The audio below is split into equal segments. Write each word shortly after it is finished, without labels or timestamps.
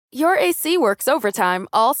Your AC works overtime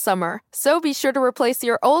all summer, so be sure to replace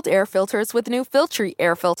your old air filters with new Filtry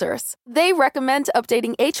air filters. They recommend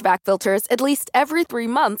updating HVAC filters at least every 3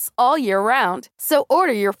 months all year round. So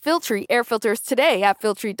order your Filtry air filters today at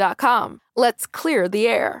Filtry.com. Let's clear the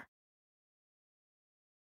air.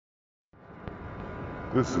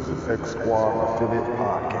 This is an X-Squad affiliate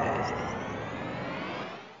podcast.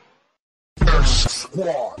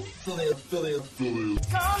 X-Squad.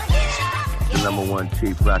 The #1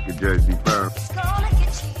 Chief Rocket Jersey firm.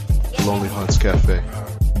 Lonely Hunts Cafe.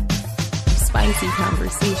 Spicy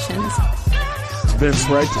conversations. Vince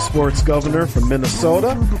Wright, the sports governor from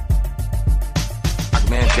Minnesota.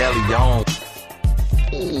 Man, DeLeon.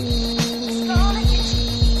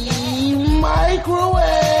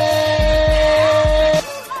 Microwave.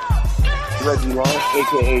 Reggie Long,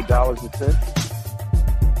 a.k.a. Dollars and Cents.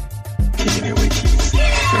 Taking it way too easy.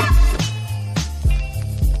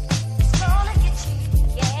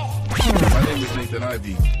 My name is Nathan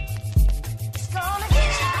Ivey.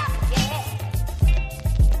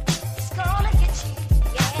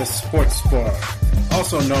 The Sports Bar,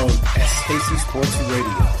 also known as Stacy Sports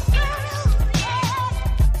Radio.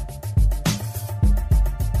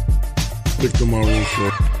 Victor Maroon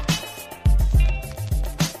Show.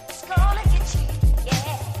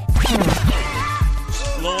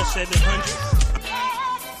 Law 700.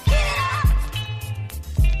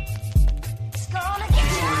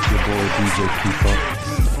 Your boy DJ Keeper.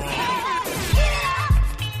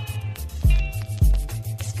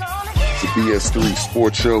 The BS3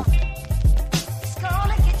 Sports Show.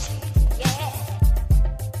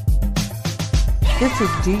 This is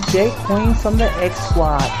DJ Queen from the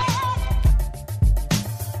X-Squad.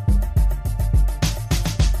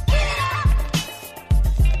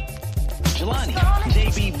 Jelani,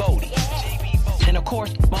 JB Bodie, and of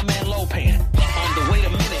course, my man Lopan on the Wait a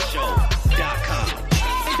Minute Show.com.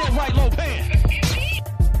 Ain't that right, Lopan?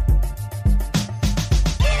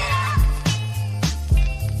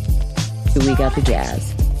 We got the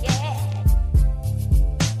jazz.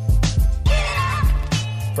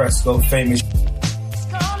 Fresco famous.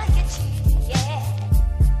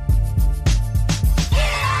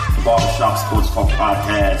 Barbershop Sports Talk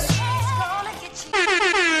Podcast.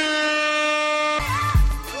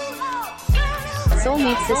 Soul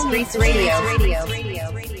Meets the Streets Radio.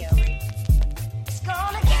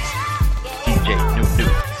 DJ New.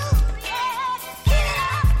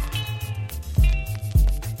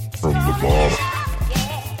 From the bottom.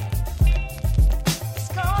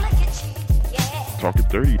 Talking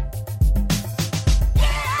 30.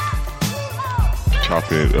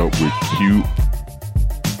 Chopping it up with Q.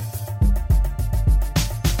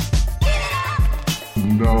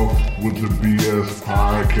 Enough with the BS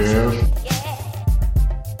podcast.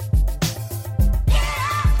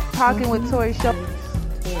 Talking with Tori Show.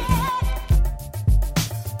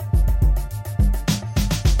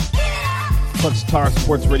 Tar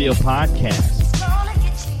Sports Radio Podcast.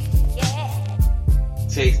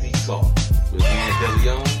 Tasty Talk with man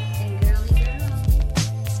DeLeon.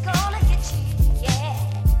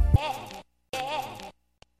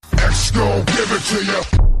 X gon' give it to you.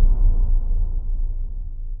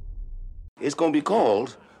 It's gonna be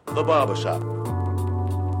called The Barbershop.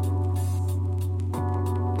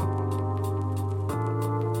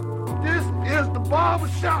 This is the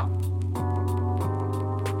barbershop.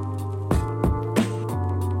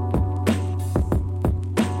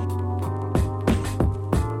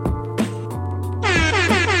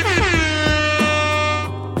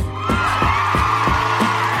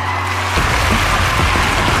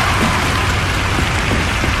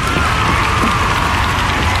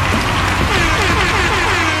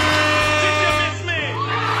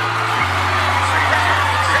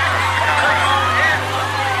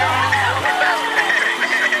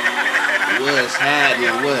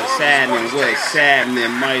 What's happening,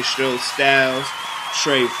 Maestro Styles,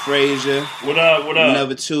 Trey Frazier. What up?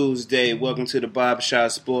 Another Tuesday. Welcome to the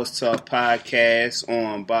Barbershop Sports Talk Podcast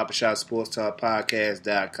on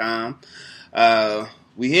barbershopsportstalkpodcast.com.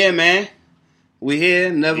 We here, man. We here.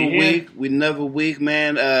 Another week,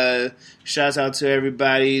 man. Shouts out to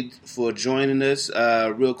everybody for joining us.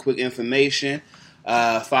 Real quick information.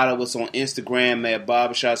 Follow us on Instagram at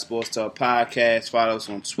Barbershop Sports Talk Podcast. Follow us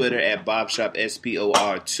on Twitter at Barbershop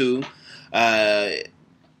SPOR2.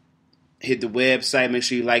 Hit the website. Make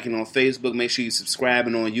sure you like it on Facebook. Make sure you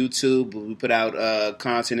subscribing on YouTube. We put out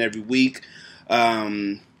content every week.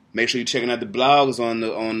 Make sure you're checking out the blogs on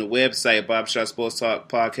the website,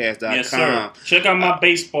 barbershopsportstalkpodcast.com. Yes, sir. Check out my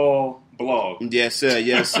baseball blog. Yes, sir.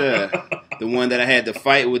 The one that I had to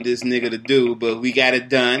fight with this nigga to do, but we got it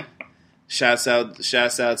done. Shouts out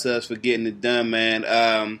to us for getting it done,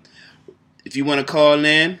 man. If you want to call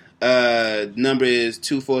in, number is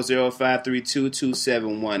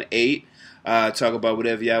 240-532-2718. Talk about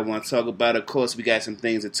whatever y'all want to talk about. Of course, we got some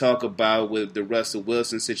things to talk about with the Russell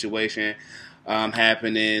Wilson situation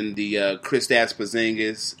happening, the Kristaps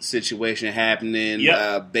Porzingis situation happening,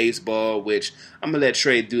 baseball, which I'm gonna let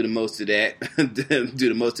Trey do the most of that,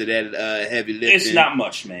 heavy lifting. It's not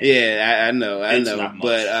much, man. Yeah, I know, not much.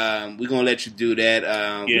 But we're gonna let you do that.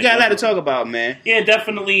 We got definitely. a lot to talk about, man. Yeah,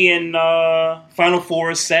 definitely. And Final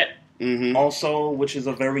Four is set, Mm-hmm. also, which is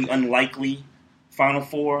a very unlikely Final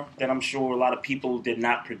Four that I'm sure a lot of people did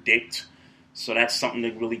not predict. So that's something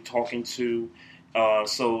they're really talking to.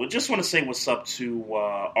 So I just want to say what's up to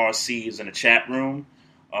RC is in the chat room.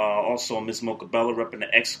 Also, Ms. Mocabella repping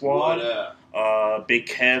the X Squad. What up? Big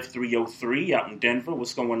Kev 303 out in Denver.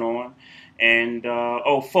 What's going on? And,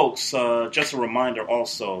 folks, just a reminder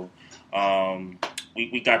also,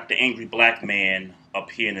 we got the Angry Black Man up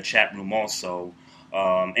here in the chat room also.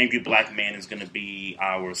 Angry Black Man is going to be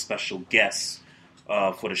our special guest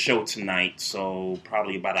for the show tonight. So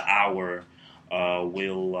probably about an hour,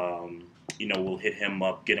 we'll hit him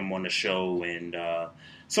up, get him on the show, and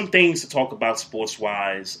some things to talk about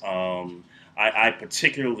sports-wise. I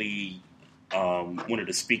particularly wanted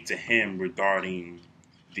to speak to him regarding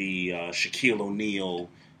the Shaquille O'Neal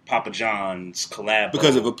Papa John's collab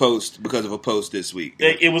Because of a post this week.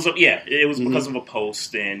 It was because of a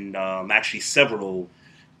post, and actually several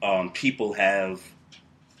people have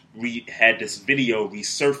had this video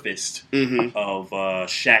resurfaced of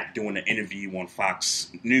Shaq doing an interview on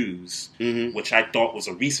Fox News, which I thought was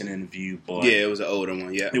a recent interview, but yeah, it was an older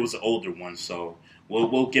one. Yeah, it was an older one. So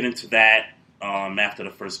we'll get into that after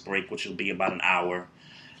the first break, which will be about an hour,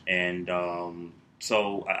 and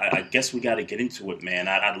so I guess we got to get into it, man.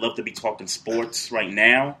 I'd love to be talking sports right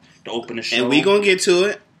now to open the show, and we gonna get to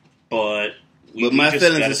it, but my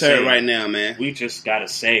feelings is hurt right now, man. We just gotta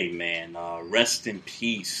say, man, rest in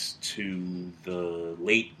peace to the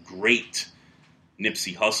late great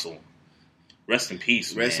Nipsey Hussle. Rest in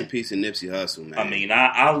peace, man. Rest in peace to Nipsey Hussle, man. I mean,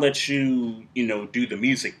 I'll let you, do the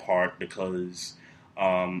music part because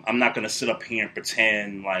I'm not gonna sit up here and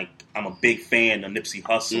pretend like I'm a big fan of Nipsey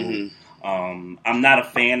Hussle. I'm not a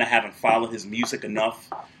fan. I haven't followed his music enough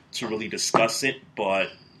to really discuss it, but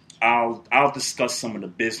I'll discuss some of the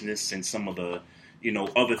business and some of the,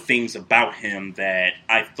 other things about him that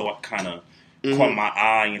I thought kind of caught my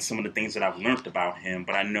eye and some of the things that I've learned about him.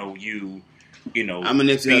 But I know I'm a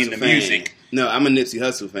Nipsey Hussle fan. Music. No, I'm a Nipsey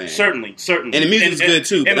Hussle fan. Certainly. And the music's good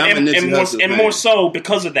too, but I'm a Nipsey Hussle fan. And more so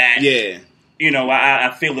because of that. Yeah.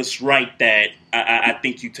 I feel it's right that I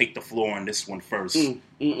think you take the floor on this one first.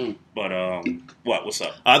 But, what's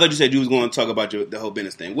up? I thought you said you was going to talk about the whole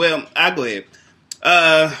business thing. Well, I'll go ahead.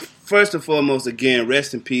 First and foremost, again,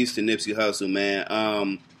 rest in peace to Nipsey Hussle,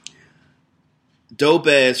 man. Dope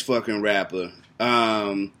ass fucking rapper.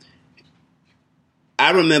 I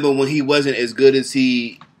remember when he wasn't as good as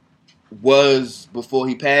he was before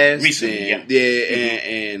he passed. Recently,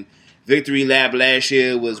 and Victory Lap last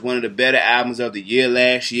year was one of the better albums of the year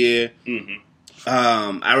last year.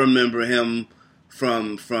 I remember him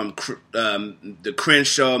from the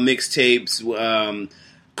Crenshaw mixtapes.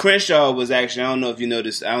 Crenshaw was actually, I don't know if you know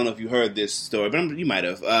this, I don't know if you heard this story, but you might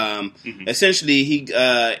have. Essentially, he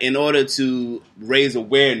in order to raise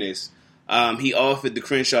awareness, he offered the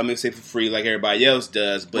Crenshaw mixtape for free like everybody else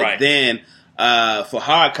does, but then for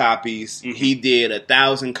hard copies, he did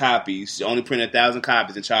 1,000 copies, only printed 1,000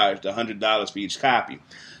 copies and charged $100 for each copy.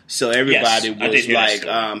 So everybody was like,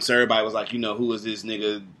 everybody was like, who is this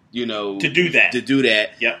nigga, to do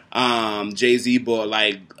that. Yep. Jay-Z bought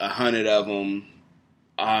like 100 of them.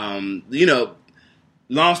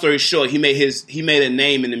 Long story short, he made a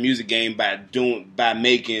name in the music game by doing that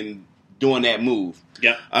move.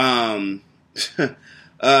 Yep.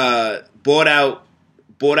 Bought out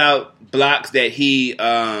blocks that he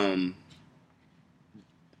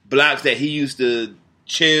used to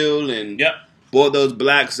chill and bought those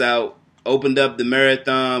blocks out. Opened up the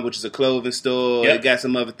Marathon, which is a clothing store. It got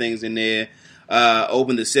some other things in there.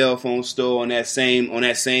 Opened a cell phone store on that same I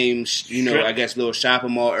guess little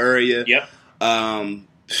shopping mall area. Yep.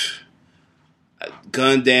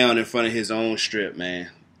 Gunned down in front of his own strip,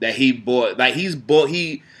 man. That he bought. Like he's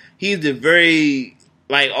the very,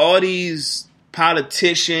 like, all these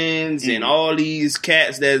politicians and all these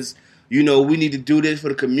cats that's, we need to do this for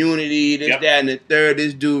the community, this, that, and the third.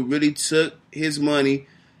 This dude really took his money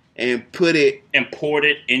and poured it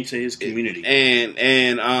into his community. And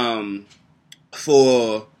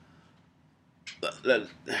because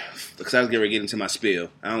I was getting ready to get into my spiel.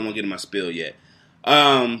 I don't want to get in my spiel yet.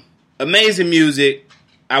 amazing music.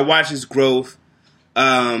 I watch his growth.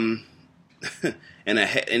 And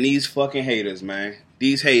these fucking haters, man.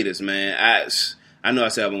 These haters, man. I know I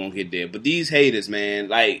said I wasn't gonna get there, but these haters, man,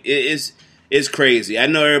 like it's crazy. I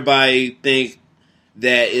know everybody think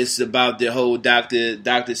that it's about the whole Dr.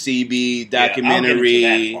 CB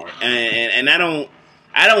documentary, and I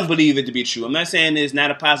don't believe it to be true. I'm not saying there's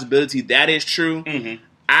not a possibility that is true. Mm-hmm.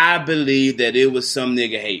 I believe that it was some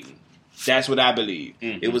nigga hating. That's what I believe.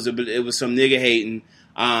 Mm-hmm. It was some nigga hating.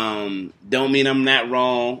 Don't mean I'm not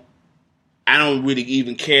wrong. I don't really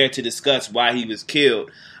even care to discuss why he was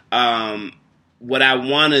killed. What I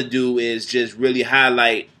want to do is just really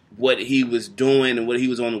highlight what he was doing and what he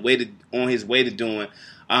was on his way to doing.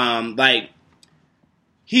 Like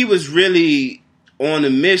he was really on a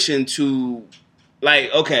mission to,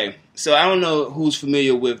 like, okay. So I don't know who's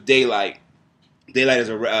familiar with Daylight. Daylight is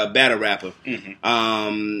a battle rapper.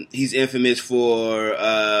 Mm-hmm. He's infamous for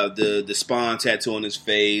the Spawn tattoo on his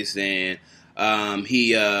face, and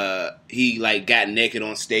he like got naked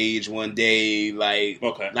on stage one day, like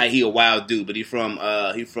he a wild dude, but he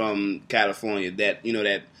from California,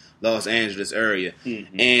 that Los Angeles area,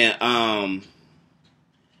 mm-hmm. and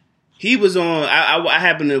he was on. I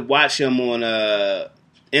happened to watch him on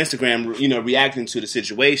Instagram, reacting to the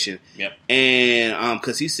situation. Yep. And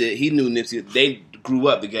because he said he knew Nipsey, they grew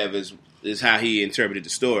up together is how he interpreted the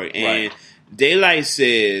story. And Daylight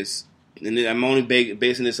says, and I'm only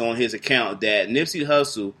basing this on his account, that Nipsey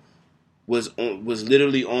Hussle was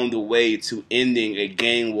literally on the way to ending a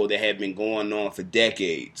gang war that had been going on for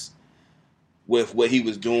decades. With what he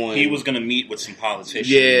was doing, he was going to meet with some politicians.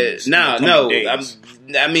 Yeah, no.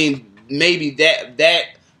 I mean, maybe that.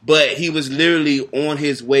 But he was literally on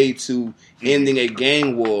his way to ending a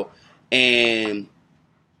gang war, and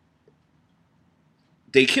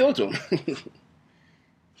they killed him.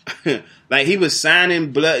 Like he was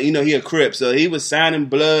signing blood. He a Crip, so he was signing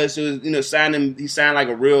blood. So he signed like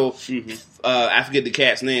a real, I forget the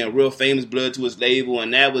cat's name, a real famous blood to his label,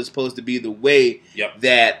 and that was supposed to be the way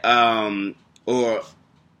that, or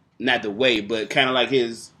not the way, but kind of like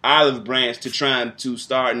his olive branch to trying to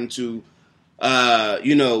starting to.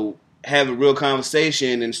 Have a real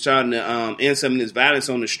conversation and starting to end some of this violence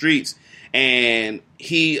on the streets. And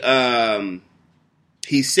he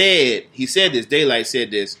said this, Daylight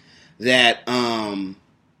said this, that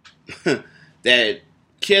that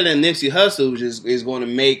killing Nipsey Hussle is going to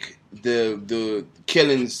make the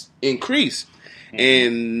killings increase. Mm-hmm.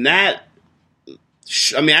 And not,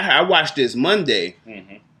 I mean, I watched this Monday.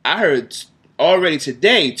 Mm-hmm. I heard already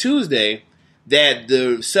today, Tuesday, that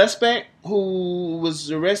the suspect who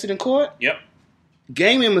was arrested in court,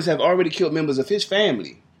 gang members have already killed members of his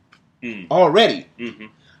family. Already.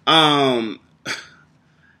 Mm-hmm.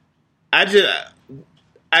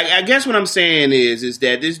 I guess what I'm saying is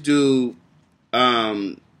that this dude,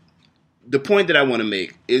 the point that I want to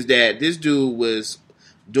make is that this dude was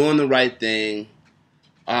doing the right thing.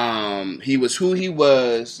 He was who he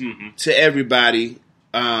was to everybody.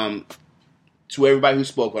 To everybody who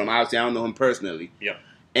spoke with him. Obviously, I don't know him personally. Yep.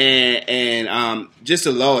 And just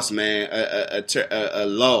a loss, man. A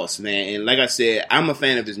loss, man. And like I said, I'm a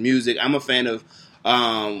fan of his music. I'm a fan of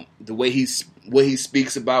the way what he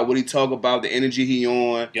speaks about, what he talk about, the energy he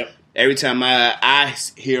on. Yep. Every time I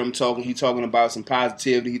hear him talking, he talking about some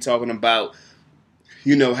positivity. He talking about,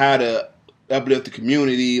 how to uplift the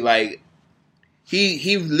community. Like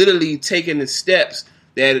he literally taking the steps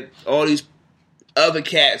that all these other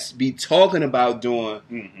cats be talking about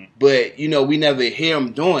doing, but we never hear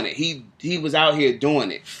him doing it. He was out here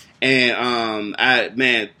doing it,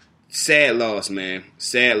 and sad loss, man.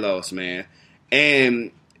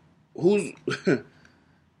 And who's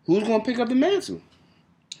gonna pick up the mantle?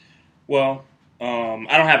 Well,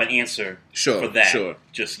 I don't have an answer for that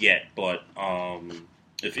just yet, but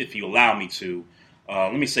if you allow me to.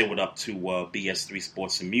 Let me say what up to BS3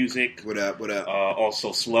 Sports and Music. What up?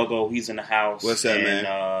 Also, Sluggo, he's in the house. What's up, man?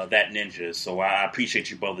 That Ninja. So I appreciate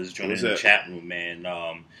you brothers joining in the chat room, man.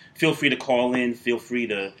 Feel free to call in. Feel free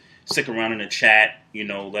to stick around in the chat.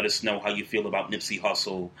 Let us know how you feel about Nipsey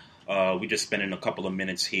Hussle. We just spending a couple of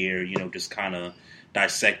minutes here, just kind of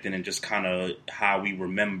dissecting and just kind of how we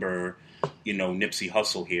remember, Nipsey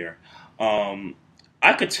Hussle here.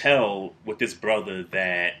 I could tell with this brother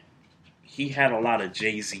that he had a lot of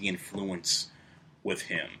Jay-Z influence with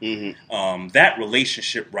him. Mm-hmm. That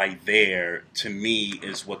relationship right there, to me,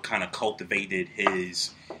 is what kind of cultivated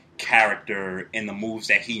his character and the moves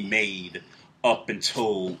that he made up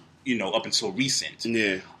until recent.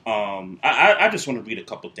 Yeah. I just want to read a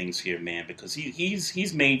couple things here, man, because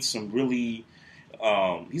he's made some really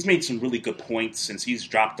good points since he's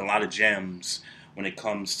dropped a lot of gems when it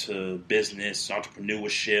comes to business,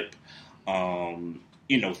 entrepreneurship,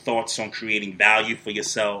 thoughts on creating value for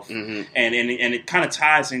yourself. And it kind of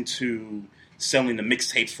ties into selling the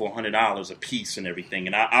mixtapes for $100 a piece and everything.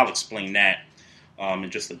 And I'll explain that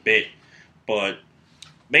in just a bit. But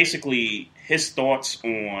basically, his thoughts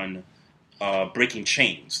on breaking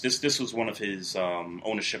chains. This was one of his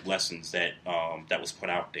ownership lessons that was put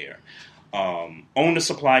out there. Own the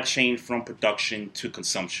supply chain from production to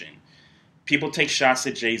consumption. People take shots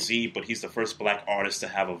at Jay-Z, but he's the first black artist to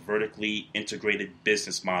have a vertically integrated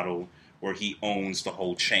business model where he owns the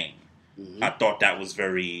whole chain. I thought that was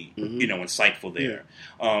very, insightful there.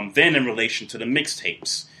 Then in relation to the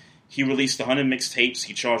mixtapes, he released 100 mixtapes.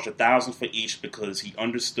 He charged $1,000 for each because he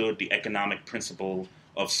understood the economic principle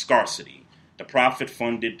of scarcity. The profit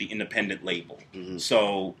funded the independent label.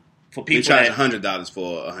 So for people, he charged $100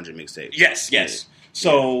 for 100 mixtapes. Yes. Yeah.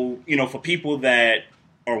 So for people that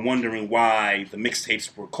are wondering why the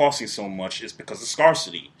mixtapes were costing so much, is because of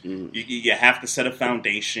scarcity. You have to set a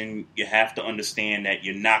foundation. You have to understand that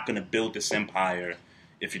you're not going to build this empire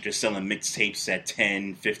if you're just selling mixtapes at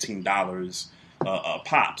 $10, $15 a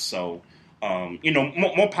pop. So,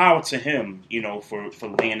 more power to him, for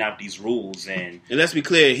laying out these rules. And let's be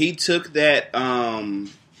clear, he took that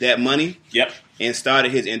money, and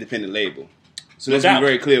started his independent label. So let's be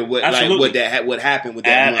very clear what happened with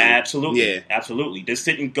that money. Absolutely. This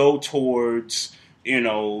didn't go towards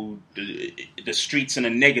the streets in a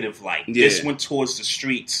negative light. Yeah. This went towards the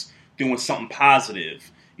streets doing something positive.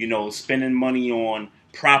 Spending money on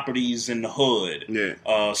properties in the hood,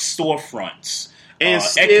 storefronts, and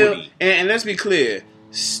equity. And let's be clear,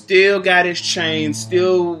 still got his chain,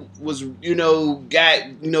 still was got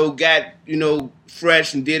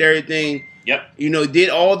fresh and did everything. Yep. Did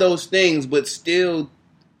all those things, but still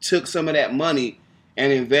took some of that money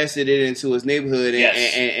and invested it into his neighborhood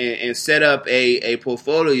and set up a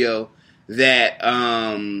portfolio that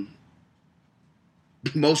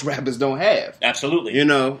most rappers don't have. Absolutely.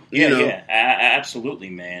 Absolutely,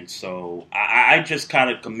 man. So I just kind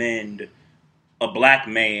of commend a black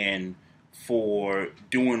man for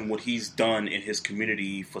doing what he's done in his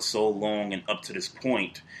community for so long and up to this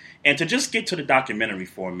point. And to just get to the documentary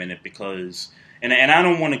for a minute, because, and I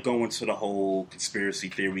don't want to go into the whole conspiracy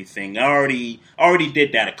theory thing. I already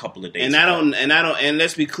did that a couple of days ago. And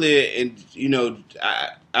let's be clear, and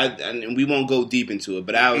and we won't go deep into it,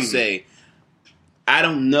 but I would say, I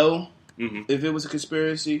don't know if it was a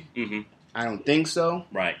conspiracy. I don't think so.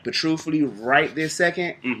 Right. But truthfully, right this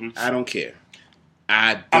second, I don't care.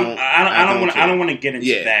 I don't want to get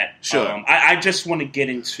into that. Sure. I just want to get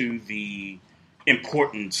into the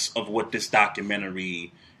importance of what this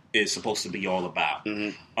documentary is supposed to be all about.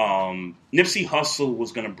 Nipsey Hussle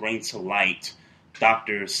was going to bring to light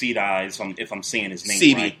Dr. Seedi's, if I'm saying his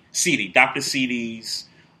name right, Dr. Seedi's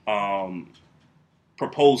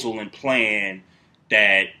proposal and plan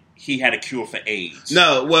that he had a cure for AIDS.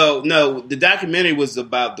 No, the documentary was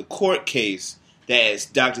about the court case that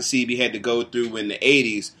Dr. Sebi had to go through in the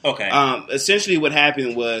 80s. Okay. Essentially what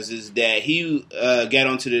happened is that he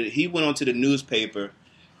went onto the newspaper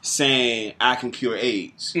saying, I can cure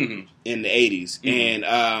AIDS in the 80s.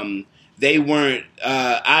 And they weren't,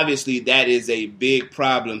 obviously that is a big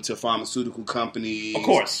problem to pharmaceutical companies. Of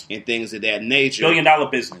course. And things of that nature. $1 billion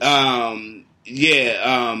business.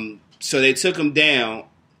 So they took him down,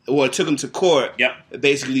 or took him to court,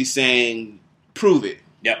 basically saying, prove it.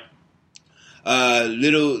 Yep.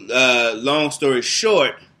 Long story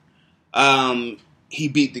short, he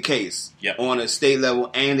beat the case on a state level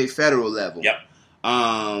and a federal level.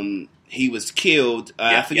 He was killed.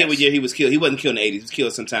 I forget what year he was killed. He wasn't killed in the 80s. He was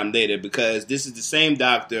killed sometime later, because this is the same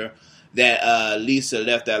doctor that Lisa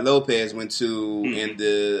Left-Eye Lopez went to in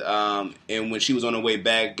the and when she was on her way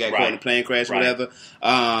back, got caught in a plane crash or whatever.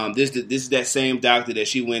 This is that same doctor that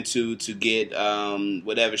she went to get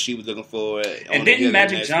whatever she was looking for. And didn't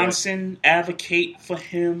Magic Johnson advocate for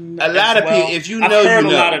him? A lot of people, if you know, you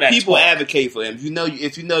know. People advocate for him. If you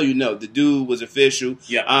know, you know. The dude was official.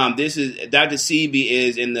 This is Dr. Sebi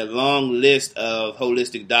is in the long list of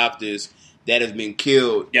holistic doctors that has been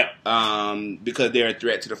killed because they're a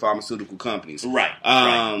threat to the pharmaceutical companies.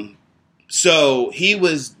 So he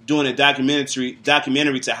was doing a documentary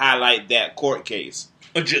to highlight that court case.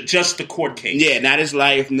 Just the court case? Yeah, not his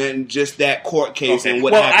life, just that court case and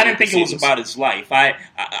what happened. Well, I didn't think it was about his life.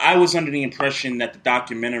 I was under the impression that the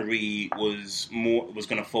documentary was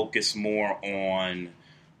going to focus more on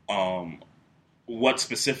what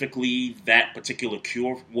specifically that particular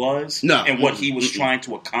cure was and what he was trying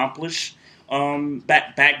to accomplish.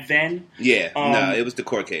 Back then. It was the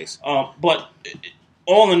court case. But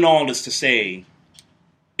all in all is to say,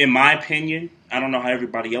 in my opinion, I don't know how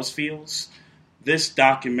everybody else feels, this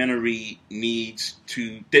documentary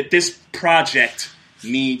this project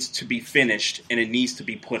needs to be finished and it needs to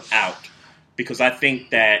be put out. Because I think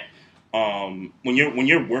that when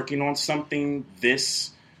you're working on something this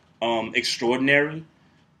extraordinary,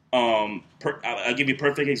 I'll give you a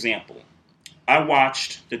perfect example. I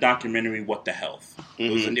watched the documentary What the Health.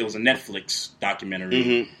 Mm-hmm. It was a Netflix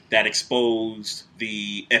documentary that exposed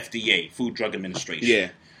the FDA, Food Drug Administration. Yeah.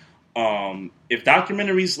 If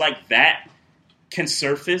documentaries like that can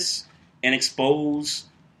surface and expose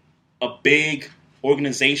a big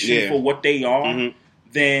organization for what they are,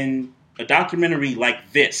 then a documentary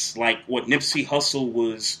like this, like what Nipsey Hussle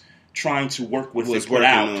was trying to work with and put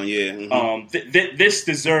out, this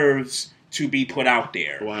deserves to be put out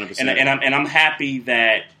there. 100%. And I'm happy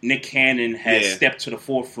that Nick Cannon has stepped to the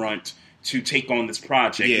forefront to take on this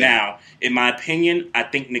project. Yeah. Now, in my opinion, I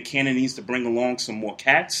think Nick Cannon needs to bring along some more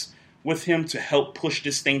cats with him to help push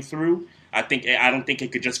this thing through. I don't think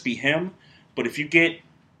it could just be him, but if you get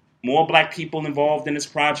more black people involved in this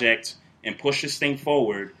project and push this thing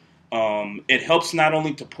forward, it helps not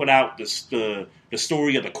only to put out the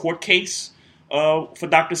story of the court case for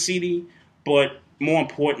Dr. Seedy, but more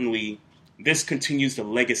importantly, this continues the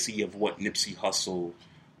legacy of what Nipsey Hussle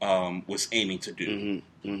was aiming to do.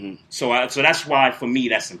 So that's why, for me,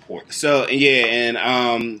 that's important. So yeah,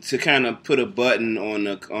 and to kind of put a button on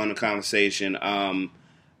the conversation,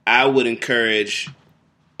 I would encourage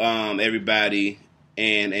everybody,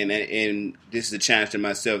 and this is a challenge to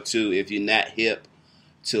myself too. If you're not hip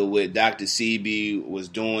to what Dr. Seedy was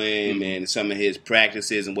doing and some of his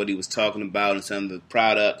practices and what he was talking about and some of the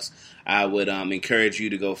products, I would encourage you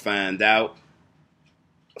to go find out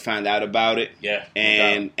about it. Yeah.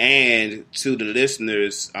 And to the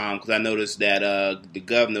listeners, because I noticed that the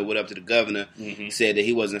governor said that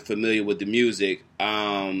he wasn't familiar with the music.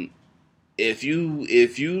 If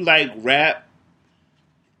you like rap,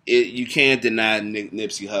 you can't deny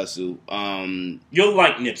Nipsey Hussle. You'll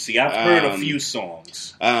like Nipsey. I've heard a few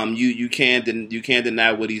songs. You can't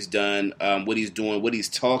deny what he's done, what he's doing, what he's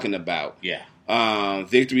talking about. Yeah.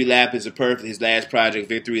 Victory Lap is his last project.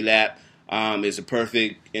 Victory Lap is a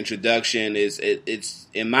perfect introduction. It's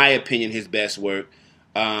in my opinion his best work.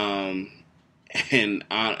 And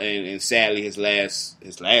sadly his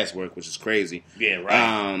last work, which is crazy. Yeah,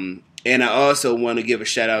 right. And I also want to give a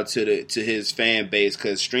shout out to his fan base,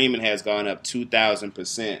 because streaming has gone up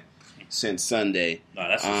 2,000% since Sunday. No,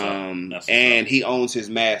 that's what's up. And he owns his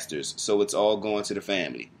masters, so it's all going to the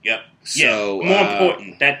family. Yep. So more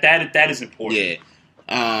important. That is important. Yeah.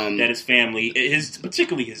 That his family,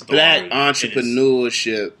 particularly his daughter, black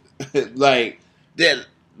entrepreneurship, like that.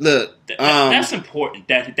 Look, that's important.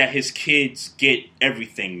 That his kids get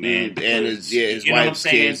everything, man. And his wife's know what I'm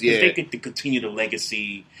saying? kids, yeah. They could continue the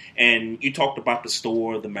legacy. And you talked about the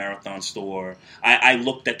store, the Marathon store. I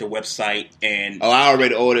looked at the website and I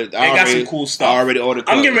already ordered. They got some cool stuff. I already ordered.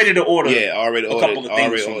 I'm getting ready to order. Yeah, already a ordered. couple of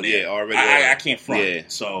things from there. Yeah, already. I can't front. Yeah.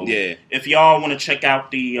 So yeah. If y'all want to check out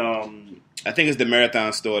the, I think it's the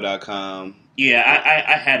marathonstore.com. Yeah,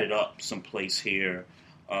 I had it up someplace here.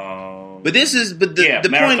 But the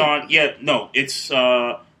Marathon. point. Yeah, no, it's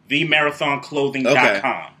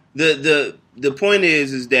themarathonclothing.com. Okay. The point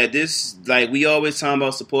is that this, like, we always talk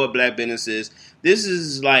about support black businesses. This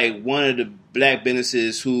is like one of the black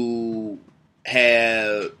businesses who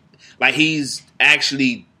have, like, he's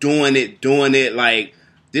actually doing it. Like,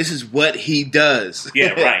 this is what he does.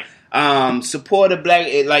 Yeah, right. Support a black,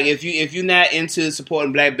 like, if you're not into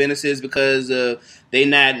supporting black businesses because they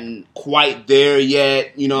not quite there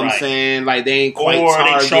yet, you know what I'm saying? Like, they ain't quite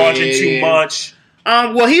targeted. Or they charging too much.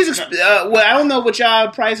 Well, I don't know what y'all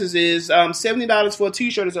prices is. $70 for a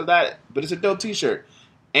t-shirt is a lot, but it's a dope t-shirt,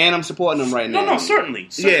 and I'm supporting them right now. No, certainly.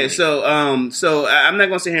 Yeah, so I'm not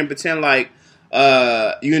gonna sit here and pretend like,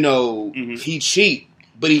 he cheap,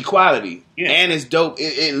 but he quality, and it's dope.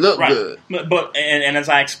 It looked good. But as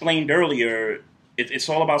I explained earlier, it's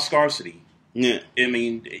all about scarcity. Yeah, I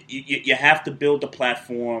mean, you have to build the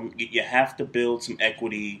platform. You have to build some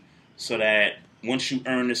equity so that once you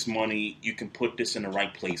earn this money, you can put this in the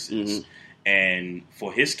right places. And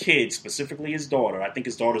for his kids, specifically his daughter, I think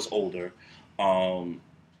his daughter's older,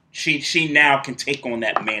 she now can take on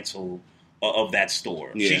that mantle of that store.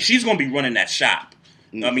 Yeah. She's going to be running that shop.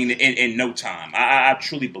 I mean, in no time. I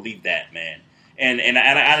truly believe that, man. And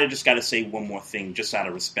I just got to say one more thing, just out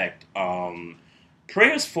of respect.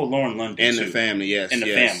 Prayers for Lauren London and too. the family, yes, and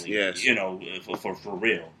the family, yes. You know, for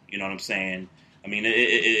real. You know what I'm saying? I mean,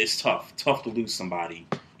 it's tough to lose somebody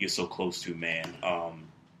you're so close to, man.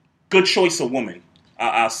 Good choice of woman.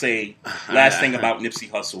 I'll say last thing about Nipsey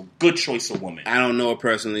Hussle. Good choice of woman. I don't know her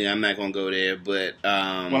personally. I'm not gonna go there, but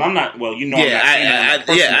well, I'm not. Well, you know,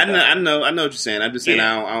 I know what you're saying. I'm just saying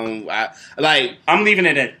I'm leaving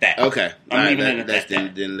it at that. Okay, I'm leaving it at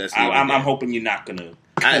that. Then let's. I'm hoping you're not gonna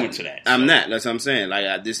go into that. I'm not. That's what I'm saying.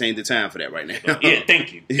 Like this ain't the time for that right now. Yeah,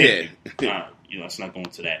 thank you. Yeah. Let's not go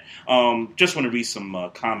into that. Just want to read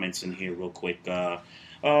some comments in here real quick.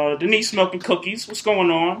 Denise Milk and Cookies, what's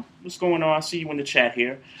going on? I see you in the chat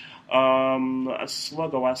here.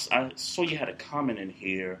 Sluggo, I saw you had a comment in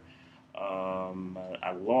here.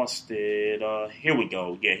 I lost it. Here we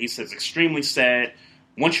go. Yeah, he says, extremely sad.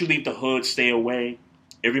 Once you leave the hood, stay away.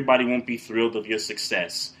 Everybody won't be thrilled of your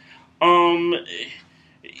success.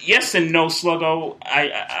 Yes and no, Sluggo.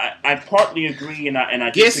 I partly agree, and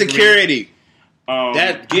I get disagree. Security.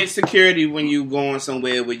 Get security when you going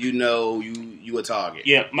somewhere where you know you a target.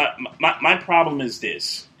 Yeah, my problem is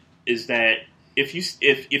this: is that if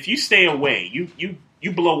you stay away,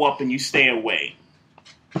 you blow up and you stay away,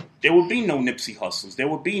 there will be no Nipsey Hussles. There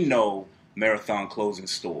will be no Marathon closing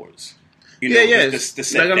stores. Like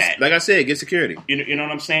I said, get security. You know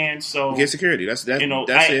what I'm saying? So get security. That's it.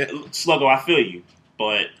 Sluggo, I feel you,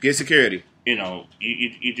 but get security.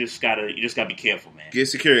 You just gotta be careful, man. Get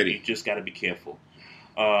security. You just gotta be careful.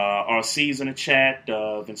 RC's in the chat.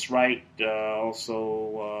 Vince Wright.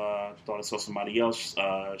 Also, thought I saw somebody else.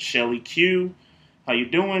 Shelly Q. How you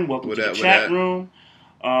doing? Welcome to the chat room.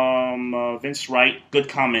 Vince Wright. Good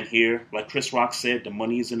comment here. Like Chris Rock said, the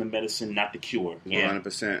money is in the medicine, not the cure.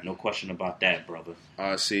 100%. No question about that, brother.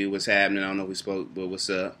 RC, what's happening? I don't know if we spoke, but what's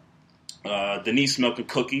up? Denise Milk and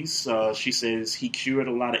Cookies, she says he cured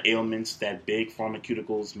a lot of ailments that big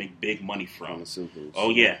pharmaceuticals make big money from.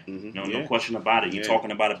 Oh yeah, no question about it. You're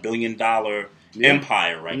talking about $1 billion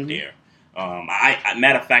empire right there.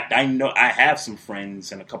 Matter of fact, I know I have some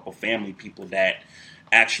friends and a couple family people that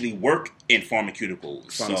actually work in pharmaceuticals.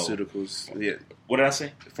 Pharmaceuticals, yeah. What did I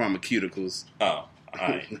say? Pharmaceuticals. Oh, all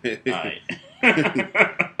right, all right.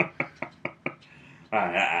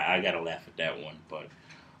 I gotta laugh at that one,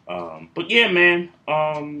 but yeah, man.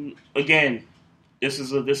 Again, this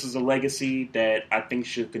is a legacy that I think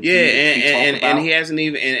should continue. Yeah, to be talked about. And he hasn't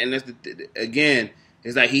even. And that's again,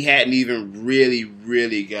 it's like he hadn't even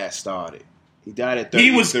really got started. He died at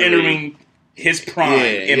 33. He was entering his prime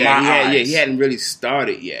in my eyes. Yeah, he hadn't really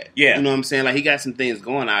started yet. Yeah, you know what I'm saying? Like he got some things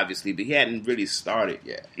going, obviously, but he hadn't really started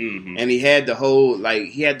yet. Mm-hmm. And he had the whole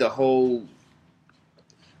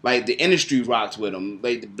like the industry rocked with him.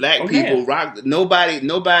 Like the black people rocked.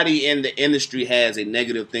 Nobody in the industry has a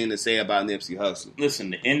negative thing to say about Nipsey Hussle. Listen,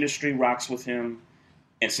 the industry rocks with him,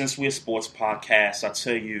 and since we're a sports podcast, I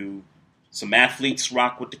tell you, some athletes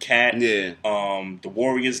rock with the cat. Yeah. The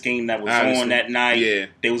Warriors game that was on that night. Yeah.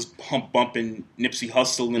 They was bumping Nipsey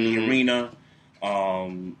Hussle in the arena.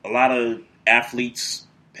 A lot of athletes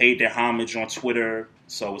paid their homage on Twitter,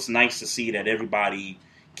 so it's nice to see that everybody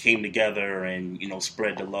came together and,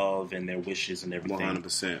 spread the love and their wishes and everything.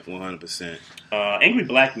 100%. Angry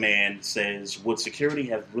Black Man says, would security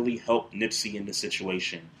have really helped Nipsey in this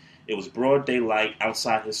situation? It was broad daylight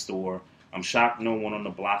outside his store. I'm shocked no one on the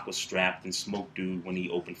block was strapped and smoked dude when he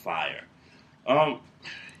opened fire.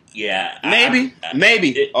 Yeah.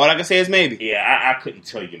 Maybe. All I can say is maybe. Yeah, I couldn't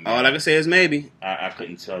tell you, man. All I can say is maybe. I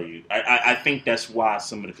couldn't tell you. I think that's why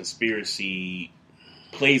some of the conspiracy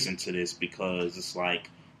plays into this, because it's like,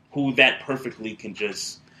 who that perfectly can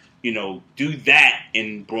just, do that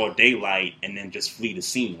in broad daylight and then just flee the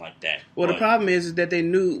scene like that. Well, the problem is that they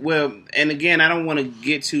knew, and again, I don't want to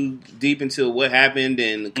get too deep into what happened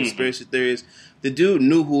and the conspiracy theories. The dude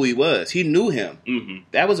knew who he was. He knew him. Mm-hmm.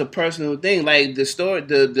 That was a personal thing. Like the story,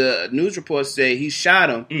 the news reports say he shot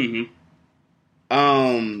him,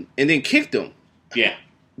 and then kicked him. Yeah.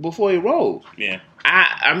 Before he rolled. Yeah.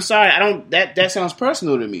 I'm sorry. I don't. That sounds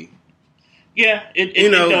personal to me. Yeah,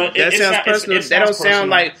 that sounds personal. That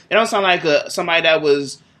don't sound like somebody that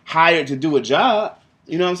was hired to do a job.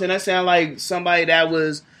 You know what I'm saying? That sounds like somebody that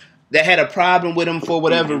had a problem with him for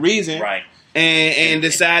whatever reason, right? And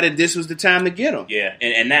decided this was the time to get him. Yeah,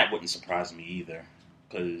 and that wouldn't surprise me either,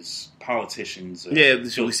 because politicians.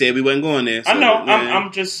 So we said we wasn't going there. So, I know.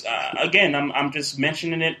 I'm just I'm just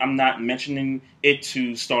mentioning it. I'm not mentioning it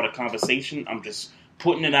to start a conversation. I'm just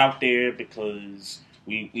putting it out there because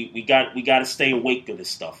we got to stay awake to this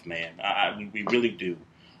stuff, man. We really do.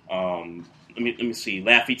 Let me see.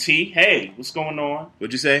 Laffy T. Hey, what's going on?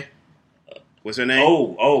 What'd you say? What's her name?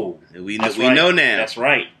 Oh. We know now. That's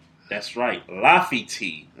right. Laffy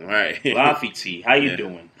T. All right. Laffy T. How you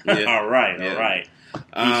doing? Yeah. All right.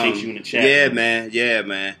 Appreciate you in the chat. Yeah,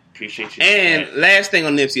 man. Appreciate you. And last thing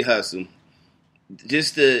on Nipsey Hussle.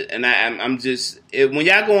 when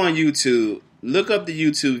y'all go on YouTube, look up the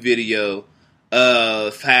YouTube video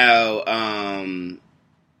of how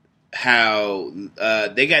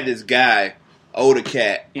they got this guy, older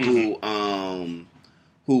cat, who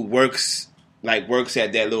works at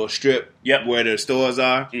that little strip where the stores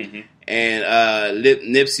are. Mm-hmm. And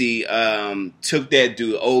Nipsey took that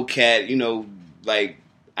dude, old cat, like,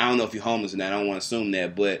 I don't know if he's homeless or not, I don't want to assume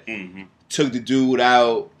that, but took the dude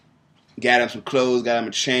out, got him some clothes, got him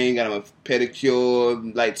a chain, got him a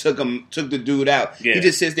pedicure, like took the dude out. Yeah. He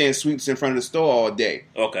just sits there and sweeps in front of the store all day.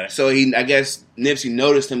 Okay. So I guess Nipsey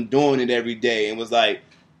noticed him doing it every day and was like,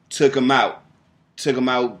 took him out,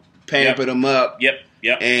 pampered him up.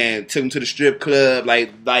 Yep. And took him to the strip club,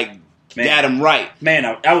 like got him right. Man,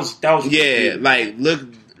 that was yeah, like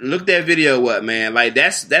look that video up, man. Like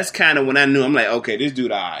that's kind of when I knew. I'm like, okay, this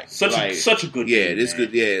dude alright. Such a good dude, this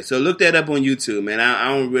good. Yeah, so look that up on YouTube, man. I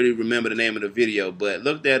don't really remember the name of the video, but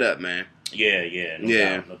look that up, man. Yeah,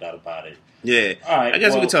 no doubt about it. Yeah, all right. I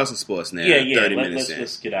guess we can talk some sports now. Yeah. 30 minutes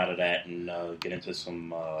let's get out of that and get into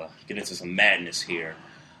some madness here.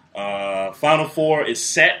 Final Four is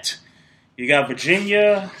set. You got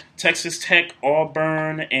Virginia, Texas Tech,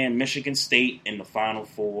 Auburn, and Michigan State in the Final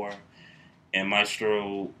Four. And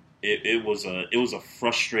Maestro, it was a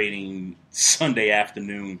frustrating Sunday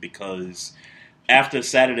afternoon because after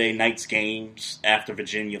Saturday night's games, after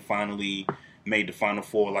Virginia finally made the Final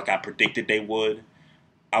Four like I predicted they would,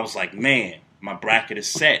 I was like, man, my bracket is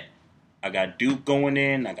set. I got Duke going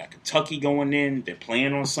in, I got Kentucky going in. They're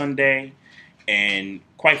playing on Sunday, and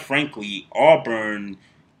quite frankly, Auburn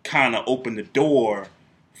kind of opened the door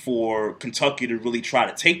for Kentucky to really try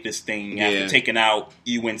to take this thing after taking out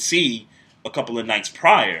UNC a couple of nights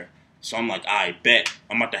prior. So I'm like, I bet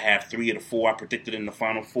I'm about to have 3 of the 4 I predicted in the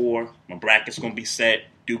Final Four. My bracket's going to be set.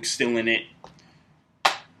 Duke's still in it.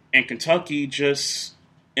 And Kentucky just,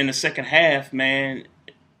 in the second half, man,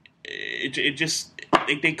 it just,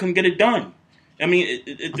 they couldn't get it done. I mean,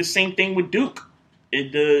 the same thing with Duke.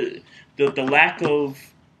 The lack of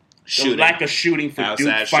shooting for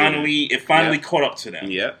Duke finally caught up to them.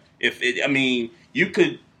 Yeah. You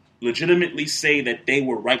could legitimately say that they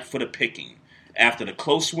were ripe for the picking after the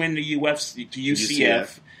close win to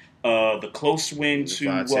UCF, the close win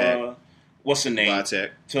to what's the name?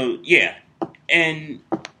 Vitek. And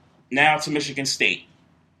now to Michigan State.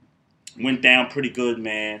 Went down pretty good,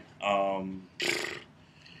 man.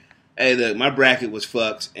 Hey, look, my bracket was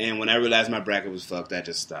fucked, and when I realized my bracket was fucked, I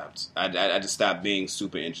just stopped. I just stopped being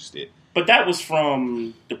super interested. But that was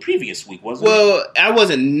from the previous week, wasn't it? Well, I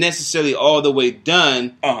wasn't necessarily all the way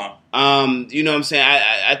done. You know what I'm saying?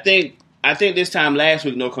 I think this time last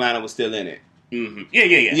week, North Carolina was still in it. Mm-hmm.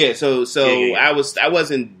 Yeah. So I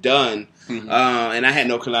wasn't done, and I had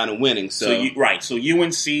North Carolina winning. So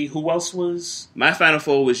UNC. Who else was? My Final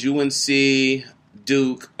Four was UNC,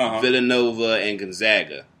 Duke, Villanova, and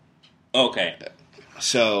Gonzaga. Okay.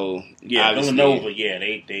 So Villanova,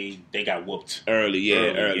 they got whooped early.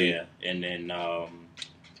 And then UNC.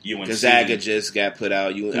 Gonzaga just got put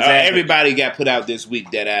out. Everybody got put out this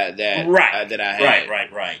week that I had.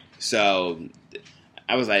 Right. So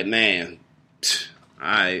I was like, man, all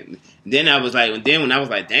right. Then I was like, when I was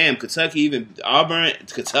like, damn, Kentucky even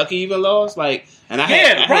lost, like, and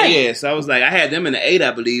so I was like, I had them in the 8,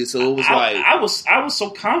 I believe. So it was I was so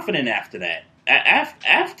confident after that.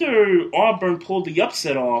 After Auburn pulled the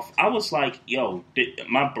upset off, I was like, yo,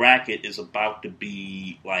 my bracket is about to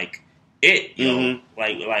be like it, you know,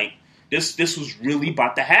 like this was really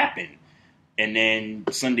about to happen. And then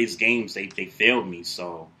Sunday's games, they failed me.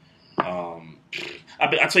 So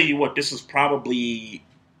I tell you what, this is probably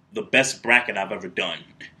the best bracket I've ever done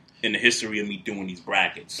in the history of me doing these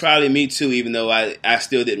brackets. Probably me too, even though I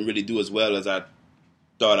still didn't really do as well as I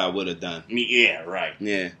thought I would have done. Yeah, right.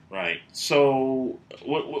 Yeah, right. So,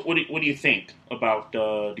 what do you think about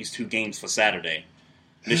these two games for Saturday?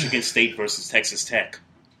 Michigan State versus Texas Tech.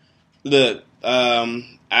 Look,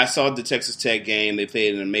 I saw the Texas Tech game. They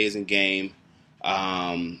played an amazing game,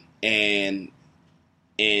 and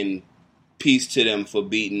peace to them for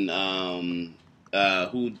beating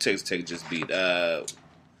who Texas Tech just beat.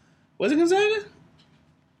 Was it Gonzaga?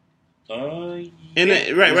 Right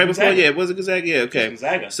before, was it Gonzaga? Yeah, okay.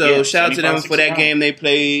 Gonzaga. So shout out to them for that game they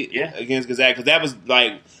played against Gonzaga, because that was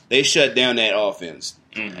like they shut down that offense.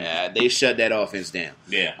 Mm-hmm. They shut that offense down.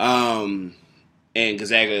 Yeah. And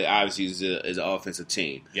Gonzaga obviously is an offensive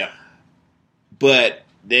team. Yeah. But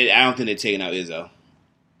I don't think they're taking out Izzo.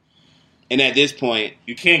 And at this point,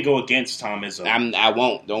 you can't go against Tom Izzo. I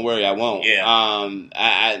won't. Don't worry, I won't.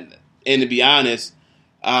 Yeah. And to be honest,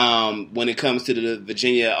 when it comes to the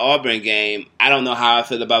Virginia-Auburn game, I don't know how I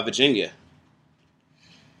feel about Virginia.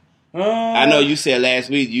 I know you said last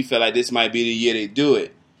week you felt like this might be the year they do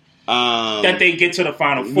it. That they get to the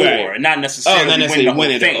Final Four, right. and not necessarily, win the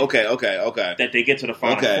whole thing. Okay. That they get to the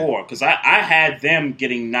Final Four. Because I had them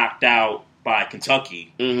getting knocked out by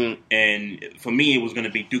Kentucky. Mm-hmm. And for me, it was going to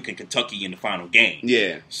be Duke and Kentucky in the final game.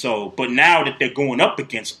 Yeah. So, but now that they're going up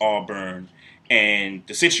against Auburn, and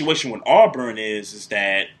the situation with Auburn is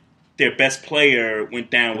that their best player went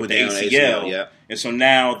down with the ACL. Yeah. And so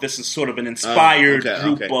now this is sort of an inspired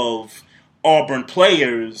group of Auburn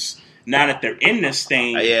players. Now that they're in this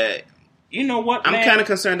thing, you know what, man? I'm kind of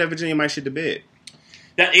concerned that Virginia might shit the bed.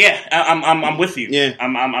 I'm with you. Yeah,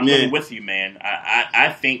 I'm really with you, man.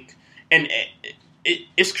 I think, and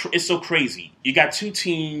it's so crazy. You got two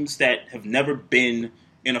teams that have never been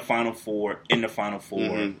in a Final Four,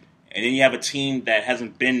 mm-hmm. And then you have a team that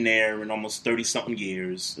hasn't been there in almost 30-something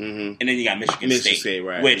years. Mm-hmm. And then you got Michigan State,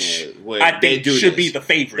 right, which I think should be the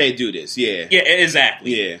favorite. They do this, yeah. Yeah,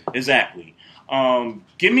 exactly. Yeah. Exactly.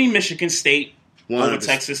 Give me Michigan State over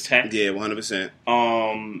Texas Tech. Yeah, 100%.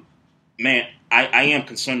 Man, I am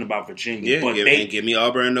concerned about Virginia. Yeah, but give me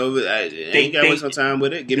Auburn over. I ain't got to waste no time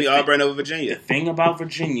with it. Give me Auburn over Virginia. The thing about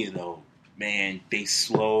Virginia, though, man, they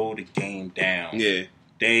slow the game down. Yeah.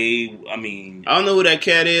 I don't know who that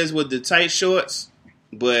cat is with the tight shorts,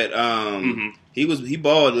 but mm-hmm. he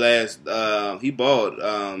balled last. He balled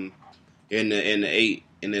in the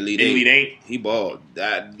Elite Eight. He balled.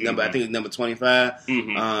 Number, I think it's number 25.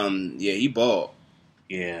 Mm-hmm. Yeah, he balled.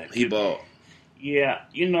 Yeah, he balled. Yeah,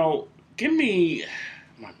 give me,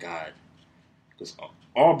 my God, because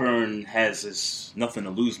Auburn has this nothing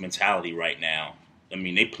to lose mentality right now. I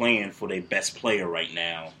mean, they playing for their best player right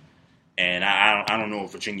now. And I don't know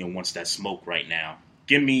if Virginia wants that smoke right now.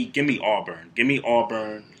 Give me Auburn. Give me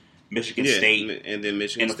Auburn, Michigan State, and then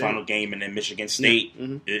Michigan in the State. final game, and then Michigan State.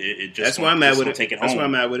 Mm-hmm. It just that's why I'm at with it. Take it that's home. why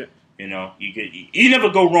I'm at with it. You never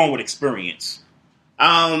go wrong with experience.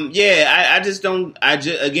 I just don't. I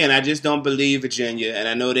just don't believe Virginia, and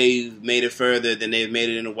I know they've made it further than they've made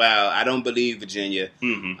it in a while. I don't believe Virginia.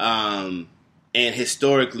 Mm-hmm. And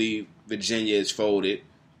historically, Virginia is folded.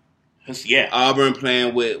 Yeah, Auburn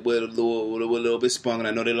playing with a little bit spunk, and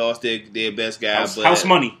I know they lost their best guy. House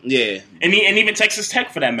money, yeah, and even Texas Tech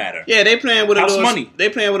for that matter. Yeah, they playing with house a little money. They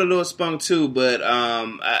playing with a little spunk too, but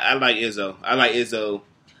I like Izzo.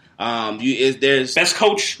 There's best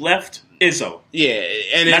coach left, Izzo. Yeah,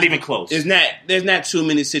 and not even close. There's not too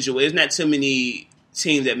many situations. There's not too many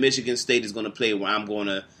teams that Michigan State is going to play where I'm going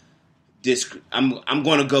to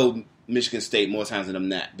go Michigan State more times than I'm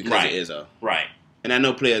not because of Izzo. Right. And I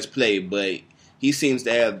know players play, but he seems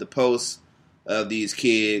to have the pulse of these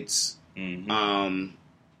kids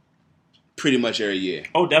pretty much every year.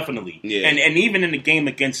 Oh, definitely. Yeah. And even in the game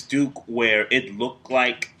against Duke where it looked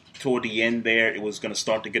like toward the end there it was going to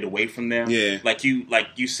start to get away from them. Yeah. Like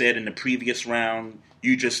you said in the previous round,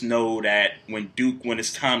 you just know that when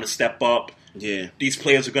it's time to step up, these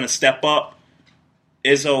players are going to step up.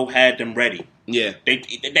 Izzo had them ready. Yeah. They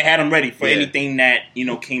had them ready for anything that,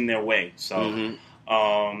 came their way. So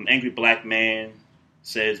Angry Black Man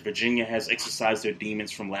says Virginia has exercised their demons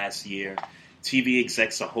from last year. TV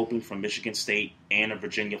execs are hoping for Michigan State and a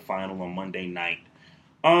Virginia final on Monday night.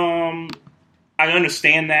 I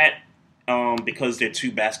understand that because they're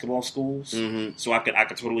two basketball schools, so I could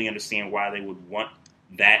totally understand why they would want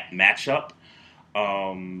that matchup.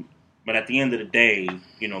 But at the end of the day,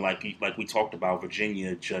 like we talked about,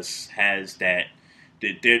 Virginia just has that.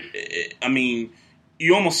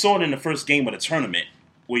 You almost saw it in the first game of the tournament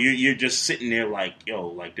where you're just sitting there like,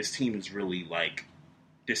 this team is really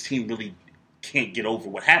this team really can't get over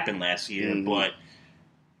what happened last year. Mm-hmm. But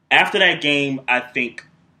after that game, I think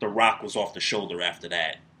the rock was off the shoulder after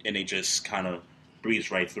that, and they just kind of breezed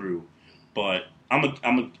right through. But I'm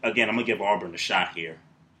gonna give Auburn a shot here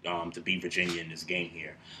to beat Virginia in this game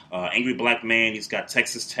here. Angry Black Man, he's got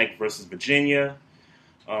Texas Tech versus Virginia.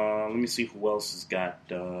 Let me see who else has got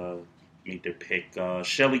made their pick.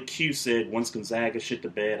 Shelly Q said, once Gonzaga shit the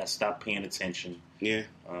bed, I stopped paying attention. Yeah.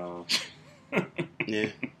 Yeah.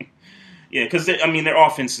 Yeah, because their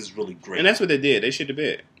offense is really great. And that's what they did. They shit the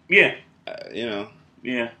bed. Yeah.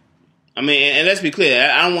 Yeah. And let's be clear.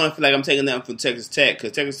 I don't want to feel like I'm taking nothing from Texas Tech,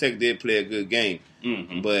 because Texas Tech did play a good game.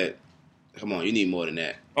 Mm-hmm. But, come on, you need more than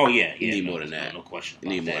that. Oh, yeah. You need more than that. No question about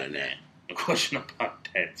that. You need more than that. No question about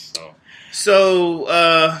that. So,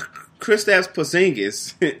 Kristaps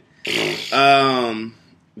Porzingis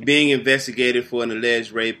being investigated for an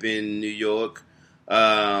alleged rape in New York.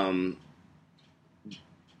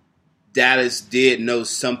 Dallas did know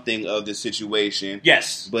something of the situation.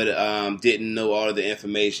 Yes. But didn't know all of the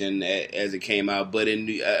information as it came out. But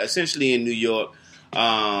essentially in New York,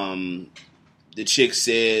 the chick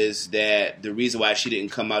says that the reason why she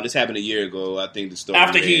didn't come out, this happened a year ago, I think the story.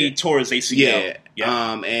 After he tore his ACL.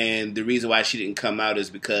 Yeah. And the reason why she didn't come out is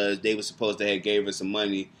because they were supposed to have gave her some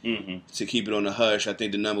money to keep it on the hush. I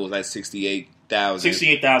think the number was like $68,000.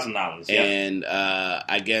 $68,000, yeah. And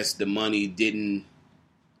I guess the money didn't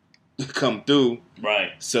come through.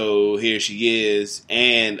 Right. So here she is.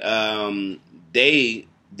 And they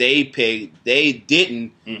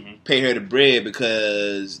didn't pay her the bread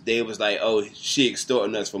because they was like, oh, she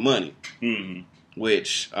extorting us for money.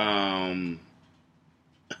 Which, I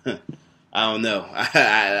don't know.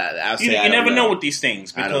 I'll say you never know with these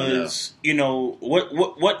things because,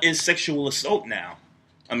 what is sexual assault now?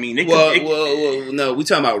 I mean, no, we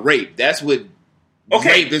talking about rape. That's what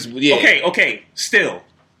rape is. Yeah. Okay. Still,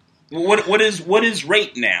 what is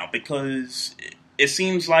rape now? Because it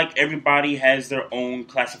seems like everybody has their own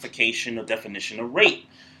classification or definition of rape.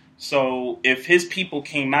 So if his people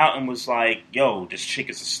came out and was like, yo, this chick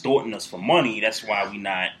is extorting us for money, that's why we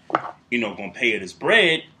not, going to pay her this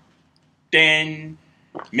bread, then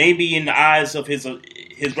maybe in the eyes of his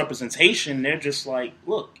representation, they're just like,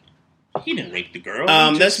 look, he didn't rape the girl.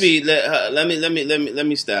 Let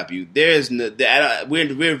me stop you.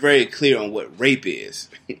 We're very clear on what rape is.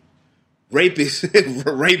 Rape is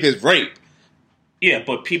rape. Yeah,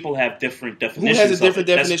 but people have different definitions. Who has a different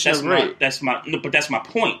definition of rape? That's my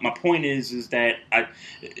point. My point is that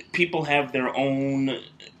people have their own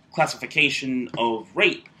classification of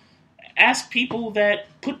rape. Ask people that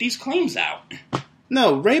put these claims out.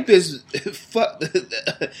 No, rape is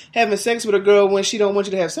having sex with a girl when she don't want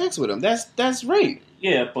you to have sex with them. That's rape.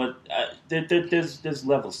 Yeah, but there's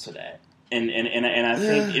levels to that, and I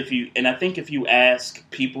think if you ask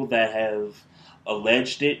people that have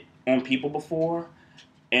alleged it on people before,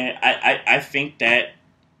 and I think that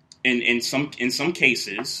in some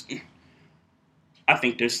cases, I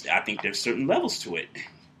think there's certain levels to it.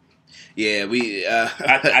 Yeah,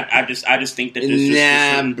 I just think that there's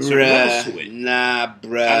certain levels to it. Nah,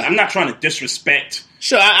 bruh. I'm not trying to disrespect.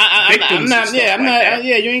 Sure, I'm not. Yeah, I'm not. That.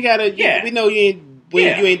 Yeah, you ain't gotta. Yeah, we know you ain't. You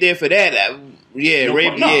ain't there for that.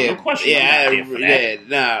 Rape. No question.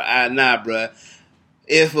 Nah, bruh.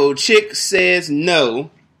 If a chick says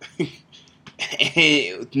no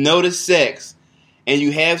to sex, and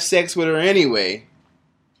you have sex with her anyway,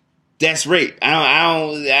 that's rape.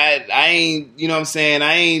 I ain't. You know what I'm saying?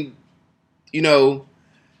 I ain't.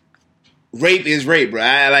 Rape is rape, bro.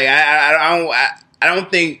 I don't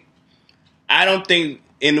think.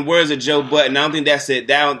 In the words of Joe Budden, I don't think that's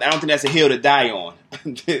it. I don't think that's a hill to die on.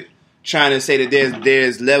 Trying to say that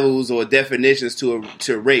there's levels or definitions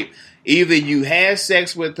to rape. Either you had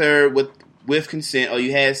sex with her with consent, or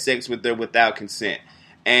you had sex with her without consent.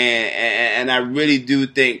 And I really do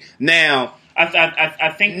think now.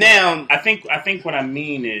 I think what I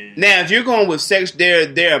mean is now if you're going with sex,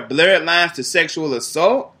 there are blurred lines to sexual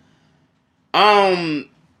assault.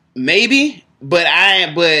 Maybe, but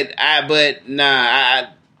nah.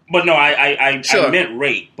 But no, I sure. I meant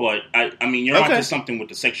rape. But I mean, you're onto something with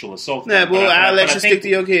the sexual assault. Nah, well, I'll let you stick to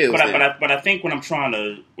your kills. But I think what I'm trying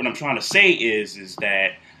to say is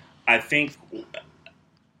that I think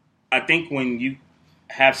when you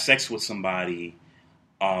have sex with somebody,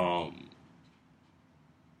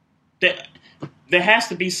 there has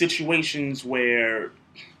to be situations where,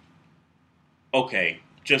 okay,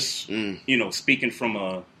 just speaking from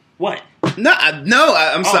a what? No,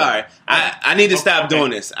 I'm sorry. I need to stop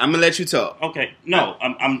doing this. I'm gonna let you talk. Okay, no,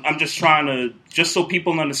 I'm just trying to so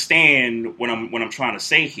people understand what I'm trying to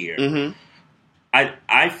say here. Mm-hmm.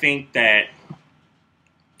 I think that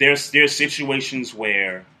there's situations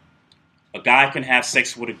where a guy can have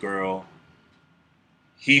sex with a girl.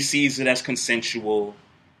 He sees it as consensual.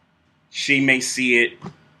 She may see it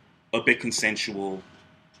a bit consensual.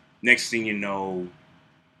 Next thing you know,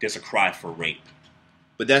 there's a cry for rape.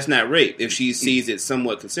 But that's not rape if she sees it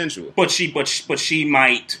somewhat consensual. But she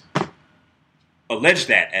might allege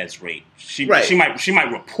that as rape. She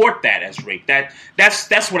might report that as rape.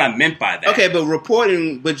 That's what I meant by that. Okay, but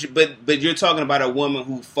reporting, but you're talking about a woman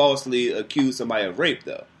who falsely accused somebody of rape,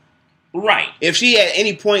 though. Right. If she at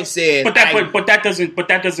any point said, but that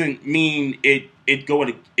doesn't mean it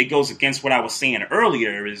goes against what I was saying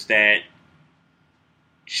earlier. Is that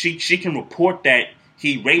she can report that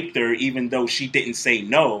he raped her even though she didn't say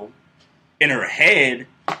no. In her head,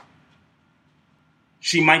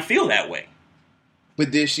 she might feel that way.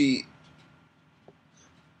 But did she?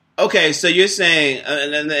 Okay, so you're saying,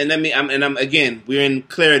 I'm again, we're in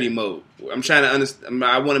clarity mode. I'm trying to understand.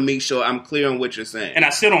 I want to make sure I'm clear on what you're saying. And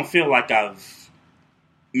I still don't feel like I've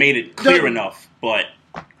made it clear enough. But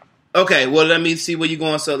okay, well, let me see where you're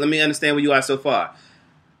going. So let me understand where you are so far.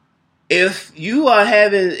 if you are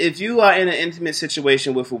in an intimate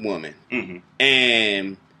situation with a woman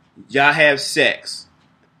and y'all have sex,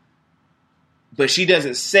 but she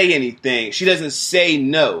doesn't say anything, she doesn't say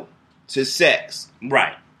no to sex.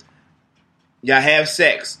 Right. Y'all have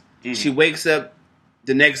sex. She wakes up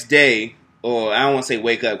the next day, or I don't want to say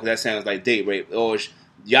wake up because that sounds like date rape, or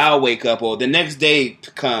y'all wake up, or the next day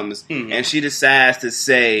comes and she decides to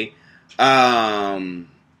say, I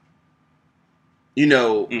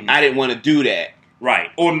didn't want to do that.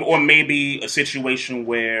 Right. Or maybe a situation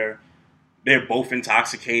where they're both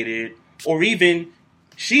intoxicated, or even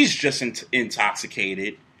she's just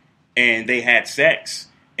intoxicated and they had sex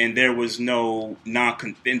and there was no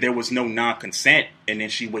non-consent, and then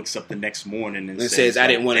she wakes up the next morning and says, I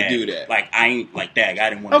didn't want to do that. Like, I ain't like that. I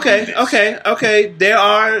didn't want to do this. Okay. There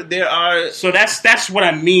are. So that's what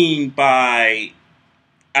I mean by,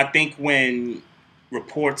 I think when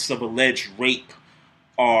reports of alleged rape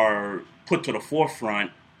are put to the forefront,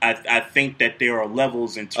 I think that there are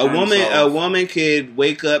levels in terms a woman could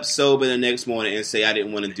wake up sober the next morning and say, I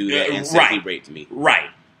didn't want to do that, and say he raped me. Right.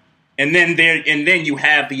 And then you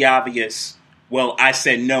have the obvious, well, I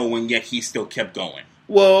said no, and yet he still kept going.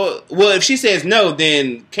 Well, if she says no,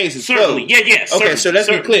 then case is certainly closed. Yeah. Okay, so let's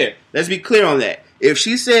be clear. Let's be clear on that. If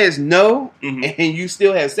she says no and you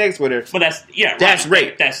still have sex with her, but that's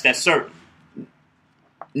rape. That's certain.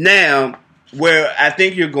 Now, where I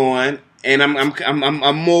think you're going, and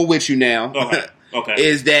I'm more with you now. Okay.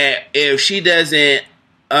 Is that if she doesn't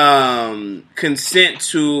consent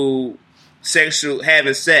to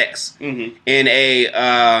having sex in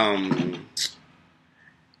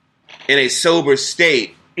a sober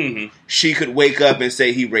state, she could wake up and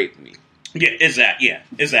say he raped me. Yeah,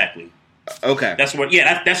 exactly. Okay, that's where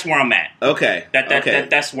I'm at. Okay,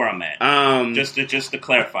 that's where I'm at. Just to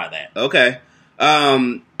clarify that. Okay.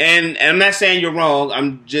 And I'm not saying you're wrong.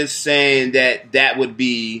 I'm just saying that would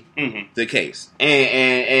be the case.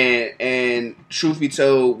 And truth be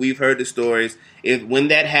told, we've heard the stories. When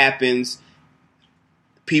that happens,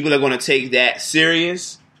 people are going to take that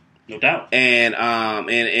serious. No doubt. And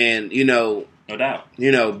no doubt.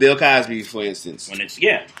 Bill Cosby, for instance. When it's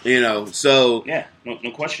so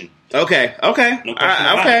no question. Okay. No question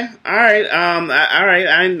about okay. it. All right. All right.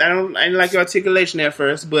 I didn't like your articulation at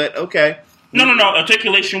first, but okay. No.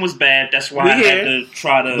 Articulation was bad. That's why I had to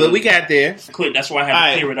try to. But we got there. That's why I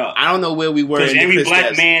had to clear it up. I don't know where we were. Because every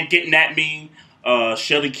black man getting at me,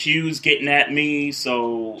 Shelly Q's getting at me,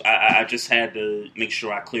 so I just had to make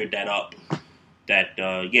sure I cleared that up.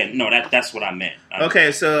 That's what I meant.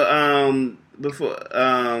 Okay, so before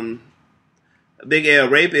Big L,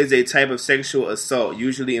 rape is a type of sexual assault,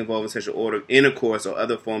 usually involving sexual intercourse or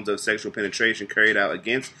other forms of sexual penetration carried out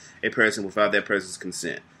against a person without that person's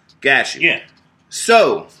consent. Got you. Yeah.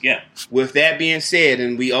 So, with that being said,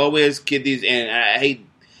 and we always get these, and I hate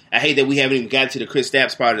that we haven't even got to the Chris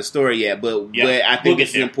Stapps part of the story yet, but I think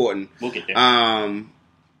this is important. We'll get there.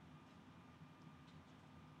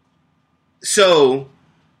 So,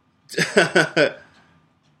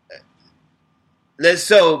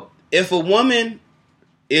 if a woman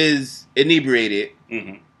is inebriated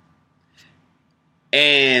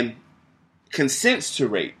and consents to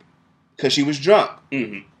rape because she was drunk,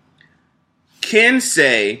 can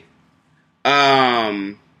say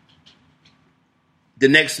the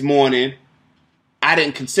next morning, I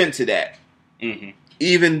didn't consent to that.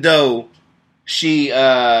 Even though she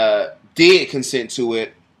did consent to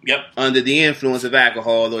it under the influence of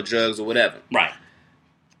alcohol or drugs or whatever. Right.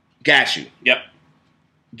 Got you.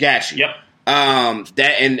 Got you. Yep.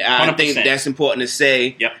 I think that's important to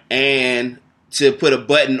say. Yep. And to put a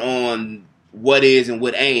button on what is and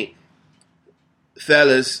what ain't.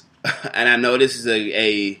 Fellas, and I know this is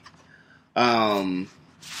a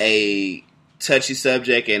touchy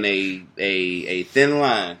subject and a thin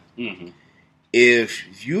line. If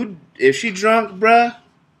she drunk, bruh,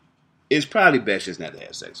 it's probably best just not to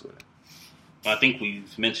have sex with her. I think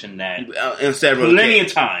we've mentioned that in several plenty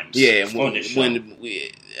of times. Yeah, I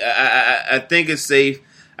think it's safe.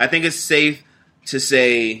 I think it's safe to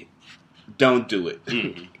say, don't do it.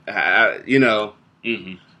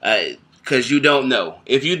 Because you don't know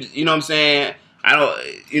if you know what I'm saying. I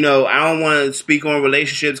don't want to speak on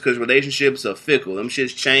relationships because relationships are fickle. Them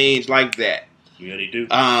shits change like that. Yeah, they do.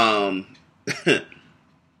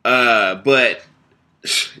 But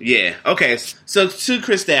yeah, okay. So to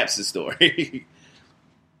Chris Stapps' story,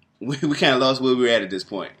 we kind of lost where we were at this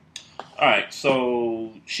point. All right,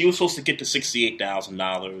 so she was supposed to get the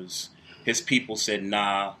 $68,000. His people said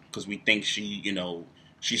nah because we think she's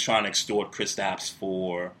trying to extort Chris Stapps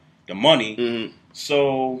for the money.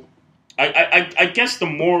 So I guess the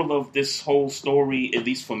moral of this whole story, at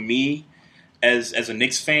least for me, as a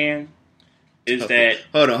Knicks fan, is that...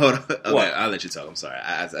 Hold on. Okay, I'll let you talk. I'm sorry.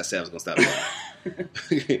 I said I was going to stop.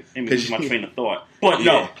 Maybe lose my train of thought. But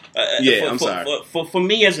no. I'm sorry. For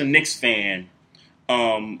me as a Knicks fan,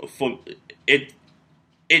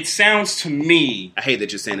 it sounds to me... I hate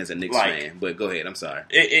that you're saying as a Knicks fan, but go ahead. I'm sorry.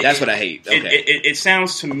 That's what I hate. Okay. It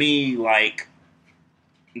sounds to me like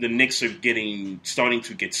the Knicks are starting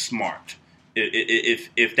to get smart,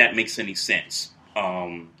 if that makes any sense.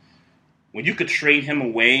 When you could trade him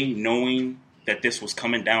away knowing that this was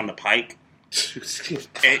coming down the pike...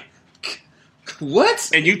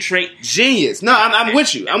 What? And you trade... Genius. No, I'm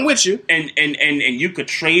with you. I'm with you. And you could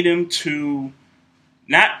trade him to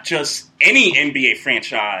not just any NBA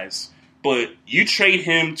franchise, but you trade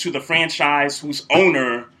him to the franchise whose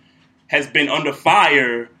owner has been under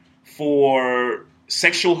fire for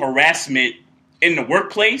sexual harassment in the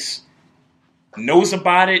workplace, knows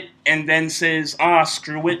about it, and then says,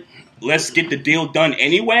 screw it, let's get the deal done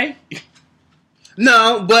anyway?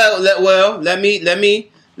 No, let me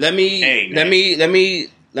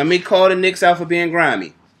call the Knicks out for being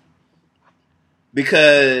grimy.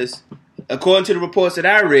 Because according to the reports that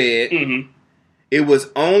I read, it was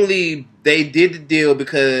only they did the deal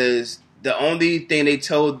because the only thing they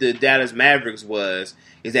told the Dallas Mavericks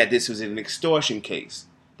is that this was an extortion case.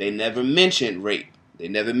 They never mentioned rape. They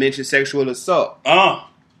never mentioned sexual assault. Oh.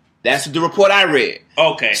 That's the report I read.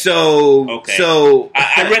 Okay. So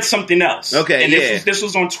I read something else. Okay. And this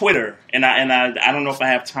was on Twitter, and I don't know if I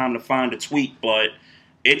have time to find the tweet, but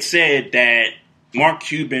it said that Mark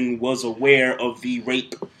Cuban was aware of the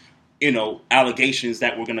rape, allegations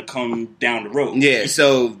that were going to come down the road. Yeah.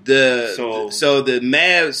 So the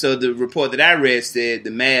report that I read said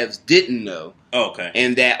the Mavs didn't know. Okay.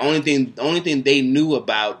 And that only thing they knew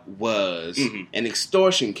about was an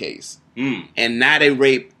extortion case. And not a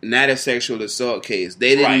rape, not a sexual assault case.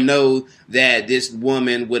 They didn't know that this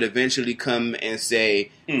woman would eventually come and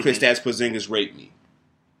say, Kristaps Porzingis raped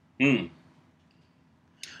me.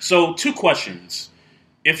 So, 2 questions.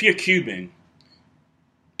 If you're Cuban,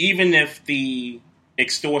 even if the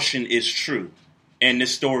extortion is true, and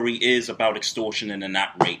this story is about extortion and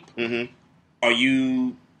not rape, are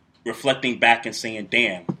you reflecting back and saying,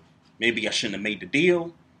 damn, maybe I shouldn't have made the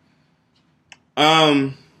deal?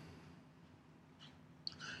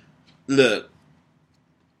 Look,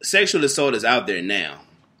 sexual assault is out there now,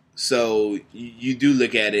 so you do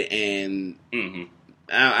look at it, and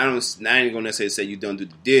I ain't gonna necessarily say you don't do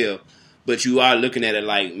the deal, but you are looking at it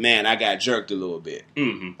like, man, I got jerked a little bit.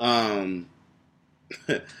 You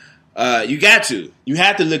got to. You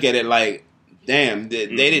have to look at it like, damn, they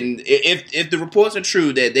didn't. If the reports are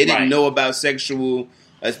true that they didn't know about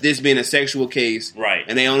this being a sexual case,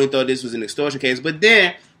 and they only thought this was an extortion case, but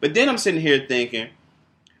then I'm sitting here thinking,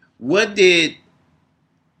 when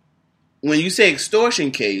you say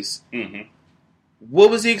extortion case,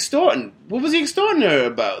 what was he extorting? What was he extorting her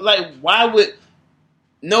about? Like, why would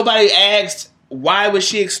nobody asked why was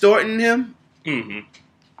she extorting him? You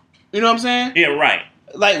know what I'm saying? Yeah, right.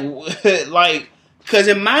 Like, because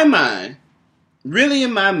in my mind, really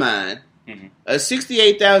in my mind, a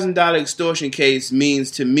 $68,000 extortion case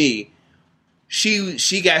means to me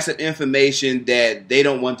she got some information that they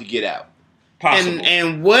don't want to get out. Possible.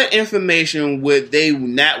 And what information would they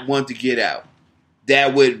not want to get out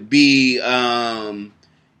that would be in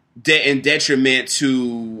detriment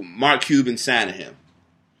to Mark Cuban signing him?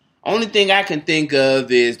 Only thing I can think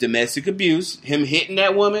of is domestic abuse, him hitting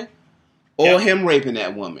that woman, or him raping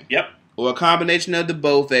that woman. Yep. Or a combination of the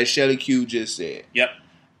both, as Shelly Q just said. Yep.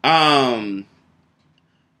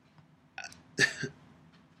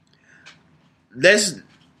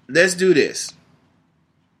 Let's do this.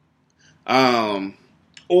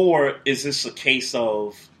 Or is this a case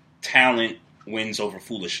of talent wins over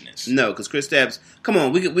foolishness? No, because Kristaps. Come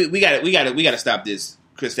on, we got to stop this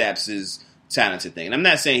Kristaps' talented thing. And I'm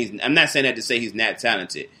not saying that to say he's not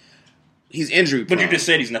talented. He's injury prone. But you just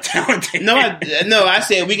said he's not talented. No, I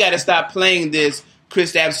said we got to stop playing this.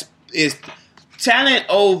 Kristaps is talent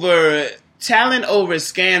over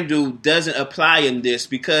scandal doesn't apply in this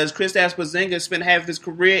because Kristaps Porzingis spent half his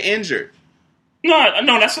career injured.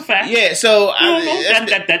 No, that's a fact. Yeah, so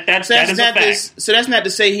that is a fact. So that's not to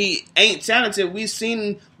say he ain't talented. We've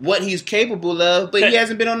seen what he's capable of, but he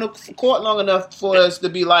hasn't been on the court long enough for us to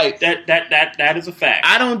be like that is a fact.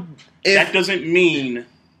 That doesn't mean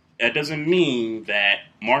that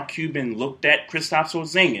Mark Cuban looked at Kristaps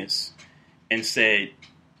Porzingis and said,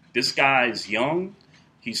 "This guy's young,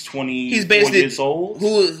 He's 24 He's basically years old.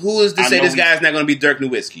 Who is to say this guy's not going to be Dirk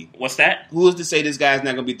Nowitzki? What's that? Who is to say this guy's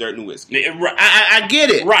not going to be Dirk Nowitzki? I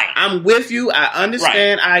get it. Right. I'm with you. I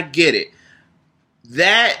understand. Right. I get it.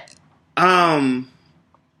 That,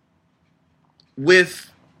 with,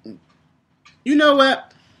 you know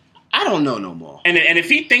what? I don't know no more. And if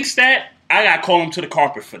he thinks that, I gotta call him to the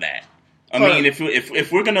carpet for that. I mean, if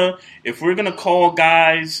we're gonna call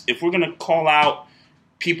guys, if we're gonna call out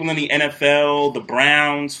people in the NFL, the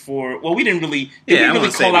Browns for we didn't really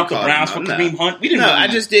call out the Browns for Kareem Hunt. We didn't. No, I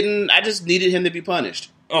just didn't. I just needed him to be punished.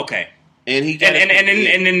 Okay. And he got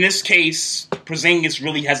and in this case, Porzingis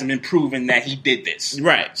really hasn't been proven that he did this.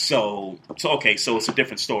 Right. So okay, so it's a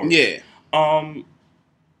different story. Yeah.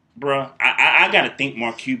 Bruh, I gotta think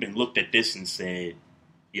Mark Cuban looked at this and said,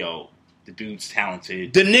 "Yo, the dude's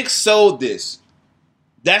talented." The Knicks sold this.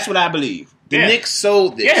 That's what I believe. The Knicks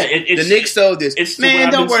sold this. Yeah, the Knicks sold this.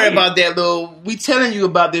 Man, don't worry about that, little. We telling you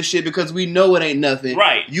about this shit because we know it ain't nothing.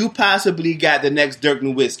 Right. You possibly got the next Dirk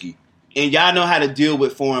Nowitzki. And y'all know how to deal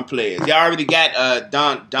with foreign players. Y'all already got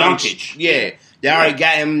Doncic. Yeah. Y'all already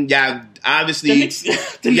got him. Y'all obviously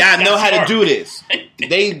y'all know how to do this.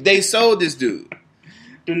 They sold this dude.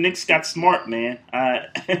 The Knicks got smart, man.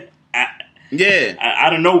 Yeah.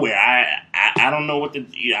 Out of nowhere. I don't know what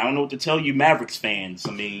to tell you Mavericks fans.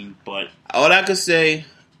 I mean, but all I could say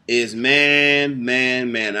is man,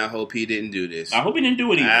 I hope he didn't do this. I hope he didn't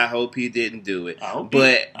do it either. I hope he didn't do it. But he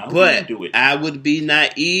didn't do it. I would be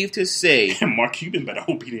naive to say Mark Cuban better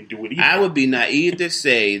hope he didn't do it either. I would be naive to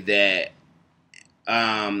say that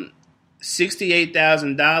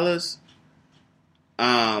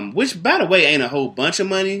 $68,000 which by the way ain't a whole bunch of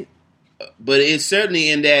money, but it's certainly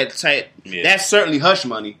in that type. Yeah. That's certainly hush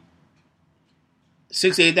money.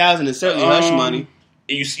 $68,000 is certainly hush money.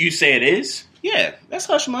 You say it is? Yeah, that's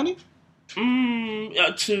hush money. I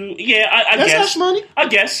that's guess. Hush money. I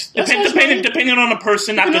guess. Depending on the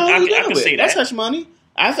person, I could say that. That's hush money.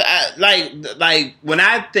 I like when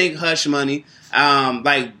I think hush money,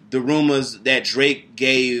 like the rumors that Drake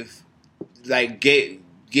gives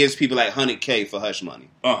people like $100K for hush money.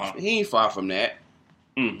 He ain't far from that.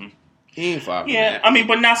 Mm-hmm. He ain't far from that. Yeah, I mean,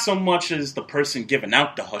 but not so much as the person giving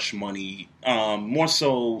out the hush money. More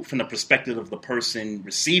so from the perspective of the person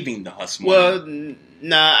receiving the hush money.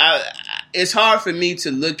 Well, it's hard for me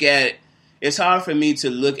to look at. It's hard for me to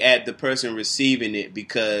look at the person receiving it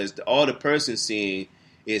because all the person seeing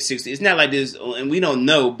is 60. It's not like this, and we don't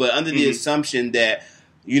know, but under the assumption that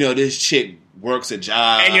this chick works a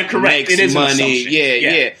job, and you're correct, makes it is money, an assumption.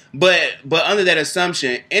 Yeah. But under that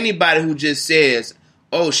assumption, anybody who just says,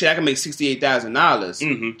 "Oh shit, I can make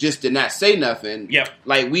 $68,000," just to not say nothing. Yep.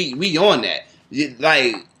 Like we on that.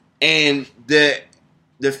 Like, and the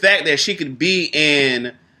fact that she could be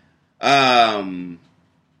in,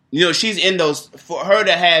 she's in those. For her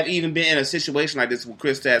to have even been in a situation like this with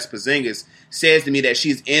Kristaps Porzingis says to me that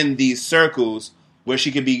she's in these circles where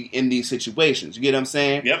she could be in these situations. You get what I'm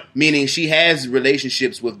saying? Yep. Meaning she has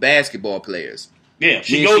relationships with basketball players. Yeah,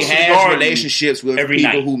 she has relationships with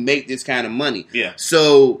people who make this kind of money. Yeah.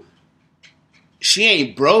 So she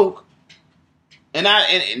ain't broke. And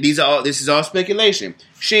this is all speculation.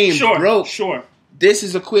 She ain't broke. Sure. This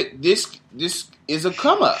is a come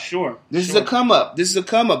up. Sure. This is a come up.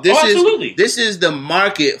 Absolutely. This is the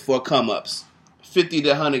market for come ups. 50 to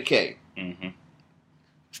 100K. Mm-hmm.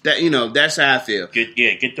 That's how I feel.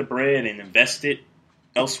 Get the bread and invest it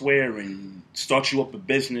elsewhere and start you up a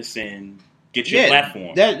business and get your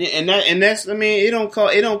platform. That's I mean, it don't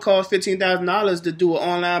cost $15,000 to do an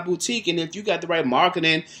online boutique, and if you got the right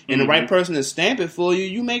marketing and the right person to stamp it for you,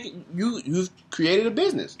 you've created a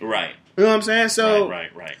business. Right. You know what I'm saying? So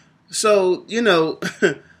right. So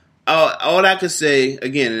all I could say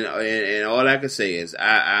again, and all I could say is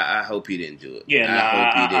I hope he didn't do it. Yeah,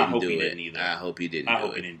 I hope he didn't do it. either. I hope he didn't. I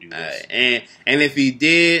hope he didn't do this. And if he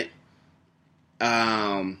did,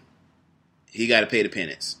 he got to pay the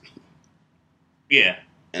penance. Yeah.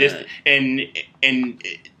 And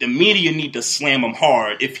the media need to slam him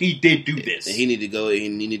hard if he did do this. He need to go. He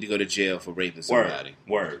need to go to jail for raping somebody.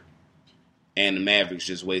 Word. And the Mavericks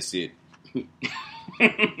just wasted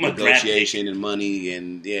negotiation and money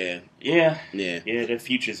and their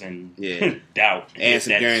futures in doubt. And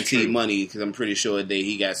some guaranteed money because I'm pretty sure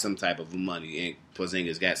he got some type of money and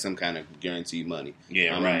Porzingis got some kind of guaranteed money. Yeah, I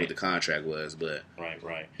don't remember what the contract was, but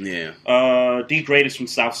right. Yeah. D Greatest from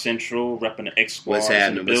South Central repping the X Squad. What's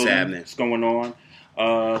happening? What's going on?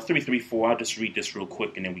 334. I'll just read this real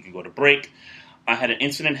quick and then we can go to break. I had an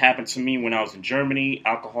incident happen to me when I was in Germany.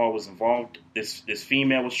 Alcohol was involved. This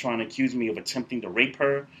female was trying to accuse me of attempting to rape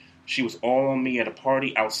her. She was all on me at a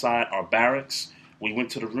party outside our barracks. We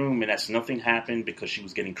went to the room, and that's nothing happened because she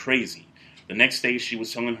was getting crazy. The next day, she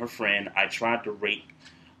was telling her friend, I tried to rape.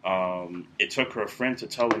 It took her friend to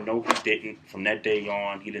tell her, no, he didn't. From that day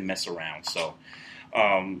on, he didn't mess around. So,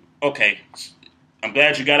 okay. I'm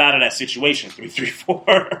glad you got out of that situation,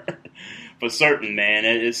 334. For certain, man.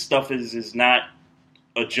 This stuff is not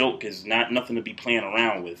a joke. It's not nothing to be playing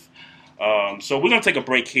around with. So we're going to take a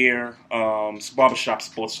break here. It's Barbershop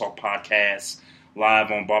Sports Talk Podcast,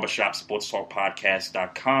 live on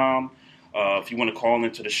barbershopsportstalkpodcast.com. If you want to call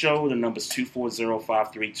into the show, the number is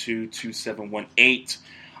 240-532-2718.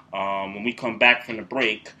 When we come back from the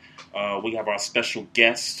break, we have our special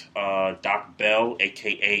guest, Doc Bell,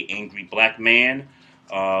 a.k.a. Angry Black Man,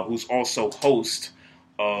 who's also host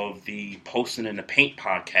of the Posting in the Paint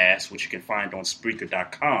podcast, which you can find on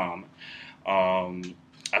Spreaker.com.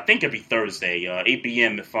 I think every Thursday, 8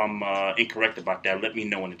 p.m. If I'm incorrect about that, let me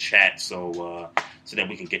know in the chat so that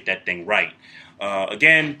we can get that thing right.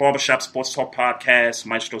 Again, Barbershop Sports Talk Podcast,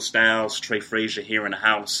 Maestro Styles, Trey Frazier here in the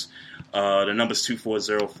house. The number's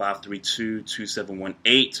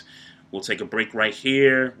 240-532-2718. We'll take a break right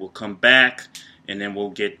here. We'll come back, and then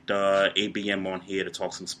we'll get ABM on here to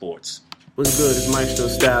talk some sports. What's good? It's Maestro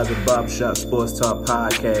Styles of Barbershop Sports Talk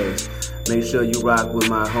Podcast. Make sure you rock with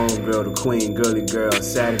my homegirl, the Queen Girly Girl,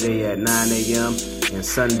 Saturday at 9 a.m. and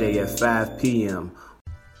Sunday at 5 p.m.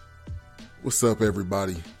 What's up,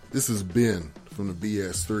 everybody? This is Ben from the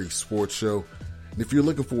BS3 Sports Show. And if you're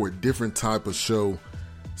looking for a different type of show,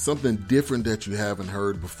 something different that you haven't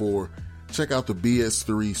heard before, check out the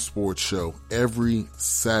BS3 Sports Show every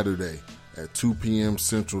Saturday at 2 p.m.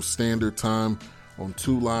 Central Standard Time on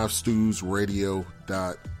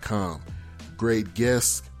 2livestewsradio.com. Great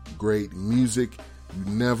guests, great music. You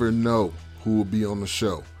never know who will be on the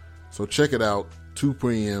show. So check it out, 2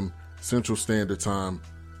 p.m. Central Standard Time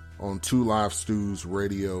on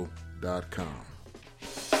 2livestewsradio.com.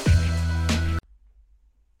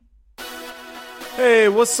 Hey,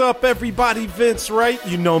 what's up, everybody? Vince Wright.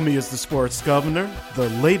 You know me as the sports governor. The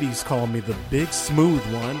ladies call me the big smooth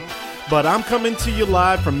one. But I'm coming to you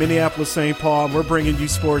live from Minneapolis, St. Paul, and we're bringing you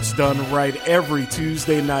sports done right every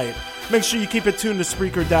Tuesday night. Make sure you keep it tuned to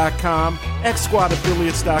Spreaker.com,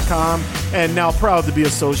 XSquadAffiliates.com, and now proud to be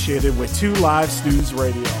associated with 2 Live Stews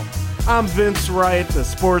Radio. I'm Vince Wright, the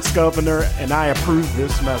sports governor, and I approve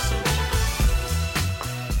this message.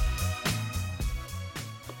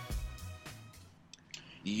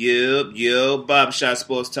 Yup, Barbershop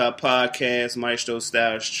Sports Talk Podcast, Maestro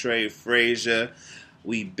Styles, Trey Frazier.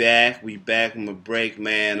 We back from a break,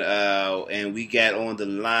 man, and we got on the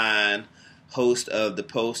line host of the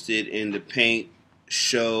Posted in the Paint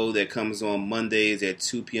show that comes on Mondays at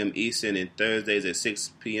 2 p.m. Eastern and Thursdays at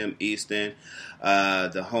 6 p.m. Eastern.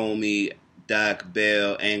 The homie Doc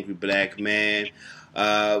Bell, Angry Black Man.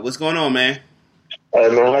 What's going on, man? Hey,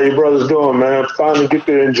 man, how you brothers doing, man? Finally get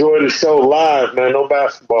to enjoy the show live, man. No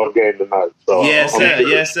basketball game tonight. So,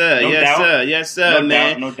 yes, sir,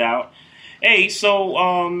 man. No doubt. Hey, so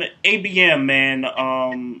ABM,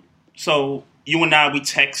 man. So you and I, we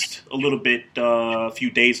text a little bit a few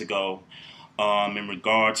days ago in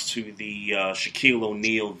regards to the Shaquille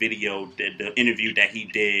O'Neal video, the interview that he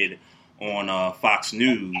did on Fox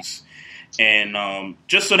News, and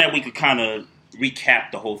just so that we could kind of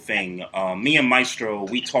recap the whole thing. Me and Maestro,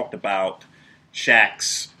 we talked about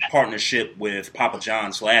Shaq's partnership with Papa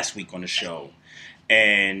John's last week on the show,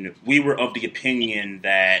 and we were of the opinion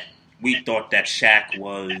that we thought that Shaq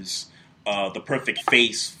was the perfect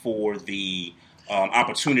face for the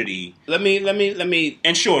opportunity. Let me.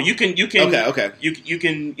 And sure, you can. Okay. You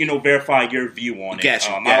can verify your view on it.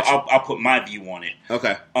 Gotcha. I'll put my view on it.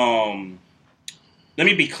 Okay. Let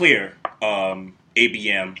me be clear,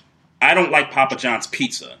 ABM. I don't like Papa John's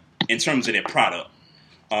pizza in terms of their product.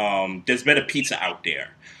 There's better pizza out there.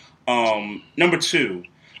 Number two,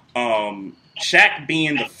 Shaq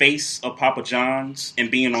being the face of Papa John's and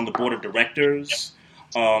being on the board of directors,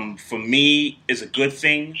 for me, is a good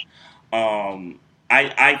thing.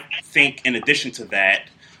 I think in addition to that,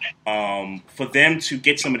 for them to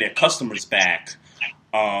get some of their customers back,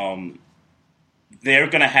 they're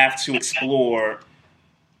going to have to explore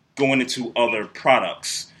going into other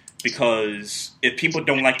products. Because if people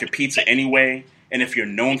don't like your pizza anyway, and if you're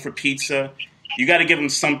known for pizza, you got to give them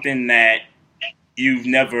something that you've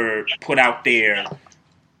never put out there,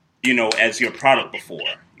 as your product before.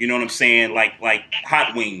 You know what I'm saying? Like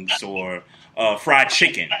hot wings or fried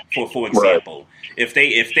chicken, for example. Right.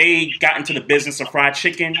 If they got into the business of fried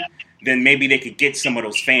chicken, then maybe they could get some of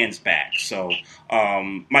those fans back. So,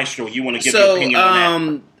 Maestro, you want to give your opinion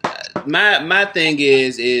on that? My thing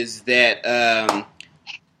is that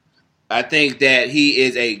I think that he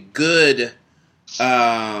is a good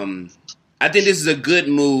I think this is a good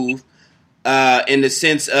move in the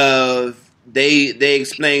sense of they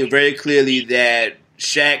explain very clearly that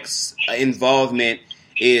Shaq's involvement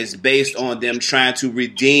is based on them trying to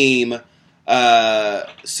redeem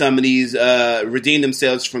redeem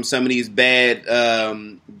themselves from some of these bad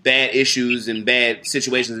issues and bad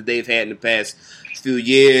situations that they've had in the past few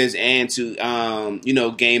years, and to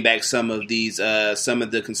gain back some of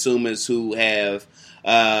the consumers who have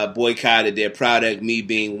boycotted their product. Me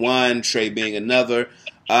being one, Trey being another,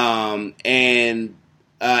 and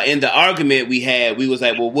in the argument we was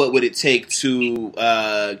like, well, what would it take to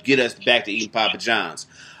get us back to eating Papa John's?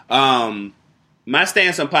 My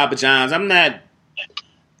stance on Papa John's, I'm not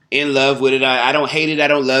in love with it. I don't hate it. I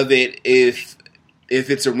don't love it. If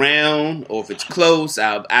it's around or if it's close,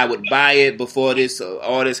 I would buy it before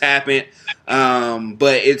all this happened.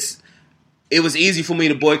 But it was easy for me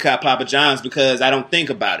to boycott Papa John's because I don't think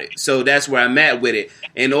about it. So that's where I'm at with it.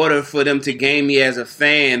 In order for them to gain me as a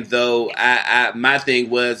fan, though, my thing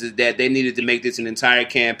was that they needed to make this an entire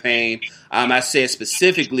campaign. I said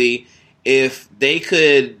specifically, if they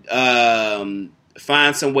could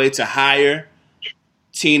find some way to hire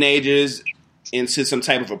teenagers into some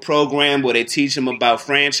type of a program where they teach them about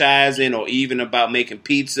franchising or even about making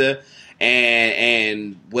pizza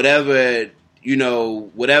and whatever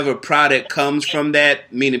product comes from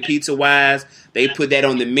that, meaning pizza wise, they put that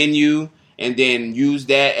on the menu and then use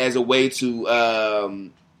that as a way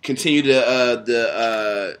to continue like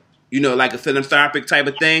a philanthropic type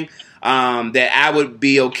of thing. That I would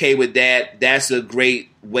be okay with that. That's a great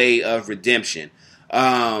way of redemption.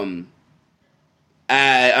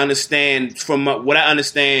 I understand from what I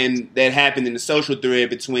understand that happened in the social thread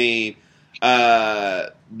between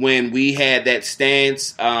when we had that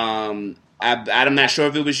stance. I'm not sure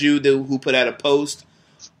if it was you who put out a post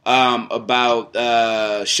about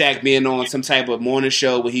Shaq being on some type of morning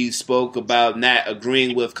show where he spoke about not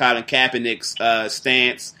agreeing with Colin Kaepernick's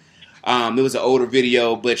stance. It was an older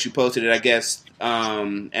video, but you posted it, I guess.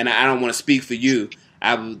 And I don't want to speak for you.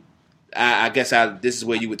 I guess this is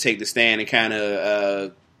where you would take the stand and kind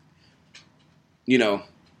of,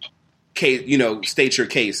 state your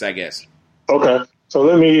case, I guess. Okay. So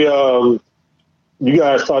let me, you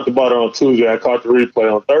guys talked about it on Tuesday. I caught the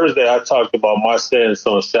replay. On Thursday, I talked about my stance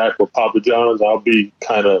on Shaq with Papa John's. I'll be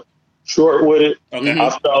kind of short with it. Okay. I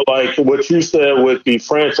felt like what you said with the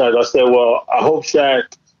franchise, I said, well, I hope Shaq,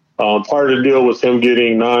 part of the deal was him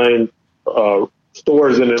getting 9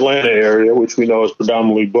 stores in the Atlanta area, which we know is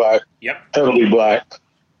predominantly black, heavily black.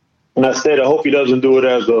 And I said, I hope he doesn't do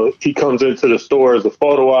it he comes into the store as a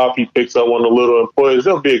photo op, he picks up one of the little employees.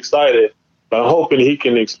 They'll be excited. But I'm hoping he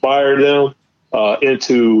can inspire them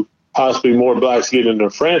into possibly more blacks getting into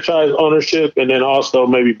franchise ownership, and then also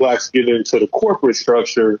maybe blacks getting into the corporate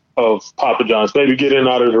structure of Papa John's, maybe getting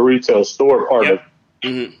out of the retail store part of it.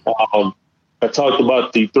 Mm-hmm. I talked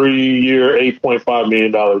about the 3-year, $8.5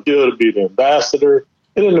 million deal to be the ambassador.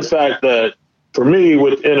 And then the fact that, for me,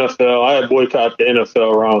 with NFL, I had boycotted the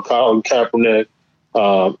NFL around Colin Kaepernick,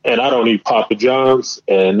 and I don't eat Papa John's.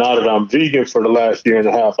 And now that I'm vegan for the last year and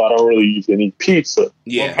a half, I don't really eat any pizza,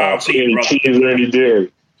 any cheese or any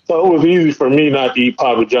dairy. So it was easy for me not to eat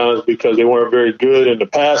Papa John's because they weren't very good. In the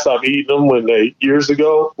past, I've eaten them years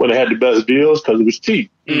ago when they had the best deals because it was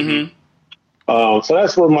cheap. Mm-hmm. So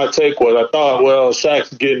that's what my take was. I thought, well,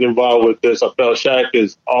 Shaq's getting involved with this. I felt Shaq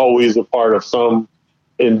is always a part of some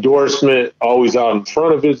endorsement, always out in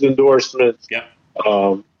front of his endorsements. Yeah.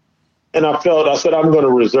 And I said, I'm going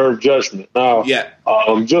to reserve judgment. Now,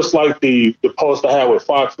 just like the post I had with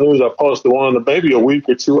Fox News, I posted one maybe a week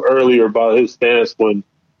or two earlier about his stance when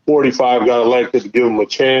 45 got elected to give him a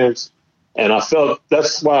chance. And I felt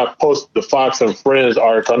that's why I posted the Fox and Friends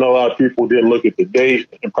article. I know a lot of people didn't look at the date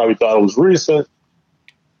and probably thought it was recent,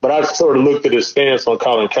 but I sort of looked at his stance on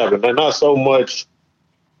Colin Kaepernick. And not so much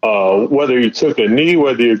whether he took a knee,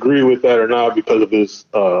 whether you agree with that or not, because of his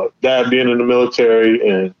dad being in the military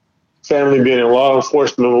and family being in law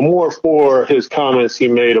enforcement, but more for his comments he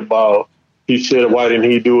made about why didn't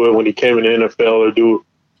he do it when he came in the NFL or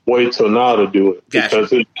wait till now to do it, because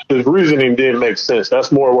his reasoning didn't make sense.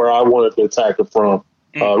 That's more where I wanted to attack it from.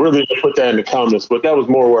 Really didn't put that in the comments, but that was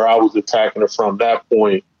more where I was attacking it from that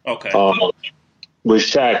point. Okay. With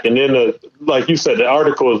Shaq. And then, like you said, the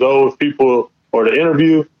article is those people, or the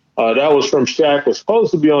interview, that was from Shaq, was supposed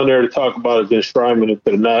to be on there to talk about his enshrinement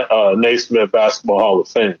into the Naismith Basketball Hall of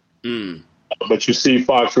Fame. But you see,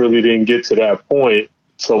 Fox really didn't get to that point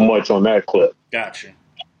so much on that clip. Gotcha.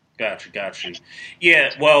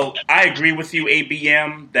 Yeah, well, I agree with you,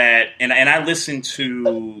 ABM, that, and I listened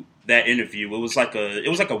to that interview. It was like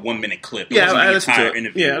a 1 minute clip. It Yeah, wasn't I the listened to entire it.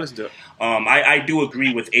 interview. Yeah, I listened to it. I do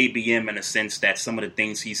agree with ABM in a sense that some of the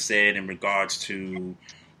things he said in regards to,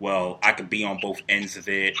 well, I could be on both ends of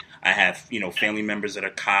it. I have, family members that are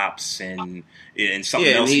cops, and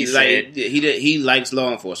something else he said. He likes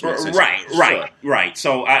law enforcement. Right.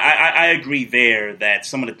 So I agree there that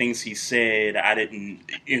some of the things he said, I didn't,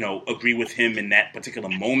 agree with him in that particular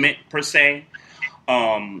moment per se.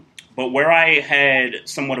 But where I had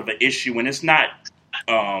somewhat of an issue, and it's not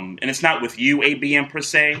with you, ABM per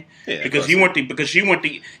se, because he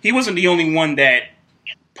wasn't the only one that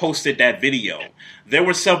posted that video. There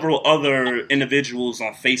were several other individuals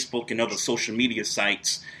on Facebook and other social media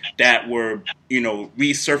sites that were,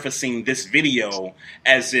 resurfacing this video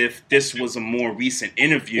as if this was a more recent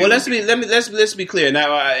interview. Well, let's be clear.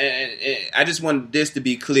 Now, I just want this to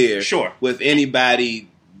be clear. Sure. With anybody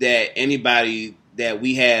that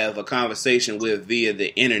we have a conversation with via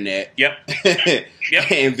the internet. Yep.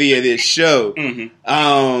 And via this show. Mm-hmm.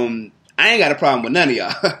 I ain't got a problem with none of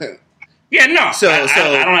y'all. Yeah, no. So I don't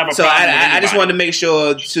have a problem. I just wanted to make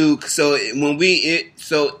sure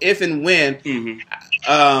if and when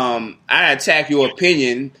I attack your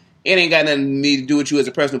opinion, it ain't got nothing to me to do with you as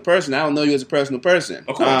a personal person. I don't know you as a personal person.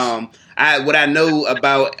 Of course. What I know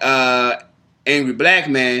about Angry Black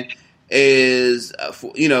Man is,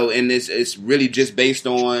 and it's really just based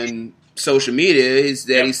on social media, is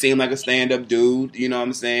that he seemed like a stand-up dude. You know what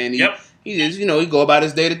I'm saying? He just, he go about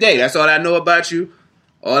his day to day. That's all I know about you.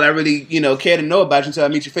 All I really, care to know about you until I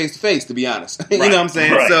meet you face to face, to be honest. You know what I'm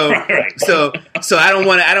saying? Right. So I don't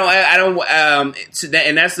want to,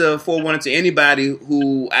 and that's a forewarning to anybody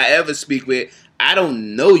who I ever speak with. I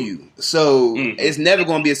don't know you. So it's never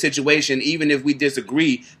going to be a situation, even if we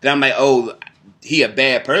disagree, that I'm like, oh, he a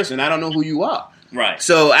bad person. I don't know who you are. Right.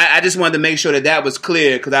 So I just wanted to make sure that was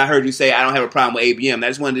clear, because I heard you say I don't have a problem with ABM. I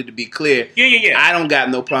just wanted it to be clear. Yeah. I don't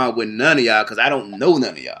got no problem with none of y'all, because I don't know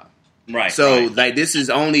none of y'all. Right. So, this is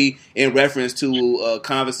only in reference to a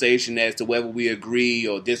conversation as to whether we agree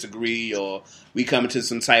or disagree, or we come to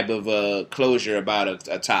some type of closure about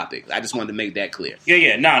a topic. I just wanted to make that clear.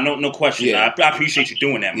 Yeah. No question. Yeah. I appreciate you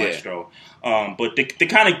doing that, Maestro. But to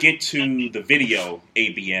kind of get to the video,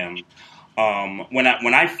 ABM, when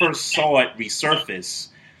I first saw it resurface,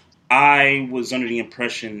 I was under the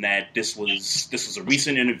impression that this was a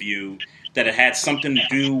recent interview, that it had something to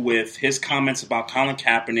do with his comments about Colin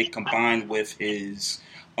Kaepernick combined with his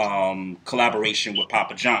collaboration with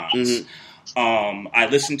Papa John's. Mm-hmm. I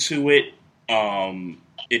listened to it.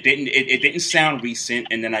 It didn't sound recent,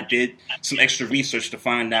 and then I did some extra research to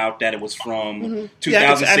find out that it was from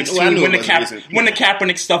 2016 when the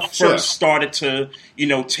Kaepernick stuff first started to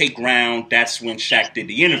take ground. That's when Shaq did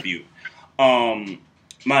the interview. My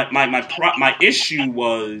issue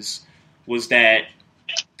was that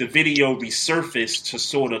the video resurfaced to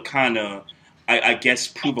sort of kind of, I guess,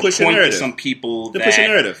 prove a point to some people that,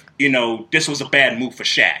 this was a bad move for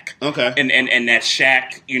Shaq. Okay. And that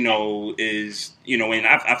Shaq, is, and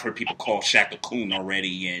I've heard people call Shaq a coon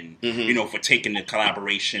already, and, for taking the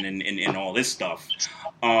collaboration and all this stuff.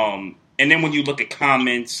 And then when you look at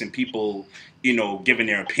comments and people, giving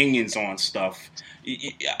their opinions on stuff,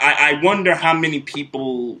 I wonder how many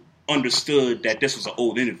people understood that this was an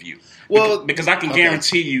old interview. Well, because I can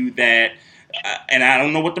guarantee you that, and I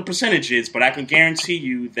don't know what the percentage is, but I can guarantee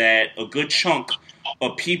you that a good chunk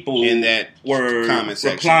of people in that were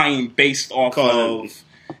replying based off of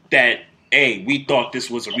that, hey, we thought this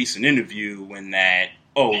was a recent interview, and that,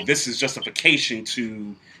 oh, this is justification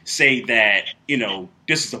to say that,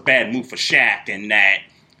 this is a bad move for Shaq and that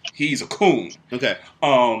he's a coon. Okay.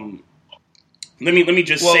 Let me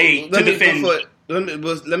just say to defend.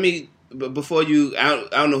 Before you, I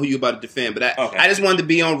don't know who you're about to defend, but I just wanted to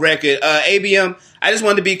be on record. ABM, I just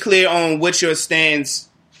wanted to be clear on what your stance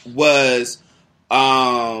was,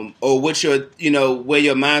 or what your, where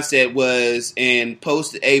your mindset was in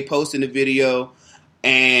posting the video,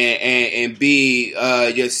 and B,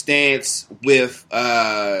 your stance with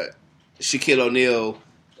Shaquille O'Neal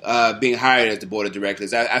being hired as the board of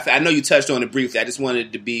directors. I know you touched on it briefly. I just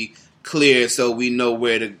wanted to be clear so we know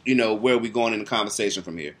where we're going in the conversation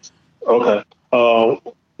from here. Okay. Well,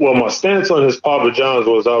 my stance on his Papa John's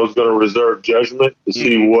was I was going to reserve judgment to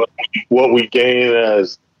see what we gain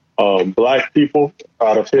as black people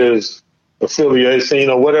out of his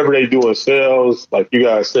affiliation, whatever they do in sales. Like you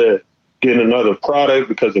guys said, getting another product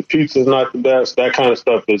because the pizza's not the best. That kind of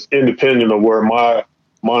stuff is independent of where my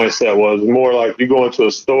mindset was. More like you go into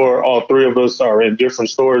a store, all three of us are in different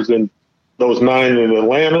stores than those 9 in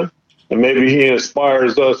Atlanta. And maybe he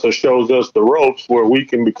inspires us or shows us the ropes where we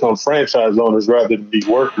can become franchise owners rather than be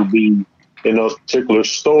worker bee in those particular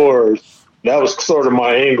stores. That was sort of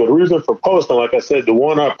my angle. The reason for posting, like I said, the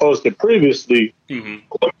one I posted previously,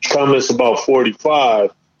 comments about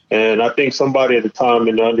 45, and I think somebody at the time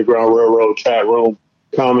in the Underground Railroad chat room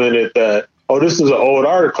commented that, oh, this is an old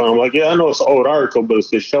article. I'm like, yeah, I know it's an old article, but it's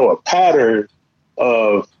to show a pattern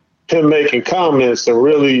of him making comments and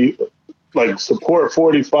really like support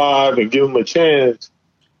 45 and give him a chance.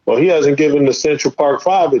 Well, he hasn't given the Central Park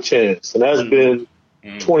 5 a chance, and that's been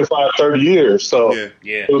 25, 30 years. So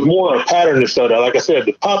it was more a pattern to show that. Like I said,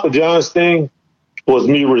 the Papa John's thing was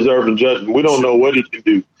me reserving judgment. We don't know what he can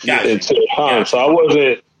do until the time. So I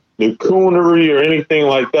wasn't, the coonery or anything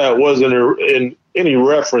like that wasn't in any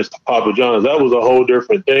reference to Papa John's. That was a whole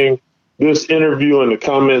different thing. This interview and the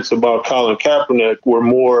comments about Colin Kaepernick were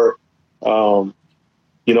more,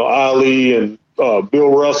 Ali and Bill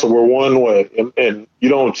Russell were one way, and you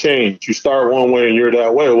don't change. You start one way and you're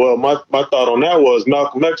that way. Well, my thought on that was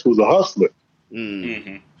Malcolm X was a hustler.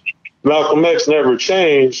 Malcolm X never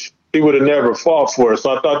changed. He would have never fought for it.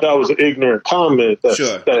 So I thought that was an ignorant comment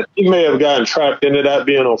that he may have gotten trapped into that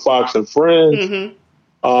being on Fox and Friends.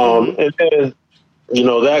 And then,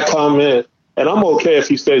 that comment, and I'm okay if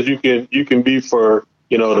he says you can be for,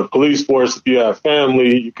 the police force if you have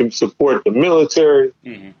family, you can support the military.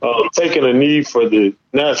 Taking a knee for the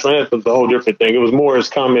national anthem is a whole different thing. It was more his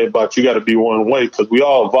comment about you got to be one way because we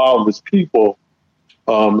all evolve as people.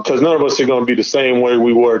 Because none of us are going to be the same way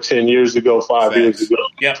we were 10 years ago, 5 years ago.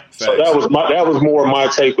 So that was more my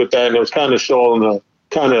take with that, and it was kind of showing a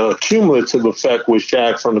kind of cumulative effect with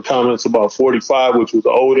Shaq from the comments about 45, which was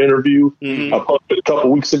an old interview I posted a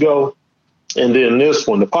couple weeks ago. And then this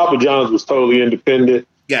one, the Papa John's was totally independent.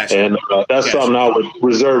 And that's something I would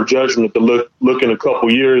reserve judgment to look in a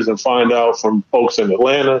couple years and find out from folks in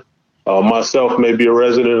Atlanta. Myself may be a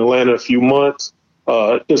resident in Atlanta a few months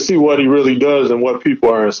to see what he really does and what people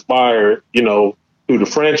are inspired, through the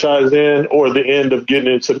franchise end or the end of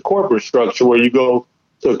getting into the corporate structure where you go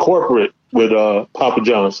to corporate with Papa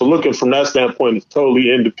John's. So looking from that standpoint, it's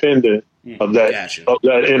totally independent of that of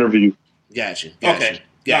that interview. Gotcha. Okay.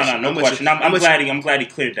 No question. I'm glad he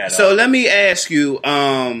cleared that up. So let me ask you.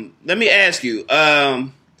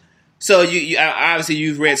 So you obviously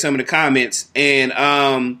you've read some of the comments, and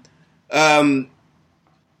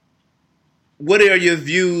what are your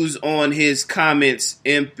views on his comments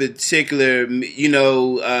in particular?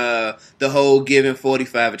 The whole giving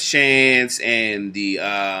 45 a chance, and the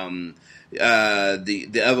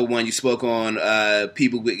other one you spoke on.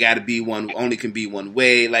 People got to be one, only can be one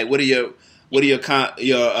way. Like, what are your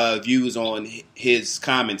views on his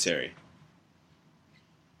commentary?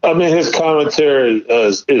 I mean, his commentary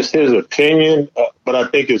is his opinion, but I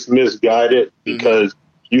think it's misguided because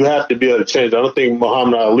you have to be able to change. I don't think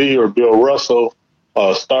Muhammad Ali or Bill Russell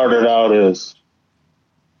started out as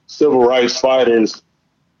civil rights fighters,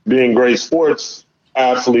 being great sports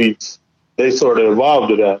athletes. They sort of evolved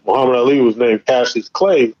to that. Muhammad Ali was named Cassius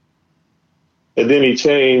Clay, and then he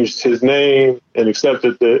changed his name and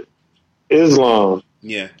accepted the Islam.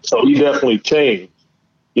 Yeah. So he definitely changed.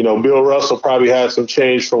 Bill Russell probably had some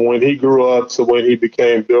change from when he grew up to when he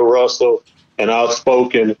became Bill Russell and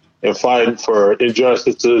outspoken and fighting for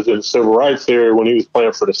injustices in civil rights area when he was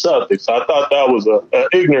playing for the Celtics. I thought that was an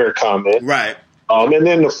ignorant comment. Right. And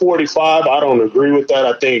then the 45, I don't agree with that.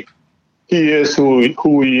 I think he is who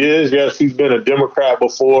he is. Yes, he's been a Democrat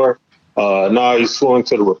before. Now he's swung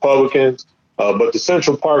to the Republicans. But the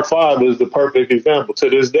Central Park 5 is the perfect example. To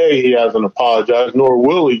this day, he hasn't apologized, nor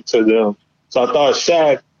will he to them. So I thought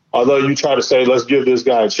Shaq, although you try to say, let's give this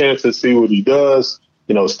guy a chance to see what he does,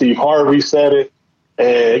 Steve Harvey said it.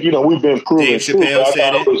 And, we've been proven Dave Chappelle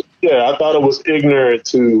said it. I thought it was ignorant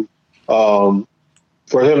to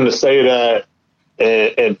for him to say that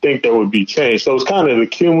and think there would be change. So it's kind of the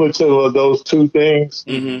cumulative of those two things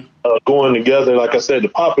going together. Like I said, the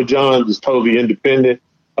Papa John's is totally independent.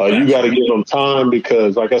 You got to give them time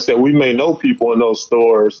because, like I said, we may know people in those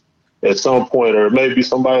stores at some point, or maybe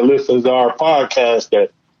somebody listens to our podcast that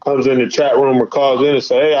comes in the chat room or calls in and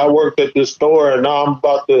say, hey, I worked at this store and now I'm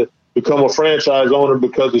about to become a franchise owner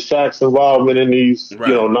because of Shaq's involvement in these,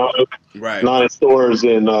 nine stores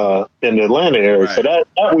in the Atlanta area. Right. So that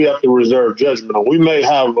we have to reserve judgment on. We may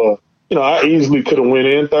have I easily could have went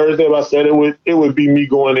in Thursday, but I said it would be me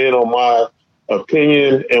going in on my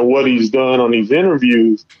opinion and what he's done on these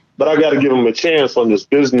interviews, but I got to give him a chance on this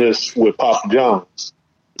business with Papa John's.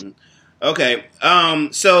 Okay.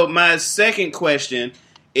 So my second question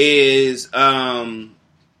is,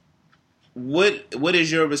 what is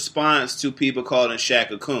your response to people calling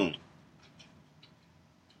Shaq a coon?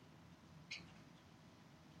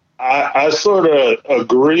 I sort of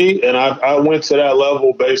agree, and I went to that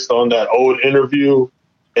level based on that old interview,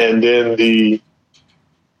 and then the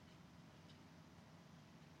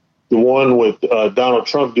one with Donald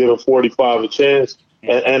Trump giving 45 a chance.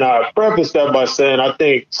 And I preface that by saying I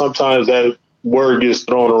think sometimes that word gets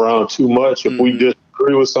thrown around too much. If we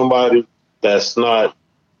disagree with somebody that's not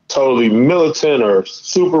totally militant or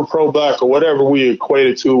super pro-black or whatever we equate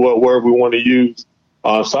it to, what word we want to use.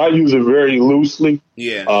 So I use it very loosely.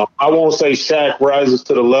 Yeah. I won't say Shaq rises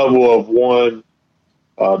to the level of one,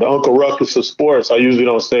 the Uncle Ruckus of sports. I usually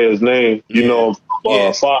don't say his name. You know,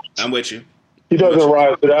 Fox. I'm with you. He doesn't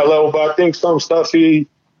rise to that level, but I think some stuff he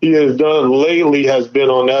has done lately has been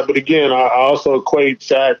on that. But again, I also equate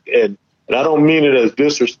Shaq, and I don't mean it as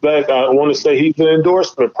disrespect. I want to say he's an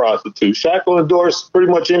endorsement prostitute. Shaq will endorse pretty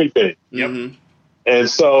much anything. Yep. And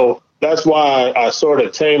so that's why I sort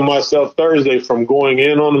of tamed myself Thursday from going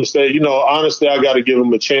in on him and say, honestly, I got to give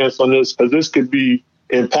him a chance on this because this could be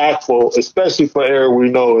impactful, especially for an area we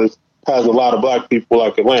know has a lot of black people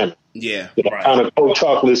like Atlanta. Yeah. Kind of Cold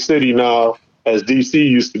Chocolate City now, as DC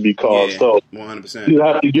used to be called. Yeah, so 100%. You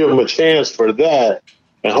have to give him a chance for that.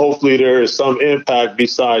 And hopefully there is some impact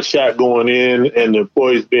besides Shaq going in and the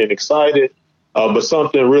employees being excited, but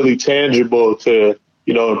something really tangible to,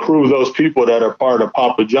 improve those people that are part of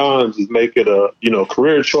Papa John's, is make it a,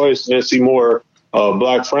 career choice, and then see more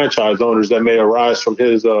black franchise owners that may arise from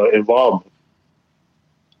his involvement.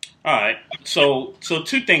 All right. So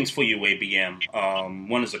two things for you, ABM.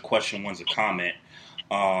 One is a question, one's a comment.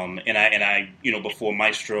 And I, before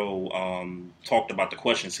Maestro talked about the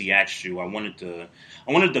questions he asked you, I wanted to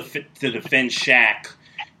defend Shaq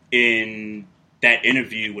in that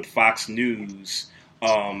interview with Fox News.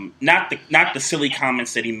 Not the silly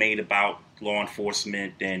comments that he made about law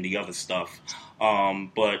enforcement and the other stuff,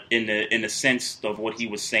 but in the sense of what he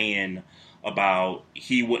was saying about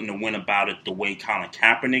he wouldn't have went about it the way Colin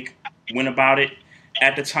Kaepernick went about it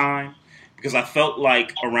at the time, because I felt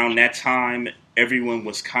like around that time everyone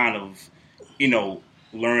was kind of,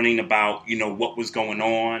 learning about, what was going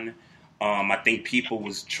on. I think people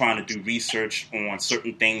was trying to do research on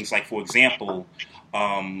certain things. Like, for example,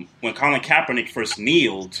 when Colin Kaepernick first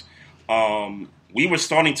kneeled, we were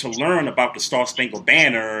starting to learn about the Star Spangled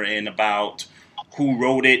Banner and about who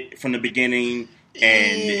wrote it from the beginning.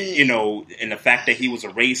 And, and the fact that he was a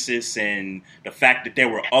racist and the fact that there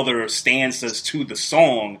were other stanzas to the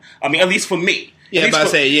song. I mean, at least for me. Yeah,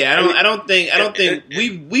 I don't think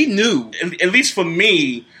we knew. At least for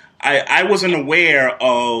me, I wasn't aware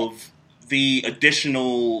of the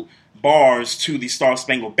additional bars to the Star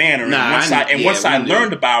Spangled Banner. Once I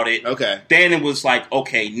learned about it, then it was like,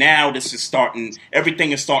 okay, now this is starting.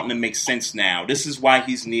 Everything is starting to make sense now. This is why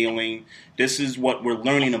he's kneeling. This is what we're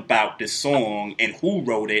learning about this song and who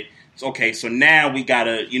wrote it. Okay, so now we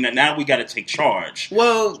gotta, take charge.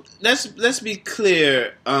 Well, let's be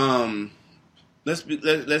clear. Let's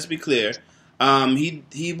be clear.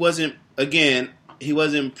 He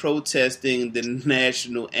wasn't protesting the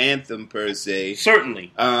national anthem per se.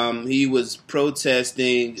 Certainly. He was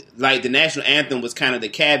protesting, like, the national anthem was kind of the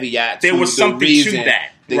caveat. There was something to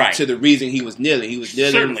that. Right. To the reason he was kneeling. He was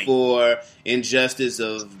kneeling Certainly. for injustice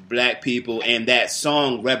of black people, and that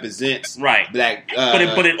song represents black. But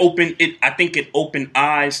it opened. I think it opened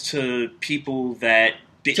eyes to people that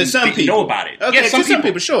didn't know about it. Okay, some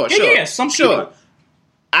people, sure. Some people.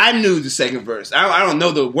 I knew the second verse. I don't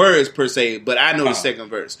know the words per se, but I know the second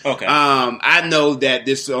verse. Okay. I know that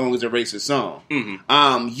this song is a racist song.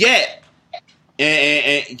 Mm-hmm. Yet,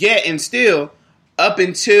 still, up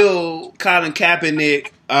until Colin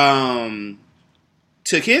Kaepernick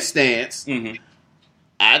took his stance,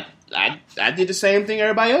 I did the same thing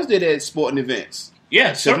everybody else did at sporting events.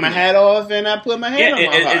 Yeah, took my hat off and I put my hand on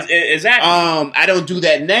my heart. Exactly. I don't do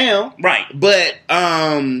that now, right? But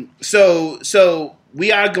so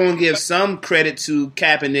we are going to give some credit to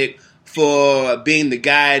Kaepernick for being the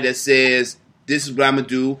guy that says this is what I'm gonna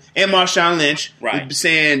do, and Marshawn Lynch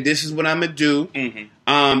saying this is what I'm gonna do,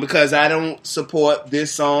 because I don't support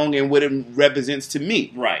this song and what it represents to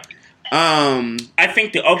me. Right. I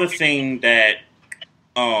think the other thing that,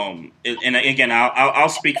 and again, I'll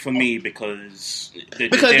speak for me because there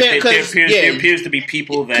appears to be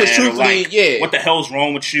people that are like, what the hell's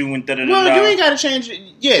wrong with you, and da-da-da-da. Well, you ain't got to change it.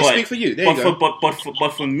 Yeah, speak for you. There you go.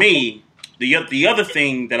 But for me, the other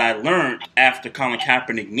thing that I learned after Colin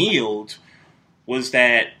Kaepernick kneeled was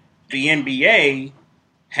that the NBA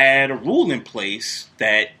had a rule in place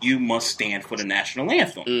that you must stand for the national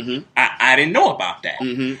anthem. I didn't know about that.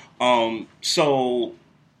 So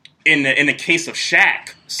in the case of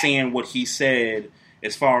Shaq saying what he said,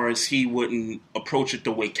 as far as he wouldn't approach it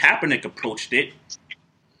the way Kaepernick approached it,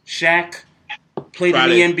 Shaq played in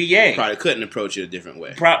the NBA. Probably couldn't approach it a different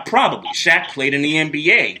way. Probably. Shaq played in the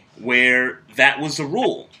NBA where that was the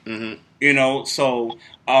rule. Mm-hmm. So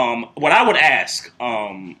what I would ask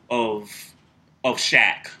of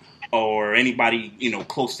Shaq or anybody,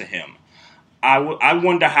 close to him, I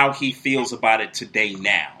wonder how he feels about it today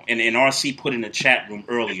now. And RC put in the chat room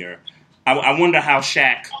earlier, I wonder how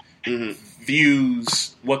Shaq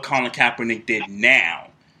views what Colin Kaepernick did now,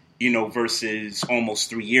 versus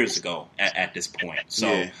almost 3 years ago at this point.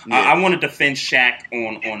 So I want to defend Shaq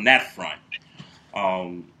on that front.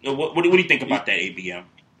 What do you think about that, ABM?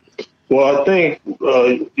 Well, I think,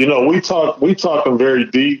 we talking very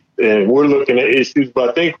deep and we're looking at issues, but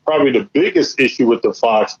I think probably the biggest issue with the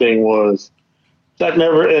Fox thing was Shaq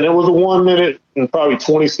never, and it was a 1 minute and probably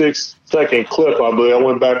 26-second clip, I believe. I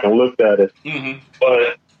went back and looked at it. Mm-hmm.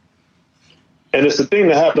 And it's the thing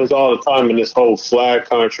that happens all the time in this whole flag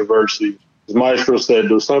controversy. As Maestro said,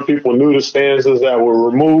 some people knew the stanzas that were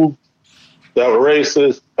removed, that were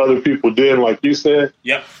racist. Other people didn't, like you said.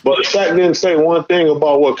 Yep. But Shaq didn't say one thing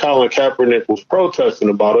about what Colin Kaepernick was protesting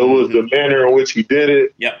about. It was the manner in which he did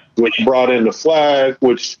it, which brought in the flag,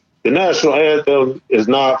 which the national anthem is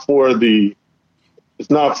not for the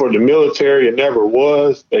military. It never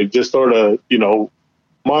was. They just sort of,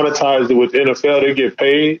 monetized it with NFL. They get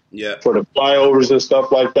paid for the flyovers and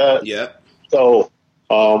stuff like that. Yeah. So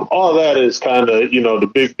all that is kind of,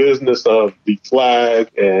 the big business of the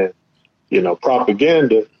flag and,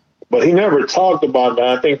 propaganda. But he never talked about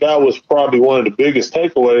that. I think that was probably one of the biggest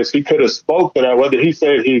takeaways. He could have spoke to that, whether he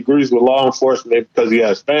said he agrees with law enforcement because he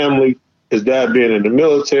has family, his dad being in the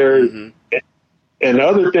military. Mm-hmm. And the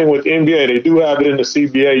other thing with the NBA, they do have it in the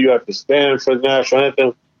CBA. You have to stand for the national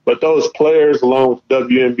anthem. But those players, along with the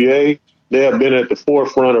WNBA, they have been at the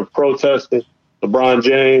forefront of protesting. LeBron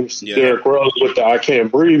James, Derrick Rose with the I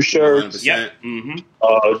Can't Breathe shirts. Mm-hmm.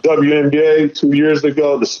 WNBA 2 years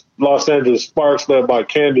ago, the Los Angeles Sparks led by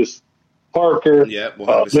Candace Parker.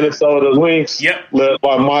 Minnesota Lynx led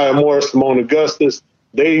by Maya Moore, Simone Augustus.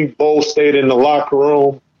 They both stayed in the locker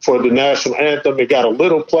room for the national anthem. It got a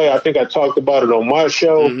little play. I think I talked about it on my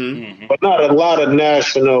show, but not a lot of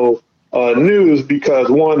national news because,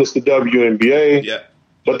 one, it's the WNBA.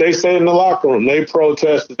 But they stay in the locker room. They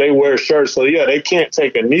protested. They wear shirts. So, they can't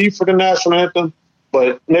take a knee for the national anthem.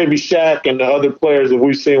 But maybe Shaq and the other players that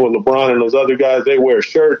we've seen with LeBron and those other guys, they wear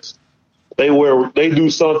shirts. They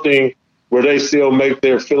do something where they still make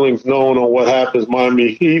their feelings known on what happens.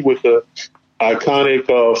 Miami Heat with the iconic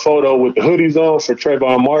photo with the hoodies on for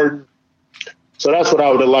Trayvon Martin. So that's what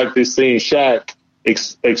I would have liked to see Shaq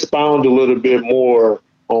expound a little bit more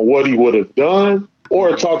on what he would have done,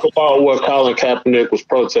 or talk about what Colin Kaepernick was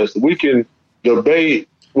protesting. We can debate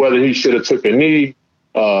whether he should have took a knee,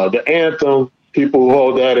 the anthem. People who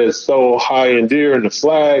hold that as so high and dear, in the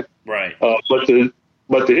flag. Right. But the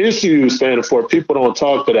issue standing for, people don't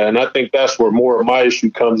talk to that, and I think that's where more of my issue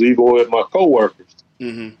comes, even with my coworkers.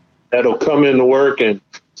 Mm-hmm. That'll come into work and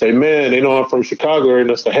say, man, they know I'm from Chicago, and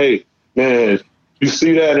they'll say, hey, man, you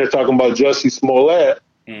see that? And they're talking about Jussie Smollett.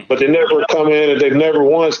 But they never come in, and they've never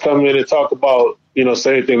once come in and talk about,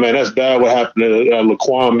 say anything, man, that's bad what happened to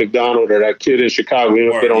Laquan McDonald or that kid in Chicago.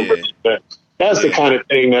 If they don't that. That's the kind of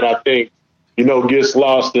thing that I think, gets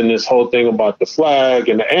lost in this whole thing about the flag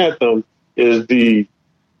and the anthem, is the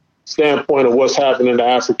standpoint of what's happening to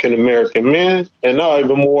African-American men, and now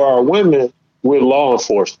even more our women with law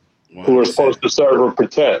enforcement. 100%. Who are supposed to serve or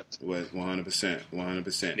protect.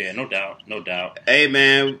 100%. Yeah, no doubt. Hey,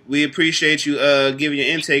 man, we appreciate you giving your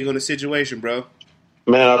intake on the situation, bro.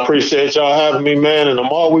 Man, I appreciate y'all having me, man, and I'm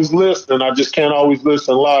always listening. I just can't always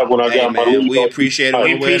listen live when I got my lead. We appreciate it.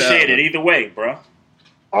 We appreciate it either way, bro.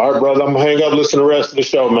 All right, brother, I'm going to hang up, listen to the rest of the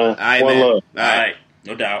show, man. All right, One man. love. All right,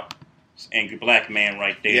 no doubt. It's Angry Black Man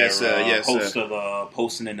right there. Yes, sir. Host of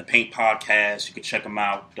Posting in the Paint podcast. You can check him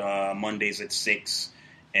out Mondays at 6.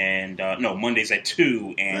 And Mondays at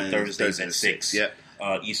 2 and Thursdays at 6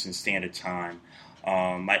 Eastern Standard Time.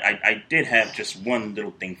 I did have just one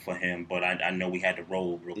little thing for him, but I know we had to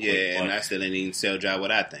roll real quick. Yeah, and I still didn't even tell y'all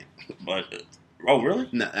what I think. But really?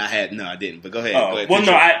 No, I didn't. But go ahead.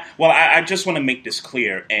 I just want to make this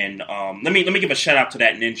clear, and let me give a shout out to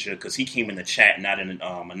that ninja because he came in the chat and I didn't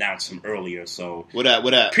announce him earlier. So what up?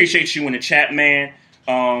 Appreciate you in the chat, man.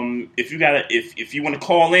 If you want to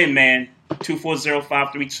call in, man.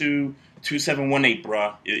 240-532-2718,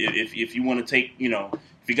 bruh. If you want to take,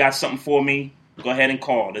 if you got something for me, go ahead and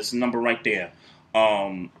call. That's the number right there.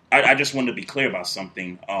 I just wanted to be clear about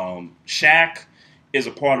something. Shaq is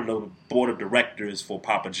a part of the board of directors for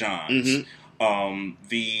Papa John's. Mm-hmm.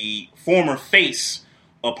 The former face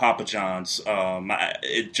of Papa John's,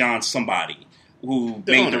 John somebody, who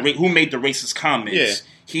made the racist comments. Yeah.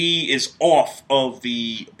 He is off of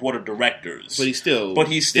the board of directors, but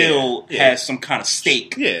he still has some kind of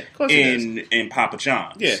stake in Papa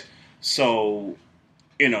John's. Yeah. So,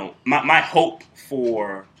 my hope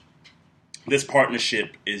for this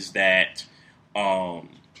partnership is that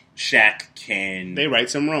Shaq can right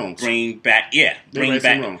some wrongs. Bring back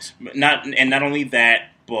some wrongs. Not only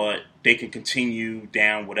that, but they can continue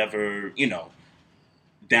down whatever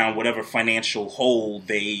financial hole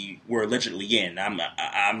they were allegedly in.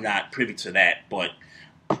 I'm not privy to that, but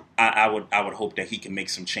I would hope that he can make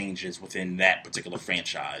some changes within that particular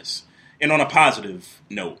franchise, and on a positive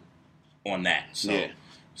note on that.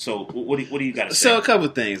 So what do you got to say? So a couple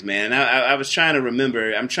of things, man. I was trying to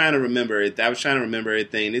remember. I'm trying to remember it. I was trying to remember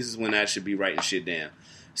everything. This is when I should be writing shit down.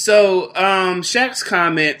 So Shaq's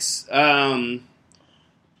comments.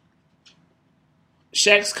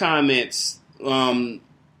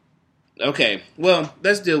 Okay, well,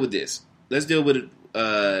 let's deal with this. Let's deal with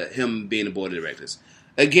him being the board of directors.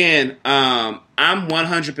 Again, I'm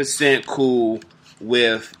 100% cool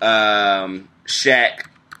with Shaq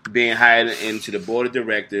being hired into the board of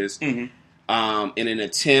directors in an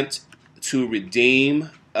attempt to redeem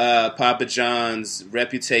Papa John's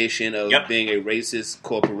reputation of being a racist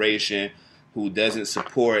corporation who doesn't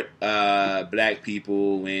support black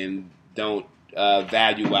people and don't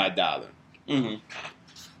value our dollar. Mm-hmm.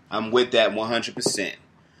 I'm with that 100%.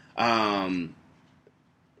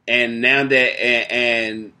 And now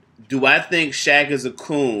that do I think Shaq is a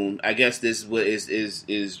coon? I guess this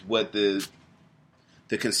is what the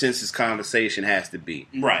consensus conversation has to be.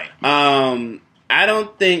 Right. I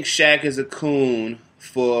don't think Shaq is a coon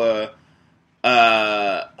for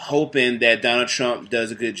hoping that Donald Trump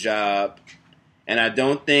does a good job. And I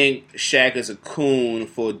don't think Shaq is a coon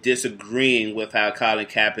for disagreeing with how Colin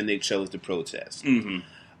Kaepernick chose to protest. Mm-hmm.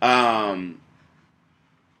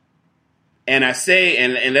 And I say,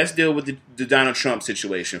 and let's deal with the Donald Trump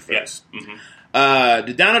situation first. Yes. Mm-hmm.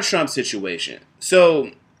 The Donald Trump situation. So,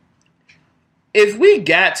 if we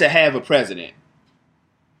got to have a president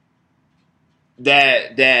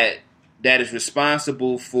that is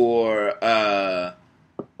responsible for,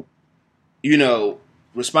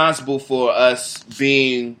 responsible for us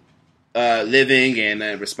being living and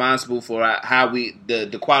responsible for how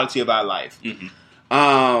the quality of our life.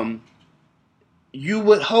 Mm-hmm. You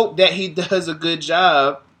would hope that he does a good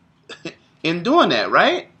job in doing that,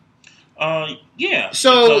 right? Yeah.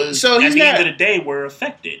 So at the end of the day, we're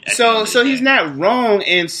affected. So he's not wrong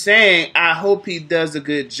in saying, "I hope he does a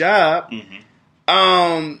good job."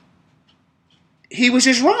 Mm-hmm. He was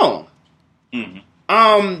just wrong.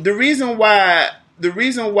 Mm-hmm. The reason why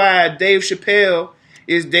Dave Chappelle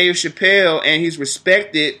is Dave Chappelle and he's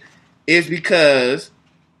respected is because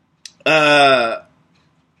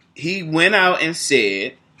he went out and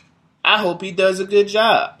said, "I hope he does a good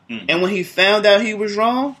job." Mm-hmm. And when he found out he was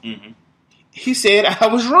wrong, mm-hmm. he said, "I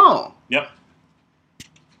was wrong." Yep.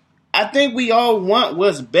 I think we all want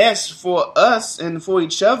what's best for us and for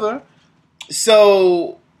each other.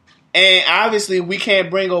 So, and obviously we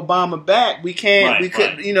can't bring Obama back. We can't.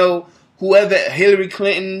 Whoever Hillary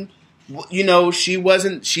Clinton,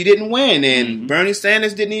 she didn't win, and mm-hmm. Bernie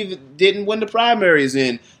Sanders didn't win the primaries,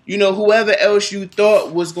 and whoever else you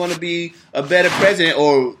thought was going to be a better president,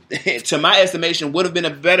 or to my estimation would have been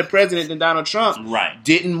a better president than Donald Trump, right,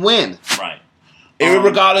 didn't win, right.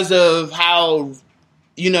 Regardless of how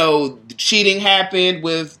the cheating happened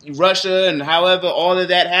with Russia and however all of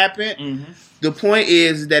that happened, mm-hmm. the point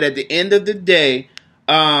is that at the end of the day,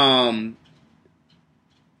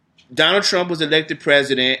 Donald Trump was elected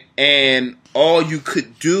president, and all you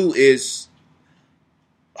could do is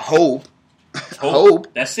hope.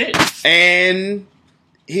 That's it. And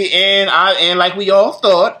like we all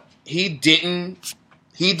thought, he didn't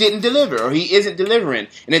deliver, or he isn't delivering,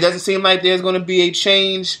 and it doesn't seem like there's going to be a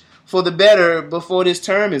change for the better before this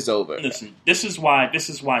term is over. Listen, this is why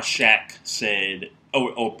Shaq said,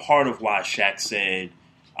 or part of why Shaq said,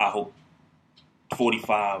 "I hope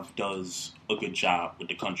 45 does a good job with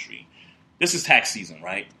the country." This is tax season,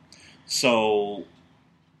 right? So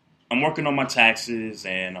I'm working on my taxes,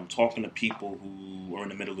 and I'm talking to people who are in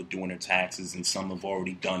the middle of doing their taxes, and some have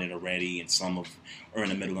already done it already, and some are in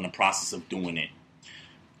the middle in the process of doing it.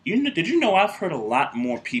 Did you know I've heard a lot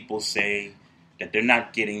more people say that they're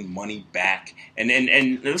not getting money back?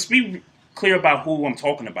 And let's be clear about who I'm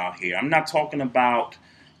talking about here. I'm not talking about,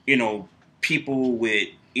 people with,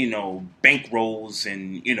 bankrolls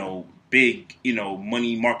and, big,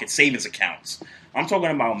 money market savings accounts. I'm talking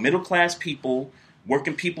about middle-class people,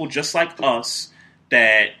 working people just like us,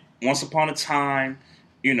 that once upon a time,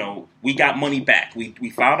 we got money back. We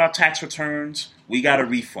filed our tax returns. We got a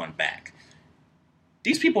refund back.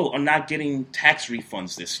 These people are not getting tax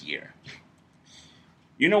refunds this year.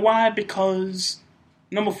 You know why? Because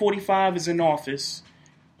number 45 is in office,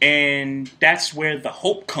 and that's where the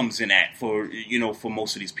hope comes in at for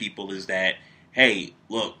most of these people is that, hey,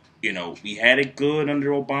 look, we had it good under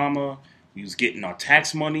Obama. We was getting our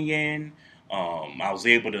tax money in. I was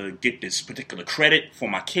able to get this particular credit for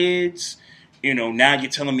my kids. Now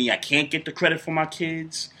you're telling me I can't get the credit for my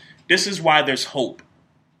kids. This is why there's hope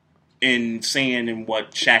in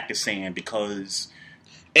what Shaq is saying, because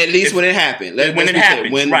at least when it happened,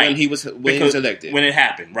 when he was elected, when it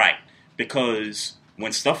happened, right? Because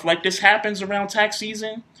when stuff like this happens around tax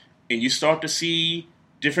season, and you start to see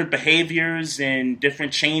different behaviors and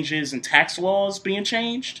different changes in tax laws being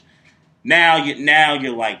changed, now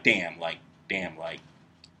you're like, damn,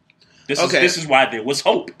 this is why there was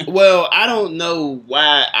hope. Well, I don't know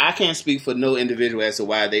why. I can't speak for no individual as to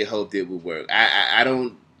why they hoped it would work. I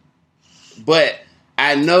don't. But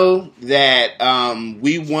I know that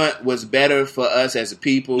we want what's better for us as a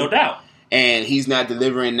people. No doubt. And he's not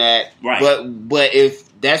delivering that. Right. But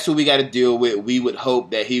if that's what we got to deal with, we would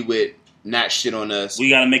hope that he would not shit on us. We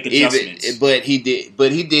got to make adjustments. But he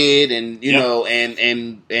did, and you know,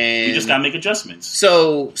 and we just got to make adjustments.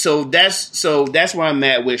 So that's where I'm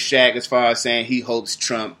at with Shaq as far as saying he hopes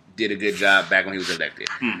Trump did a good job back when he was elected.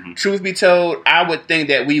 Mm-hmm. Truth be told, I would think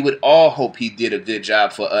that we would all hope he did a good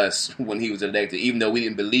job for us when he was elected, even though we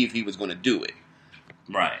didn't believe he was going to do it.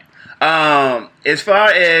 Right. As far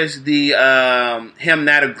as the him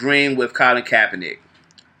not agreeing with Colin Kaepernick,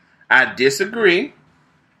 I disagree.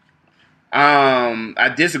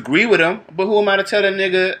 I disagree with him, but who am I to tell that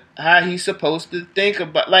nigga how he's supposed to think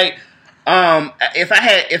about? Like, if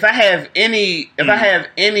I have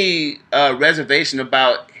any reservation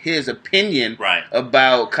about his opinion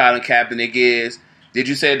about Colin Kaepernick is, did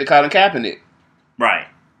you say it to Colin Kaepernick? Right.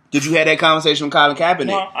 Did you have that conversation with Colin Kaepernick?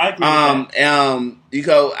 Well, I agree with that.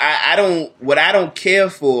 Because what I don't care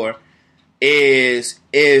for is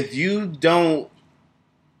if you don't.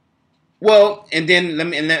 Well, and then let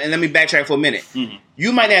me backtrack for a minute. Mm-hmm.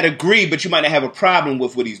 You might not agree, but you might not have a problem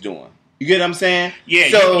with what he's doing. You get what I'm saying? Yeah.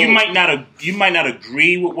 So, you might not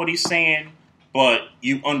agree with what he's saying, but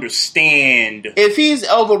you understand if he's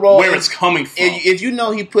overall where it's coming from. If you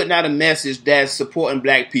know he's putting out a message that's supporting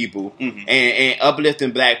black people mm-hmm. and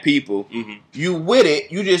uplifting black people, mm-hmm. you with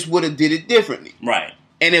it. You just would have did it differently, right?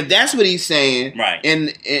 And if that's what he's saying, right. in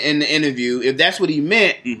the interview, if that's what he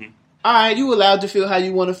meant, mm-hmm. all right, you allowed to feel how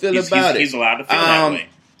you want to feel about it. He's allowed to feel that way.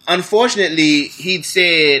 Unfortunately, he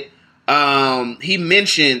said he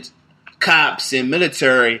mentioned cops and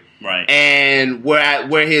military. Right. And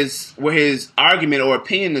where his argument or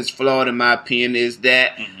opinion is flawed, in my opinion, is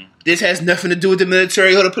that mm-hmm. this has nothing to do with the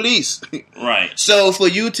military or the police. Right. So for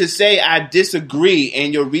you to say I disagree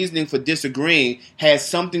and your reasoning for disagreeing has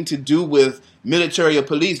something to do with military or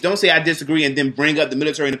police, don't say I disagree and then bring up the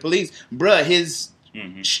military and the police. Bruh, his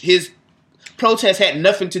protest had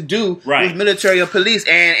nothing to do with military or police.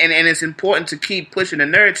 And it's important to keep pushing the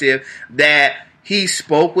narrative that he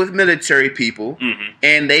spoke with military people, mm-hmm.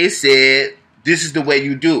 and they said, this is the way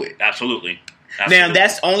you do it. Absolutely. Now,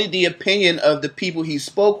 that's only the opinion of the people he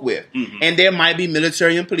spoke with. Mm-hmm. And there might be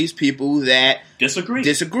military and police people that disagree.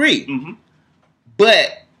 Mm-hmm.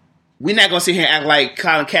 But we're not going to sit here and act like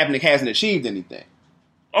Colin Kaepernick hasn't achieved anything.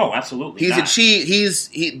 Oh, absolutely. He's achieved.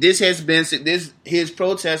 His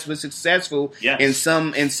protest was successful in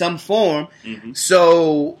some form. Mm-hmm.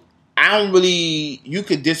 So I don't really. You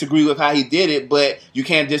could disagree with how he did it, but you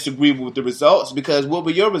can't disagree with the results, because what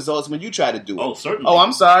were your results when you tried to do it? Oh, certainly. Oh,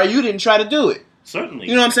 I'm sorry, you didn't try to do it. Certainly.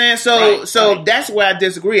 You know what I'm saying? So that's where I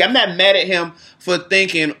disagree. I'm not mad at him for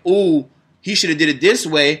thinking, ooh, he should have did it this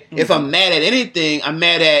way. Mm-hmm. If I'm mad at anything, I'm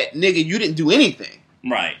mad at, nigga, you didn't do anything.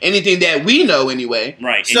 Right. Anything that we know anyway.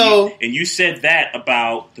 Right. So and you said that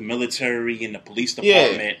about the military and the police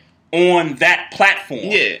department on that platform.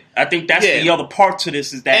 Yeah. I think that's the other part to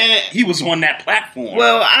this, is that he was on that platform.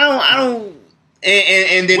 Well, I don't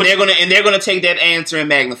and then they're gonna take that answer and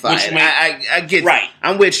magnify it. I get right.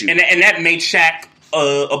 I'm with you. And that made Shaq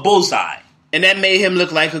a bullseye. And that made him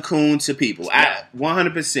look like a coon to people. Yep.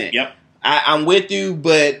 100%. Yep. I'm with you,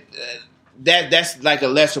 but that's like a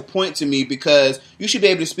lesser point to me, because you should be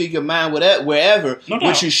able to speak your mind wherever. No doubt.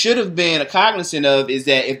 What you should have been cognizant of is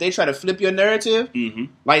that if they try to flip your narrative, mm-hmm.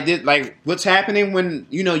 like what's happening when,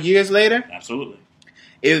 years later. Absolutely.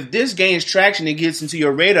 If this gains traction and gets into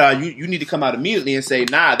your radar, you need to come out immediately and say,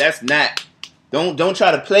 nah, that's not Don't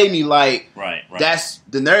try to play me like right. That's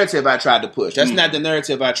the narrative I tried to push. That's not the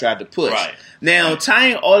narrative I tried to push. Right. Now,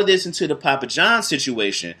 tying all of this into the Papa John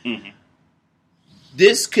situation,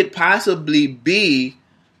 this could possibly be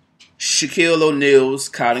Shaquille O'Neal's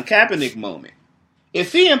Colin Kaepernick moment.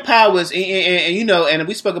 If he empowers, and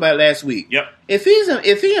we spoke about it last week. Yep. If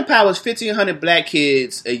he empowers 1,500 black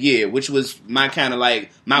kids a year, which was my kind of like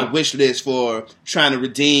my wish list for trying to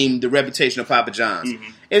redeem the reputation of Papa John's.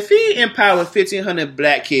 If he empowered 1,500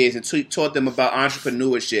 black kids and taught them about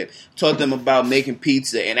entrepreneurship, taught them about making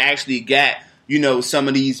pizza, and actually got some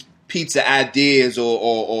of these pizza ideas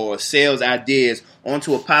or sales ideas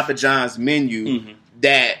onto a Papa John's menu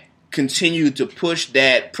that continued to push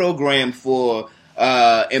that program for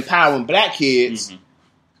empowering black kids,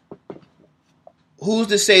 who's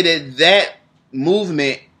to say that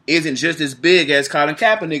movement isn't just as big as Colin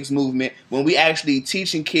Kaepernick's movement when we actually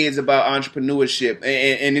teaching kids about entrepreneurship?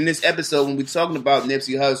 And in this episode, when we're talking about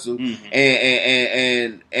Nipsey Hussle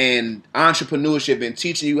and entrepreneurship and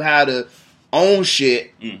teaching you how to own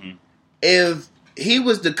shit, if he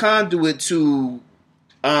was the conduit to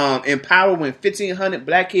empowering 1,500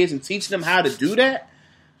 black kids and teaching them how to do that,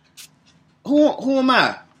 who am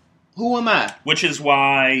I? Who am I? Which is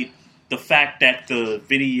why the fact that the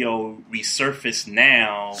video resurfaced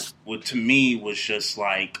now, to me, was just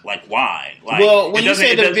like why? Like, well, when you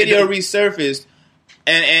say the video resurfaced,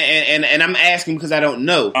 and I'm asking because I don't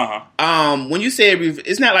know. When you say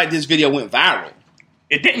it's not like this video went viral.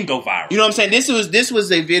 It didn't go viral. You know what I'm saying? This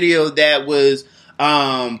was a video that was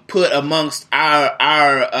put amongst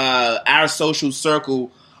our social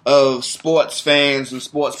circle of sports fans and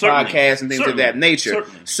sports podcasts and things of that nature.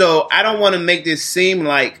 So I don't want to make this seem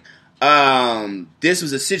like this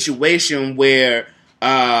was a situation where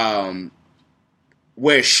Shaq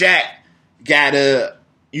gotta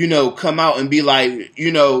come out and be like,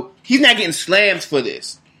 he's not getting slammed for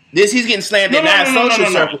this. He's getting slammed in our social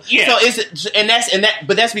circle. Yeah. So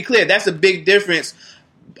but let's be clear, that's a big difference.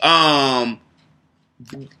 Going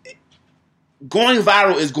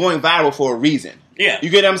viral is going viral for a reason. Yeah. You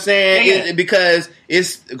get what I'm saying? Yeah. Because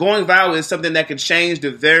it's going viral is something that could change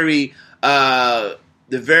the very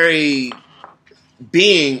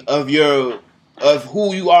being of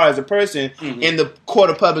who you are as a person in the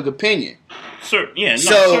court of public opinion. Certain.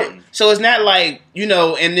 So it's not like,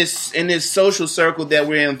 in this social circle that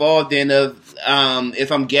we're involved in of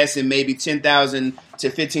if I'm guessing maybe 10,000 to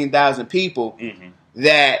 15,000 people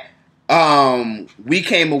that we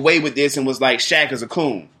came away with this and was like, Shaq is a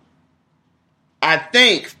coon. I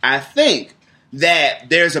think that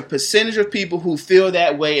there's a percentage of people who feel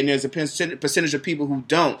that way, and there's a percentage of people who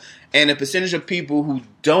don't, and a percentage of people who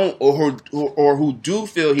don't or who do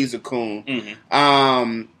feel he's a coon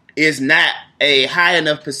is not a high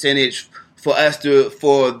enough percentage for us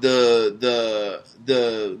for the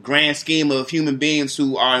grand scheme of human beings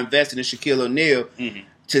who are invested in Shaquille O'Neal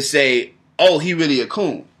to say, oh, he really a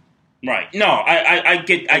coon. Right. No, I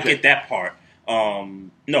get that part.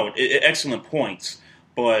 Excellent points.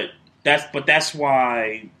 But that's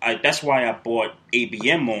why I bought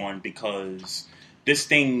ABM on, because this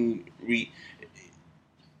thing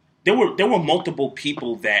there were multiple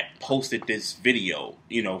people that posted this video,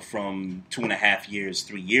 from 2.5 years,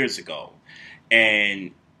 3 years ago,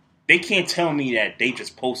 and they can't tell me that they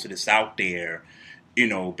just posted this out there,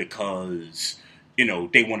 because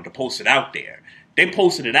they wanted to post it out there. They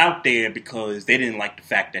posted it out there because they didn't like the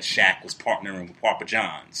fact that Shaq was partnering with Papa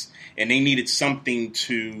John's, and they needed something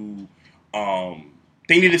to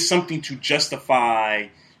justify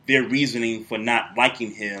their reasoning for not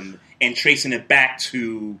liking him and tracing it back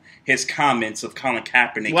to his comments of Colin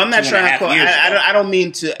Kaepernick. Well, I'm not trying to call. I don't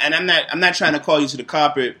mean to, and I'm not trying to call you to the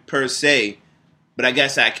carpet per se, but I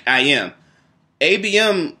guess I am.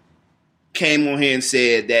 ABM came on here and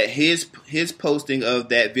said that his posting of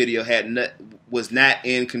that video was not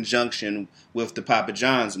in conjunction with the Papa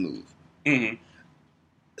John's move.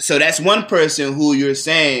 So that's one person who you're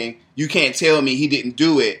saying you can't tell me he didn't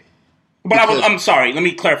do it. But I'm sorry. Let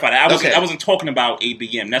me clarify that. I wasn't talking about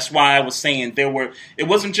ABM. That's why I was saying it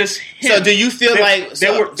wasn't just him. So do you feel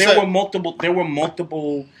there were multiple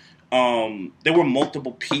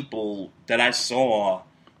people that I saw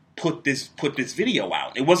put this video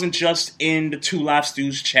out. It wasn't just in the Two Live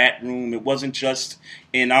Stews chat room. It wasn't just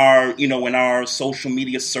in our social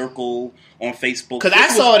media circle on Facebook. Because I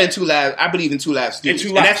saw it in Two Live. I believe in Two Live Stews,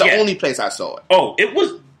 and that's the only place I saw it. Oh, it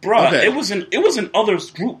was, bruh. Okay. It was in other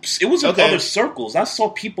groups. It was in other circles. I saw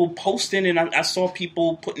people posting, and I saw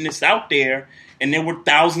people putting this out there, and there were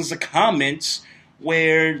thousands of comments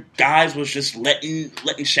where guys was just letting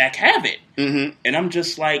Shaq have it, and I'm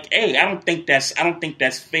just like, hey, I don't think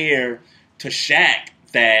that's fair to Shaq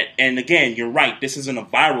that, and again, you're right, this isn't a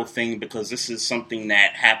viral thing because this is something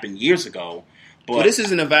that happened years ago. But well, this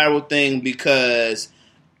isn't a viral thing because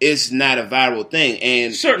it's not a viral thing.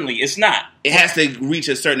 And certainly it's not. It has to reach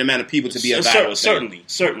a certain amount of people to be a viral thing.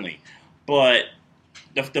 Certainly. But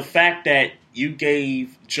the fact that you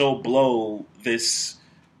gave Joe Blow this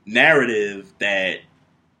narrative that,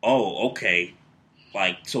 oh, okay,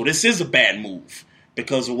 like, so this is a bad move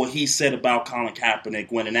because of what he said about Colin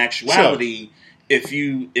Kaepernick, when in actuality,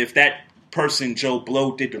 if that person, Joe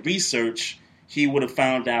Blow, did the research, he would have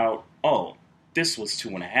found out, oh, this was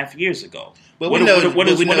 2.5 years ago. But we know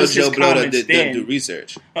Joe Blow did do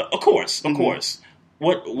research. Of course.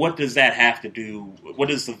 What does that have to do? What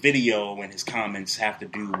does the video and his comments have to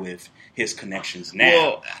do with his connections now?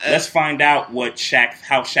 Well, let's find out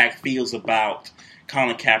how Shaq feels about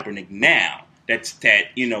Colin Kaepernick now. That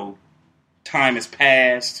time has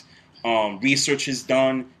passed, research is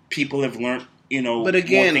done, people have learned more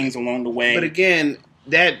things along the way. But again,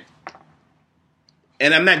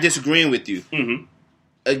 and I'm not disagreeing with you. Mm-hmm.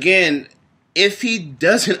 Again, if he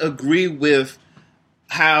doesn't agree with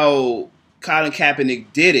how Colin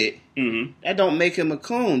Kaepernick did it, mm-hmm. that don't make him a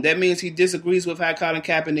coon. That means he disagrees with how Colin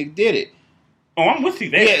Kaepernick did it. Oh, I'm with you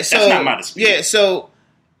there. Yeah, that's not my dispute. Yeah, so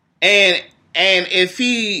and if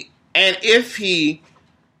he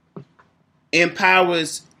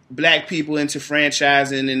empowers black people into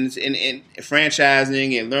franchising and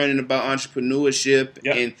franchising and learning about entrepreneurship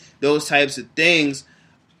and those types of things,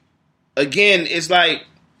 again, it's like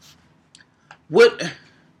what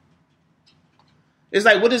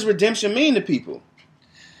does redemption mean to people?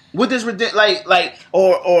 What does or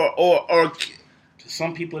to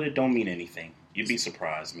some people it don't mean anything. You'd be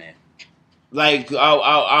surprised, man. Like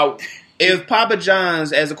if Papa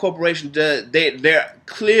John's as a corporation does, they're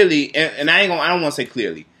clearly, and I don't want to say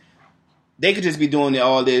clearly, they could just be doing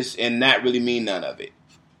all this and not really mean none of it.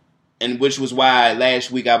 And which was why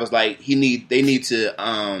last week I was like, they need to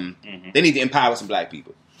empower some black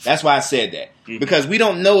people. That's why I said that. Mm-hmm. Because we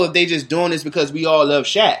don't know if they just doing this because we all love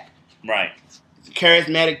Shaq. Right.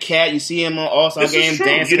 Charismatic cat, you see him on All-Star Games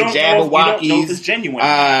dancing with Jabberwockies. You don't know if it's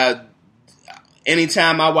genuine.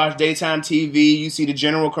 Anytime I watch daytime TV, you see the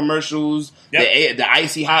General commercials, the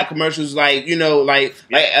Icy Hot commercials. Like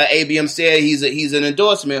ABM said, he's an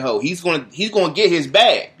endorsement hoe. He's gonna get his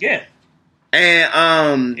bag. Yeah.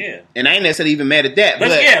 And and I ain't necessarily even mad at that.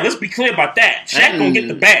 Let's be clear about that. Shaq gonna get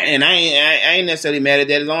the bag, and I ain't necessarily mad at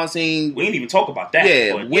that. As long as we ain't even talk about that.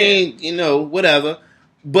 Yeah, we ain't whatever.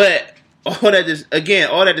 But all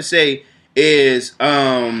that to say is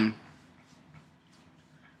I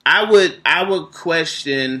would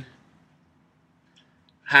question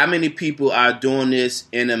how many people are doing this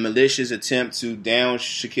in a malicious attempt to down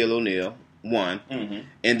Shaquille O'Neal, one,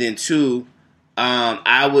 and then two.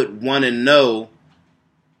 I would want to know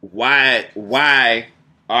why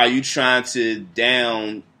are you trying to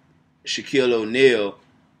down Shaquille O'Neal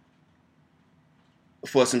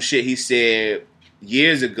for some shit he said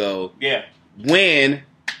years ago? Yeah. When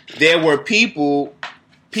there were people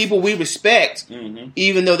we respect,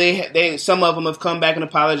 even though they some of them have come back and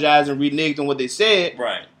apologized and reneged on what they said,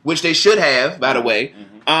 right? Which they should have, by the way.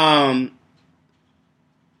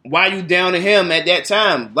 Why you down to him at that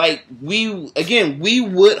time? Like we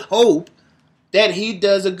would hope that he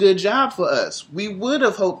does a good job for us. We would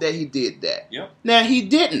have hoped that he did that. Yep. Now he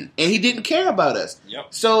didn't, and he didn't care about us. Yep.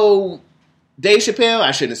 So Dave Chappelle, I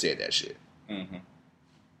shouldn't have said that shit. Mm-hmm.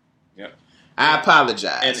 Yep. I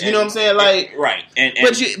apologize. You know what I'm saying? Like right.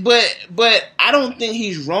 But I don't think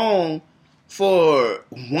he's wrong for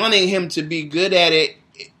wanting him to be good at it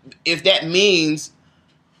if that means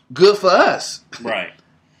good for us. Right.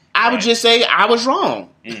 I would just say I was wrong.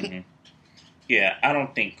 Mm-hmm. Yeah, I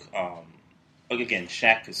don't think. Again,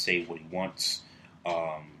 Shaq could say what he wants.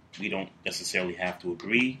 We don't necessarily have to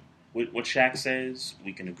agree with what Shaq says.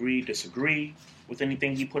 We can agree, disagree with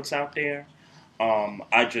anything he puts out there.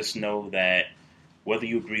 I just know that whether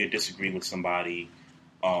you agree or disagree with somebody,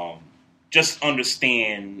 just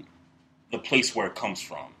understand the place where it comes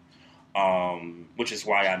from. Which is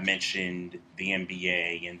why I mentioned the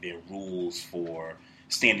NBA and their rules for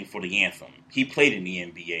standing for the anthem. He played in the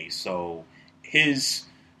NBA, so his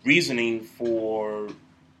reasoning for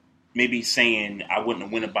maybe saying I wouldn't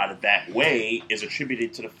have went about it that way is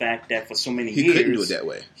attributed to the fact that for so many years he couldn't do it that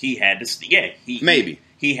way. He had to,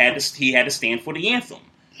 he had to stand for the anthem.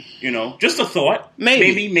 Just a thought.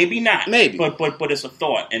 Maybe not. Maybe, but it's a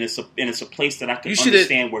thought, and it's a place that I can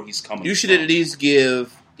understand where he's coming. You should at least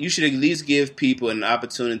give people an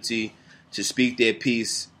opportunity to speak their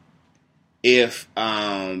piece if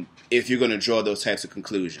you're going to draw those types of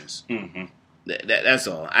conclusions. Mm-hmm. That's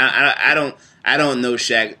all. I don't know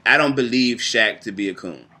Shaq. I don't believe Shaq to be a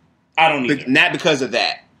coon. I don't either. Not because of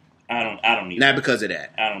that. I don't either. Not because of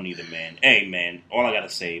that. I don't either, man. Hey, man, all I got to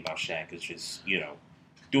say about Shaq is just,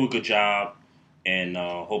 do a good job and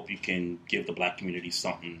hope you can give the black community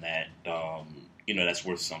something that, that's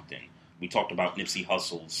worth something. We talked about Nipsey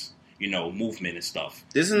Hussle's, movement and stuff.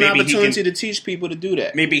 This is an opportunity to teach people to do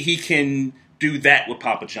that. Maybe he can do that with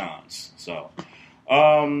Papa John's. So,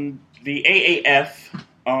 the AAF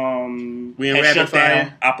has shut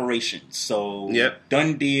down operations. So,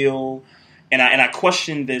 done deal. And I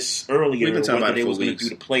questioned this earlier whether they was going to do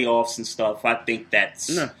the playoffs and stuff. I think they're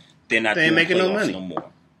not doing playoffs no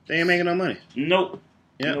more. They ain't making no money. Nope.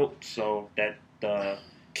 Yep. Nope. So that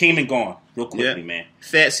came and gone real quickly, man.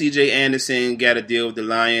 Fat C.J. Anderson got to deal with the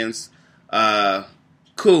Lions.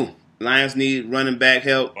 Cool. Lions need running back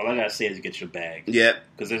help. All I got to say is get your bag. Yep.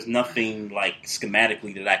 Because there's nothing like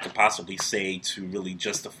schematically that I could possibly say to really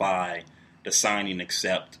justify the signing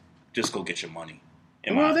except just go get your money.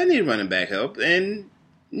 Well, they need running back help, and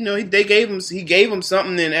he gave him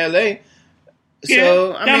something in L.A.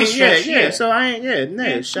 So I mean, So I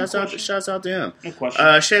ain't, shouts out to him. No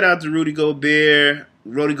question. Shout out to Rudy Gobert,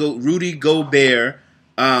 who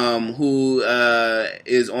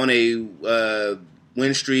is on a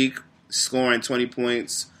win streak, scoring 20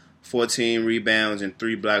 points, 14 rebounds, and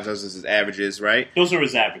 3 blocks. Those are his averages, right? Those are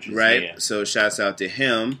his averages, right? Yeah. So shouts out to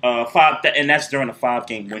him. And that's during a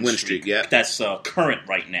 5-game win streak. Yeah, that's current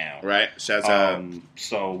right now. Right. Shouts out.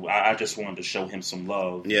 So I just wanted to show him some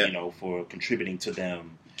love, for contributing to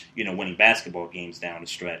them, winning basketball games down the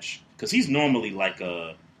stretch. Because he's normally like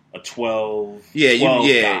a 12 guy.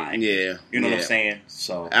 Yeah. You know what I'm saying?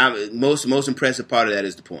 So most impressive part of that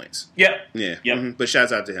is the points. Yep. Yeah. Yep. Mm-hmm. But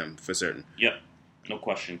shouts out to him for certain. Yep. No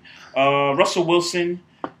question. Russell Wilson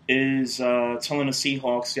is telling the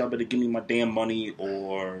Seahawks, y'all better give me my damn money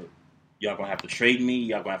or y'all going to have to trade me.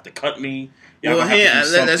 Y'all going to have to cut me.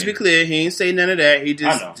 Let's be clear. He ain't say none of that. He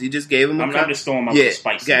just gave him I'm just throwing my little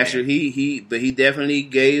spice in gotcha. there. But he definitely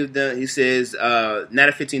gave he says, not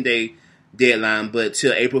a 15-day deadline, but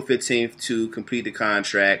till April 15th to complete the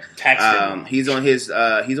contract. He's on his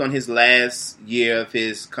last year of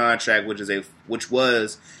his contract, which is a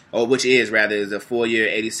 4-year,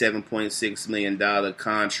 $87.6 million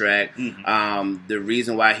contract. Mm-hmm. The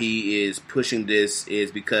reason why he is pushing this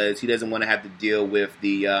is because he doesn't want to have to deal with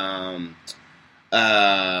the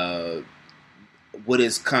what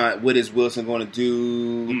is Wilson going to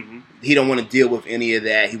do? Mm-hmm. He don't want to deal with any of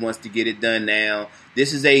that. He wants to get it done now.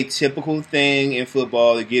 This is a typical thing in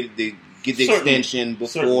football to get the extension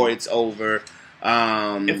before it's over.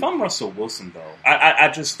 If I'm Russell Wilson, though, I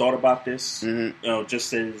just thought about this,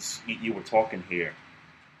 just as you were talking here.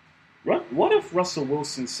 What if Russell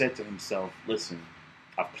Wilson said to himself, listen,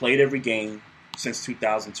 I've played every game since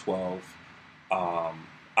 2012. I,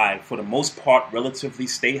 for the most part, relatively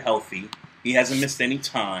stay healthy. He hasn't missed any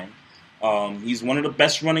time. He's one of the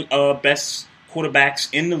best quarterbacks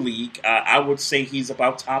in the league. I would say he's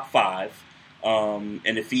about top 5.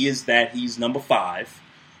 And if he is that, he's number 5.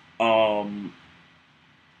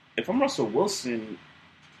 If I'm Russell Wilson,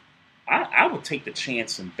 I would take the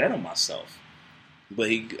chance and bet on myself.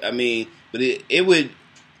 It would.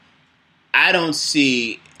 I don't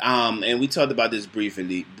see, and we talked about this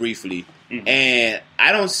briefly, mm-hmm. and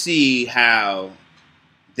I don't see how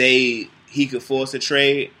he could force a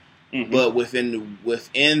trade, mm-hmm. but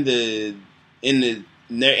in the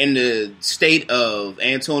state of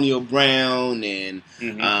Antonio Brown and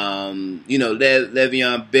mm-hmm.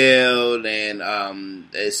 Le'Veon Bell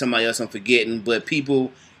and somebody else I'm forgetting, but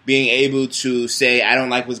people being able to say, I don't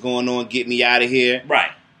like what's going on, get me out of here.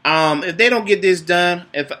 Right. If they don't get this done,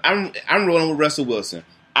 if I'm rolling with Russell Wilson,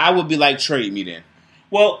 I would be like, trade me then.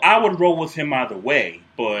 Well, I would roll with him either way,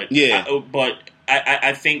 but yeah.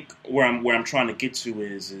 I think where I'm trying to get to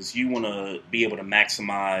is you want to be able to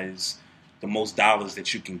maximize the most dollars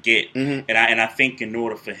that you can get, mm-hmm. and I think in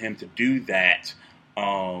order for him to do that,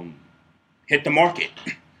 hit the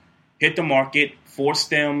market, force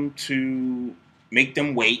them to make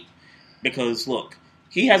them wait, because look,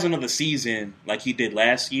 he has another season like he did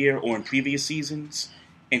last year or in previous seasons,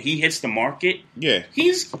 and he hits the market. Yeah,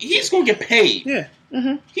 he's gonna get paid. Yeah,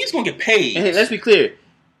 mm-hmm. He's gonna get paid. And hey, let's be clear.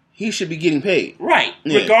 He should be getting paid. Right.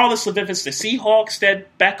 Yeah. Regardless of if it's the Seahawks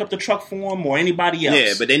that back up the truck for him or anybody else.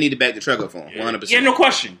 Yeah, but they need to back the truck up for him. 100%. Yeah, no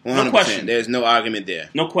question. 100%. No question. There's no argument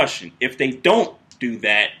there. No question. If they don't do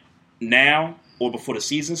that now or before the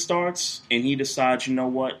season starts and he decides, you know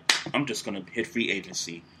what, I'm just going to hit free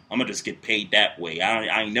agency. I'm going to just get paid that way.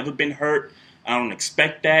 I ain't never been hurt. I don't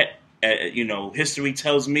expect that. History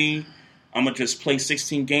tells me I'm going to just play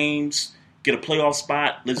 16 games get a playoff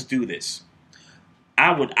spot. Let's do this.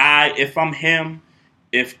 If I'm him,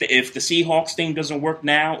 if the Seahawks thing doesn't work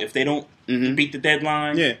now, if they don't beat the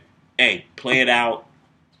deadline, hey, play it out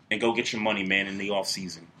and go get your money, man, in the off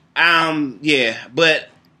season. But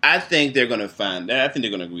I think they're going to find that. I think they're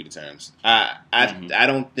going to agree to terms. I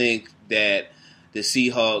don't think that the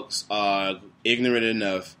Seahawks are ignorant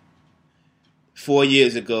enough 4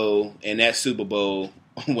 years ago in that Super Bowl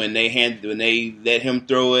when they let him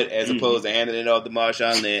throw it as opposed to handing it off to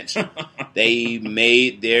Marshawn Lynch. They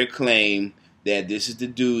made their claim that this is the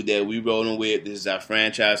dude that we rolling with. This is our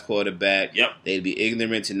franchise quarterback. Yep. They'd be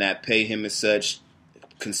ignorant to not pay him as such,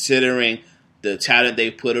 considering the talent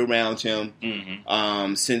they put around him.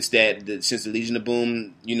 Since the Legion of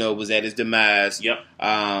Boom, was at his demise. Yep.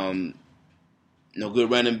 No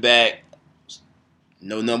good running back.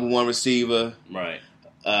 No number one receiver. Right.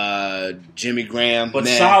 Jimmy Graham. But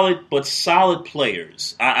solid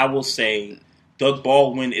players. I will say Doug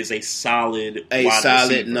Baldwin is a solid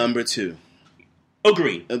receiver. Number 2.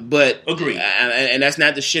 Agree. But agree. And that's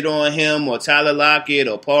not to shit on him or Tyler Lockett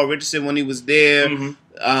or Paul Richardson when he was there.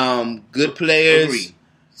 Good players. Agree.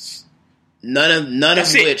 None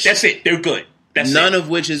of which. That's it. They're good. None of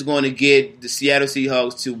which is going to get the Seattle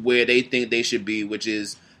Seahawks to where they think they should be, which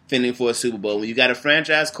is fending for a Super Bowl. When you got a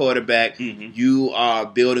franchise quarterback, you are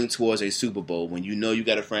building towards a Super Bowl. When you know you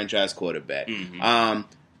got a franchise quarterback,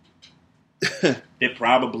 they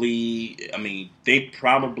probably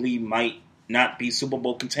might not be Super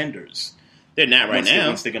Bowl contenders. They're not right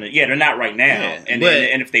now. They're not right now. Yeah,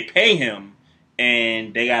 and if they pay him,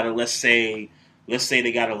 and they gotta let's say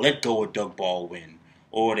they gotta let go of Doug Baldwin,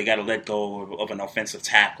 or they gotta let go of an offensive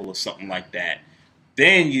tackle or something like that,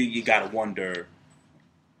 then you gotta wonder,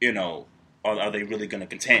 are they really gonna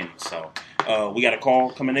contend? So we got a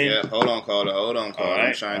call coming in. Yeah, hold on, caller. Right,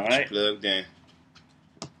 I'm trying to get you plugged in.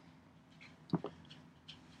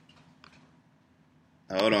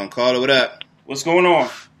 Hold on, caller. What up? What's going on?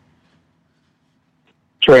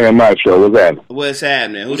 Trey and Mike show. What's happening? What's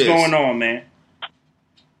happening? What's going on, man?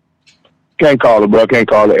 Can't call it, bro. Can't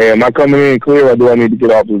call it. Hey, am I coming in clear, or do I need to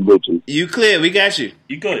get off this Bluetooth? You clear. We got you.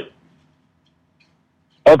 You good.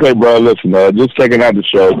 Okay, bro. Listen, just checking out the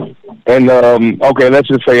show. And, okay, let's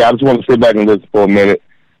just say I just want to sit back and listen for a minute.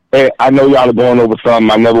 Hey, I know y'all are going over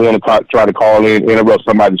something. I never want to try to call in, interrupt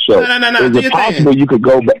somebody's show. No. Is it possible you could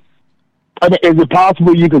go back? Is it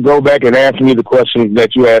possible you could go back and ask me the questions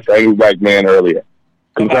that you asked Angry Black Man earlier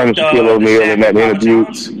concerning Shaquille O'Neal in that interview?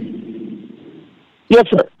 Yes,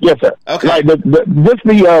 sir. Okay. Like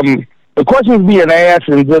the questions being asked,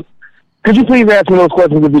 and just could you please ask me those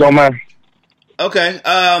questions if you don't mind? Okay.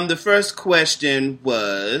 The first question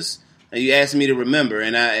was, you asked me to remember,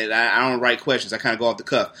 and I don't write questions. I kind of go off the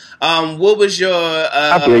cuff. What was your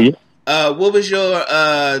I feel you. What was your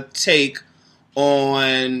take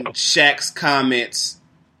on Shaq's comments?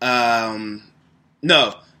 No,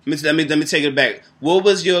 let me take it back.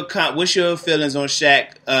 What's your feelings on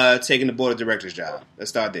Shaq taking the board of directors job?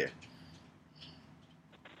 Let's start there.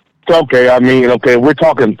 Okay, we're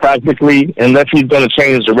talking practically, unless he's going to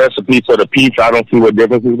change the recipe for the pizza, I don't see what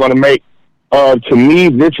difference it's going to make. To me,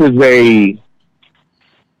 this is a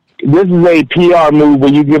PR move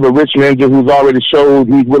where you give a rich ninja who's already showed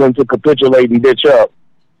he's willing to capitulate and ditch up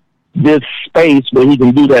this space where he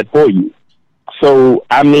can do that for you. So,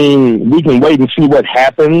 we can wait and see what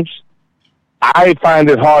happens. I find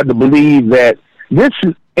it hard to believe that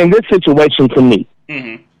in this situation, to me,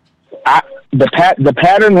 the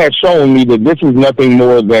pattern has shown me that this is nothing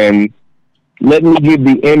more than let me give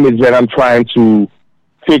the image that I'm trying to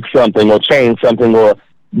fix something or change something or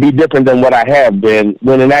be different than what I have been,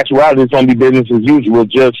 when in actuality it's going to be business as usual,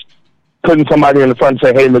 just putting somebody in the front and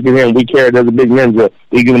say, hey, look at him, we care, there's a big ninja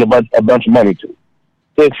we're giving a bunch of money to.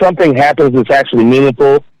 If something happens that's actually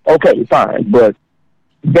meaningful, okay, fine. But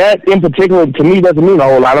that in particular, to me, doesn't mean a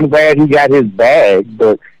whole lot. I'm glad he got his bag,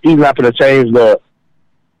 but he's not going to change the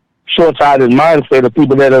short-sighted mindset of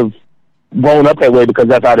people that have grown up that way because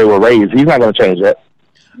that's how they were raised. He's not going to change that.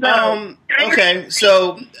 Okay,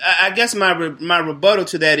 so I guess my rebuttal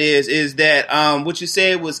to that is that what you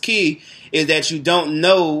said was key, is that you don't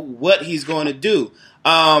know what he's going to do.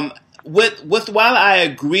 While I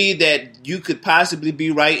agree that you could possibly be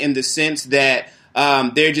right in the sense that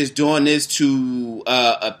they're just doing this to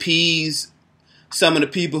appease some of the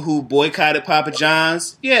people who boycotted Papa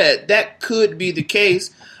John's, yeah, that could be the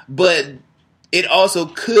case, but it also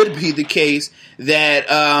could be the case that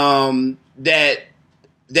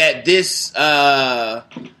that this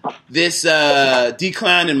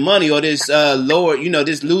decline in money or this lower,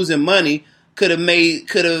 this losing money could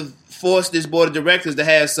have forced this board of directors to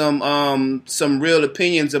have some real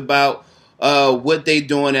opinions about what they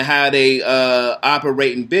doing and how they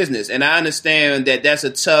operate in business. And I understand that that's a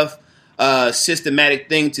tough systematic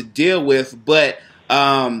thing to deal with, but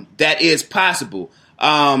that is possible.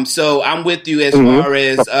 So I'm with you as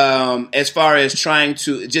far as trying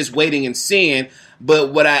to just waiting and seeing.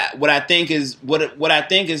 But what I think is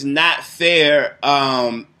not fair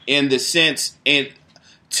in the sense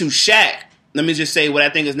to Shaq. Let me just say what I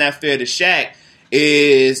think is not fair to Shaq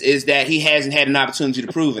is that he hasn't had an opportunity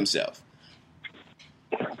to prove himself.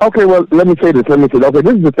 Okay, well, let me say this. Okay,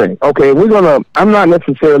 this is the thing. Okay, I'm not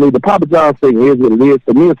necessarily, the Papa John's thing is what it is.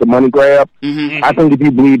 For me, it's a money grab. Mm-hmm. I think if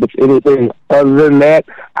you believe it's anything other than that,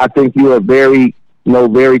 I think you're a very,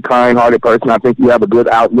 very kind-hearted person. I think you have a good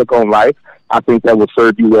outlook on life. I think that would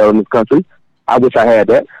serve you well in this country. I wish I had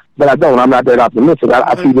that, but I don't. I'm not that optimistic.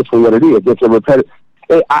 I see this for what it is. It's a repetitive.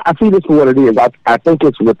 I see this for what it is. I think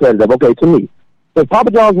it's repetitive. Okay, to me, if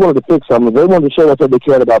Papa John's wanted to fix something, they wanted to show us that they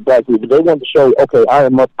cared about black people. They wanted to show, okay,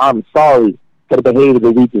 I'm sorry for the behavior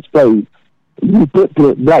that we displayed. You put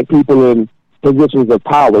black people in positions of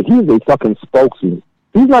power. He's a fucking spokesman.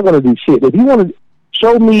 He's not going to do shit. If you want to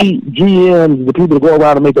show me GMs, the people that go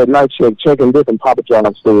around and make that night check, checking different Papa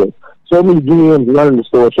John's stores. Show me GMs running the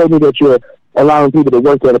store. Show me that you're allowing people that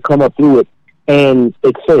work there to come up through it and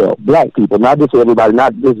excel. Black people, not just everybody,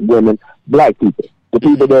 not just women, black people. The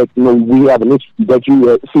people that we have an issue, that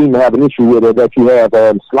you seem to have an issue with, or that you have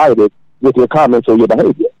slighted with your comments or your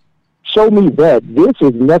behavior. Show me that. This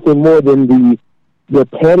is nothing more than the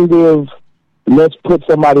repetitive, let's put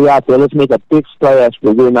somebody out there, let's make a big splash,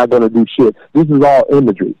 but we're not going to do shit. This is all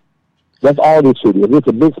imagery. That's all this shit is. It's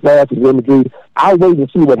a big splash of imagery. I'll wait and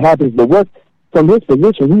see what happens, but from his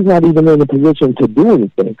position, he's not even in a position to do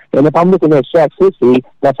anything. And if I'm looking at Shaq's history,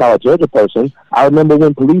 that's how I judge a person. I remember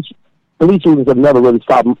when police shootings have never really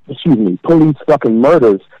stopped. Police fucking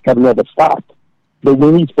murders have never stopped. But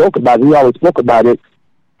when he spoke about it, he always spoke about it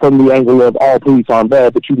from the angle of all police aren't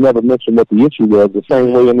bad, but you never mentioned what the issue was. The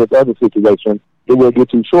same way in this other situation, it will get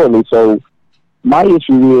to shortly. So my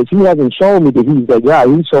issue is he hasn't shown me that he's that guy.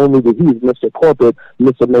 He's shown me that he's Mr. Corporate,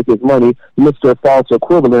 Mr. Make His Money, Mr. False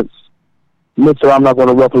Equivalence, Mr. I'm not going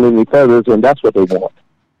to ruffle any feathers, and that's what they want.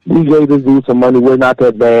 We gave this dude some money. We're not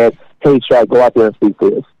that bad. Hey, Shaq, go out there and speak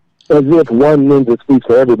for us. As if one ninja speaks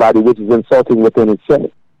for everybody, which is insulting within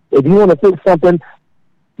itself. If you want to fix something,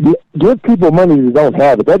 give people money that don't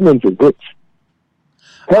have it. That ninja's rich.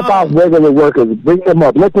 Help out regular workers. Bring them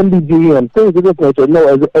up. Let them be GM. Things of this nature. No,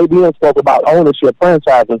 as ABM spoke about ownership,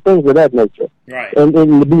 franchise, and things of that nature. Right. And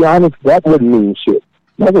to be honest, that wouldn't mean shit.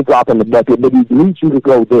 That's a drop in the bucket, but he needs you to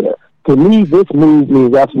go there. To me, this move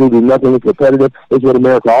means absolutely nothing. It's repetitive. It's what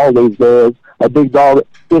America always does. A big dog.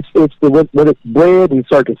 It's bread and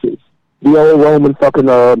circuses. The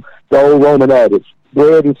old Roman adage.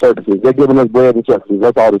 Bread and circuses. They're giving us bread and circuses.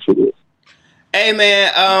 That's all this shit is. Hey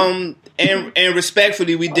man, and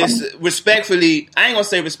respectfully, I ain't gonna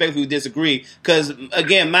say respectfully we disagree, because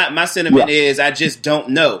again, my sentiment is I just don't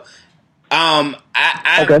know.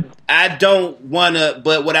 I don't wanna,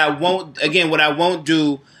 but what I won't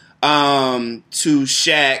do to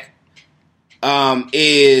Shaq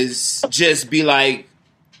is just be like,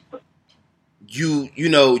 you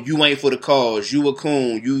ain't for the cause, you a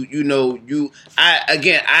coon,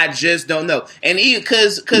 I just don't know. And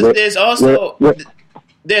because there's also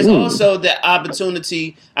the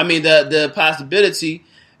opportunity, the possibility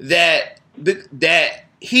that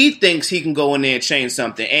he thinks he can go in there and change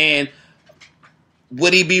something. And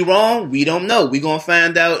would he be wrong? We don't know. We're going to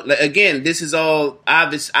find out. Again, this is all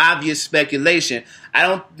obvious speculation. I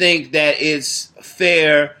don't think that it's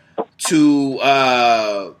fair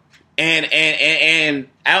to and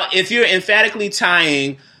if you're emphatically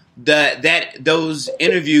tying those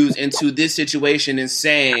interviews into this situation and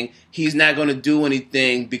saying he's not going to do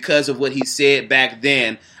anything because of what he said back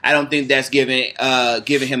then, I don't think that's giving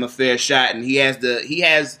him a fair shot. And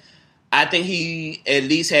I think he at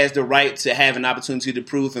least has the right to have an opportunity to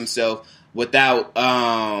prove himself without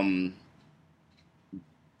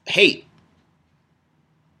hate.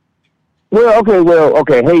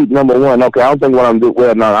 Okay. Hate, number one. Okay, I don't think what I'm doing.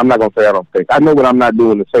 Well, no, I'm not gonna say I don't think. I know what I'm not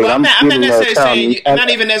doing to say. Well, I'm not necessarily saying. I'm not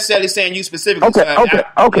even necessarily saying you specifically.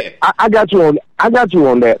 Okay. I got you on. I got you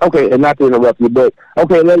on that. Okay, and not to interrupt you, but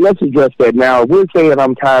okay, let's address that now. We're saying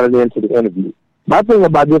I'm tying it into the interview. My thing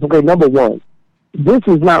about this. Okay, number one, this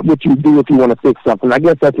is not what you do if you want to fix something. I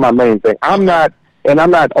guess that's my main thing. I'm not.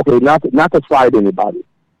 Okay, not to slight anybody.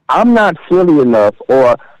 I'm not silly enough,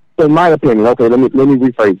 or in my opinion. Okay, let me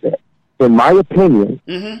rephrase that. In my opinion,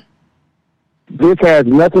 this has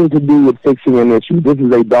nothing to do with fixing an issue. This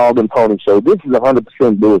is a dog and pony show. This is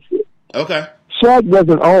 100% bullshit. Okay. Shaq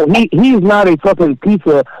doesn't own. He's not a fucking piece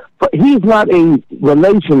of He's not a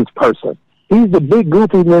relations person. He's the big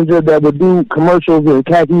goofy ninja that would do commercials in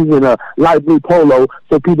khakis and a light blue polo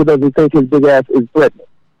so people doesn't think his big ass is threatening.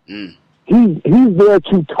 He's there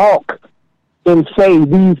to talk and say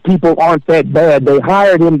these people aren't that bad. They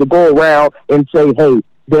hired him to go around and say, hey,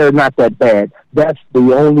 they're not that bad. That's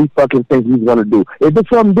the only fucking thing he's going to do. If it's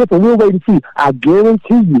something different, we'll wait and see. I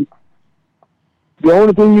guarantee you, the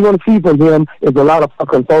only thing you're going to see from him is a lot of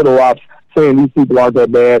fucking photo ops saying these people aren't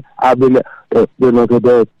that bad. I've been there. They're not that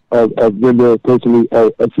bad. I've been there personally.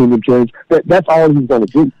 I've seen them change. That's all he's going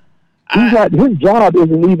to do. His job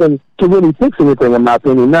isn't even to really fix anything, in my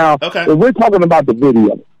opinion. Now, if we're talking about the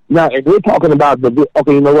video, if we're talking about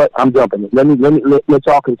okay, you know what? I'm jumping. Let's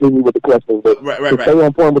all continue with the question. But to stay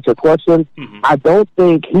on point with your question, I don't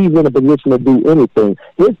think he's in a position to do anything.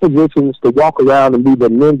 His position is to walk around and be the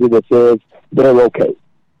ninja that says they're okay.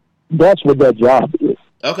 That's what that job is.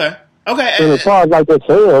 Okay. And as far as like the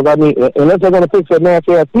sales, I mean, unless they're going to fix that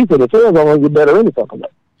nasty ass pizza, the sales are going to get better any fucking way.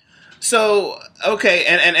 So okay,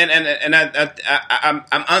 and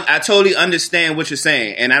I totally understand what you're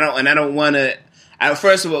saying, and I don't want to.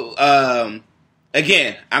 First of all,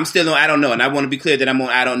 again, I'm still on I don't know, and I want to be clear that I'm on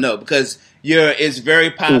I don't know because it's very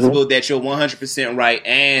possible that you're 100% right,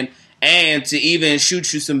 and to even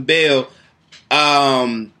shoot you some bail,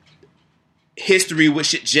 history would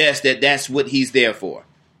suggest that that's what he's there for.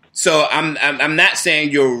 So I'm not saying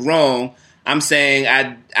you're wrong. I'm saying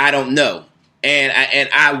I don't know. And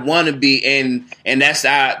I want to be and that's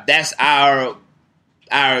our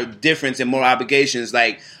difference and more obligations.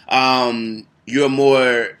 Like you're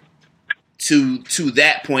more to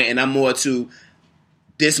that point, and I'm more to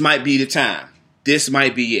this might be the time. This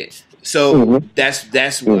might be it. So that's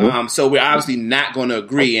so we're obviously not going to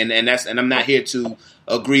agree, and I'm not here to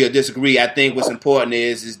agree or disagree. I think what's important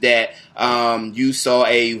is that you saw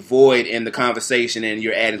a void in the conversation, and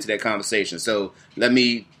you're adding to that conversation. So let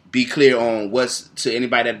me be clear on what's to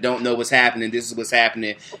anybody that don't know what's happening. This is what's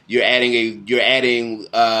happening. You're adding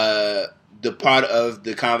the part of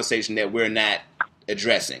the conversation that we're not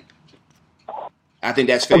addressing. I think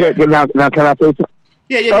that's fair. Okay, now can I say something?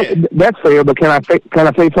 Yeah. That's fair, but can I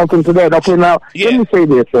say something to that? Okay, now let me say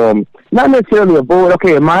this. Not necessarily a void.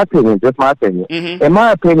 Okay, in my opinion, just my opinion. In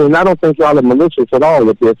my opinion, I don't think y'all are malicious at all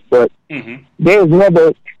with this, but there's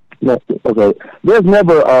never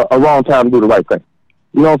a wrong time to do the right thing.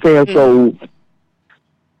 You know what I'm saying?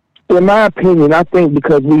 So, in my opinion, I think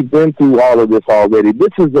because we've been through all of this already, this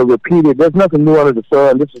is there's nothing new under the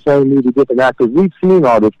sun. This is the same movie, different actors. We've seen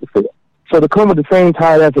all this before. So to come with the same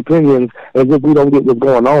tired-ass opinions as if we don't get what's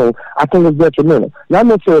going on, I think it's detrimental. Not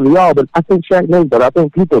necessarily y'all, but I think Shaq knows better. I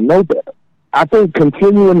think people know better. I think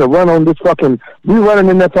continuing to run on this we running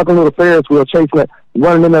in that fucking little Ferris wheel,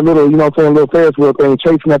 running in that little, you know what I'm saying, little Ferris wheel thing,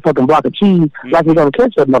 chasing that fucking block of cheese like we're going to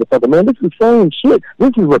catch that motherfucker, man. This is the same shit.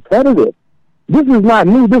 This is repetitive. This is not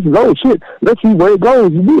new. This is old shit. Let's see where it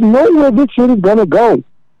goes. We know where this shit is going to go.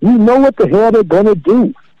 We know what the hell they're going to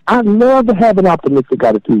do. I love to have an optimistic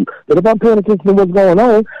attitude, but if I'm paying attention to what's going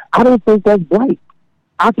on, I don't think that's right.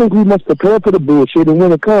 I think we must prepare for the bullshit, and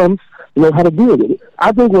when it comes, know how to deal with it.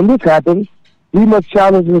 I think when this happens, we must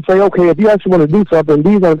challenge and say, okay, if you actually want to do something,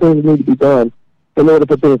 these are the things that need to be done in order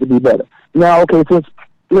for things to be better. Now, okay,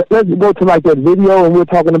 let's go to like that video, and we're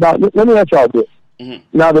talking about, let me ask y'all this.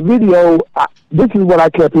 Now, the video, this is what I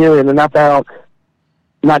kept hearing, and I found,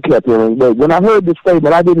 not kept hearing, but when I heard this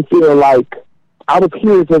statement, I didn't feel like, I was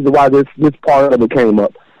curious as to why this part of it came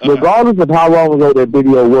up. Regardless of how long ago that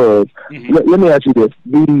video was, let me ask you this.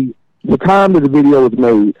 The time that the video was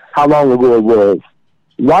made, how long ago it was,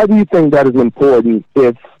 why do you think that is important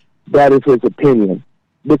if that is his opinion?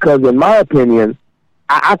 Because in my opinion,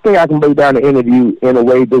 I think I can break down the interview in a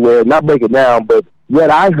way to where, not break it down, but what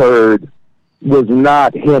I heard was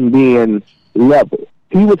not him being level.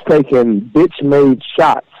 He was taking bitch-made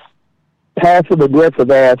shots,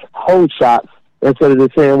 passive-aggressive ass hoe shots, instead of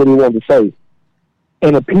just saying what he wanted to say,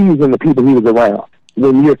 and appeasing the people he was around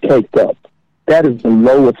when you're caked up. That is the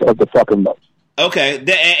lowest of the fucking low. Okay,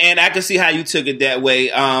 and I can see how you took it that way. You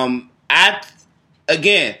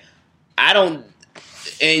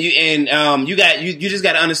just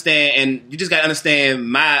got to understand, and you just got to understand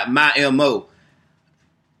my MO.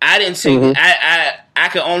 I didn't take I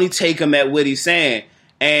could only take him at what he's saying,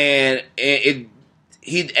 and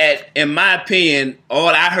in my opinion, all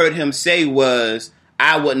I heard him say was,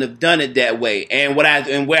 I wouldn't have done it that way. And where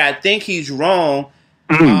I think he's wrong,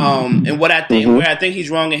 where I think he's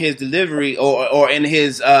wrong in his delivery or in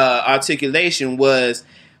his articulation was,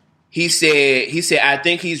 he said I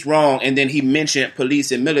think he's wrong, and then he mentioned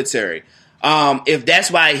police and military. If that's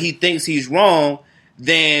why he thinks he's wrong,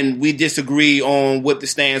 then we disagree on what the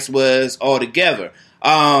stance was altogether.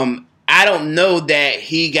 I don't know that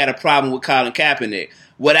he got a problem with Colin Kaepernick.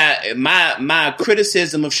 My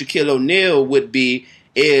criticism of Shaquille O'Neal would be,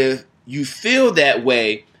 if you feel that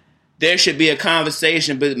way, there should be a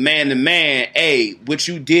conversation, but man to man, hey, what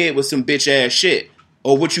you did was some bitch ass shit,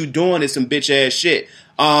 or what you doing is some bitch ass shit,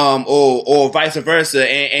 or vice versa,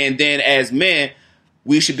 and then as men,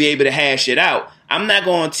 we should be able to hash it out. I'm not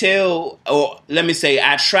going to tell, or let me say,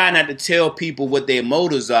 I try not to tell people what their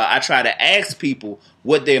motives are. I try to ask people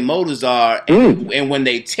what their motives are, and when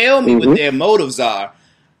they tell me what their motives are,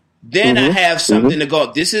 then I have something to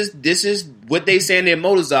go. This is what they saying their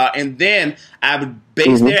motives are, and then I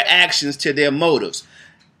base their actions to their motives.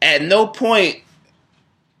 At no point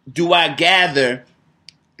do I gather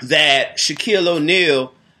that Shaquille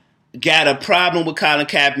O'Neal got a problem with Colin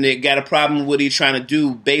Kaepernick, got a problem with what he's trying to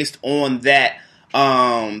do based on that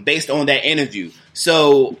interview.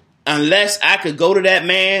 So unless I could go to that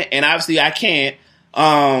man, and obviously I can't,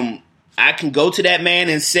 I can go to that man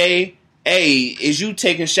and say, hey, is you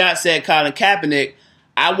taking shots at Colin Kaepernick?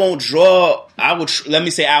 I'll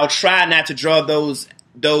try not to draw those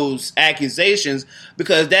accusations,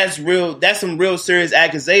 because that's some real serious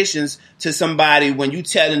accusations to somebody when you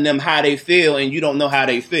telling them how they feel and you don't know how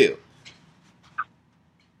they feel.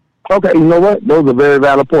 Okay, you know what? Those are very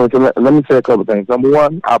valid points. And let me say a couple things. Number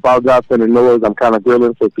one, I apologize for the noise. I'm kind of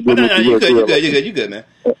grilling, so forgive me. You good, man.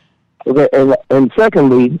 Okay, and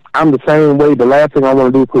secondly, I'm the same way. The last thing I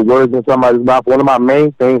want to do is put words in somebody's mouth. One of my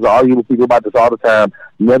main things, I argue with people about this all the time.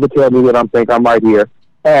 Never tell me what I'm thinking. I'm right here.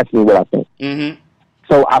 Ask me what I think. Mm-hmm.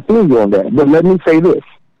 So I feel you on that. But let me say this.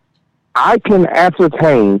 I can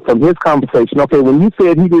ascertain from his conversation, okay, when you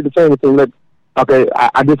said he did the same thing,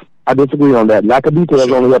 I disagree on that. Lack of details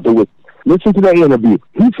only up to with. Listen to that interview.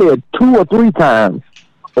 He said 2 or 3 times,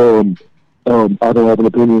 I don't have an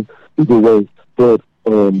opinion either way, but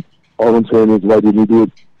all I'm saying is like he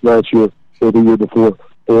did last year or the year before,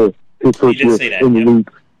 his first year in the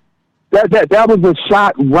league. That was a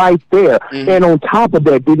shot right there. Mm-hmm. And on top of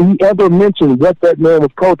that, did he ever mention what that man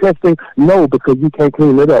was protesting? No, because you can't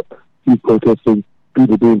clean it up. He's protesting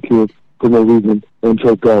people being killed for no reason and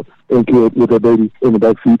choked out and killed with a baby in the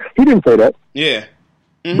backseat. He didn't say that. Yeah.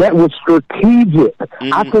 Mm-hmm. That was strategic.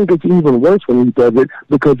 Mm-hmm. I think it's even worse when he does it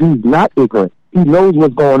because he's not ignorant. He knows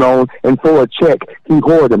what's going on, and for a check, he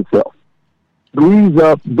hoard himself. Grease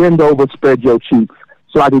up, bend over, spread your cheeks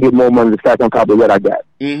so I can get more money to stack on top of what I got.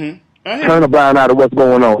 Mm-hmm. Turn a blind eye to what's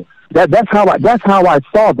going on. That's how I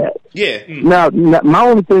saw that. Yeah. Mm-hmm. Now, my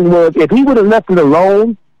only thing was, if he would have left it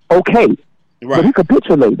alone, okay. Right. But he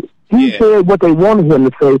capitulated. He said what they wanted him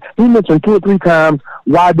to say. He mentioned 2 or 3 times,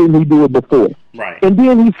 why didn't he do it before? Right. And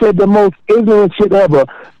then he said the most ignorant shit ever.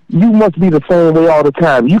 You must be the same way all the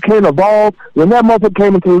time. You can't evolve. When that motherfucker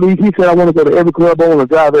came into the league, he said, I want to go to every club owner and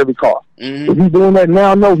drive every car. Mm-hmm. If he's doing that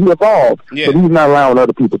now, no, he evolved. Yeah. But he's not allowing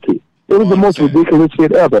other people to. It was the most ridiculous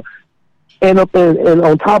shit ever. And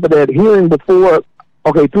on top of that, hearing before,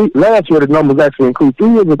 last year the numbers actually increased.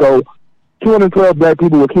 3 years ago, 212 black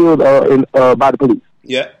people were killed by the police.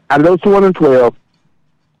 Yeah. Out of those 212,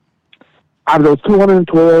 give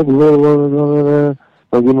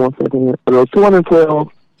me 1 second here. Out of those 212,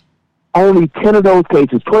 only 10 of those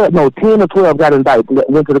cases, 10 or 12 got indicted,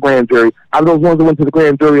 went to the grand jury. Out of those ones that went to the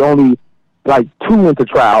grand jury, only like 2 went to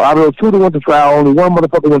trial. Out of those 2 that went to trial, only 1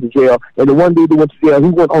 motherfucker went to jail, and the one dude that went to jail, he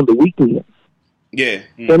went on the weekend. Yeah.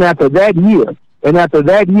 Mm-hmm. And after that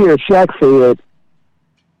year, Shaq said,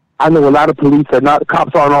 I know a lot of police are not,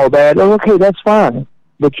 cops aren't all bad. Oh, okay, that's fine.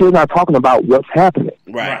 But you're not talking about what's happening.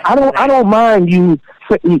 Right. I don't mind you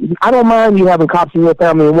having cops in your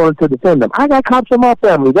family and wanting to defend them. I got cops in my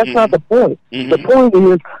family. That's not the point. Mm-hmm. The point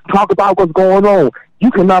is talk about what's going on.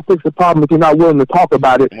 You cannot fix the problem if you're not willing to talk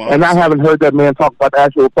about it. 100%. And I haven't heard that man talk about the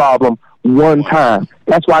actual problem one time.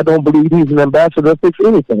 That's why I don't believe he's an ambassador to fix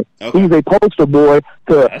anything. Okay. He's a poster boy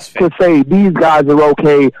to say these guys are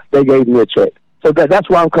okay. They gave me a check. So that's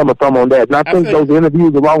where I'm coming from on that. And I think those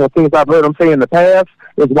interviews, along with things I've heard him say in the past,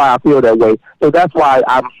 is why I feel that way. So that's why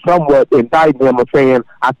I'm somewhat indicting him of saying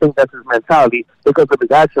I think that's his mentality because of his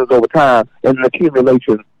actions over time and the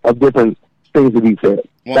accumulation of different things that he said.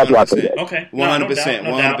 100%. That's why I say that. Okay, 100%,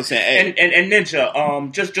 100%. And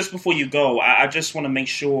Ninja, just before you go, I just want to make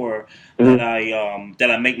sure that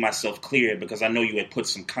I make myself clear because I know you had put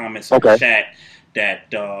some comments in the chat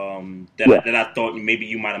that I thought maybe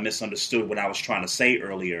you might have misunderstood what I was trying to say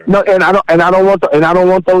earlier. No, and I don't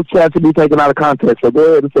want those chats to be taken out of context. So go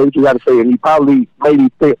ahead and say what you got to say. And you probably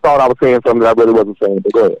thought I was saying something that I really wasn't saying.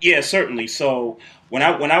 But go ahead. Yeah, certainly. So when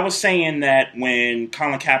I was saying that when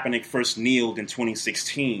Colin Kaepernick first kneeled in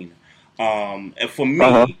 2016, And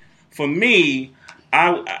for me,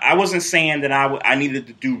 I wasn't saying that I needed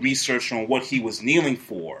to do research on what he was kneeling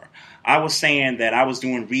for. I was saying that I was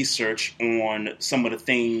doing research on some of the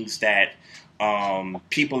things that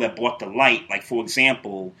people that brought to light. Like, for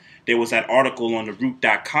example, there was that article on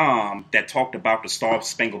theroot.com that talked about the Star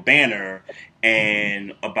Spangled Banner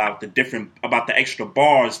and about the extra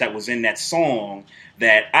bars that was in that song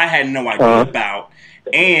that I had no idea about.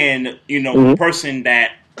 And, the person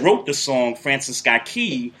that wrote the song, Francis Scott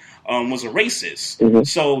Key, was a racist.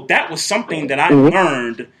 So that was something that I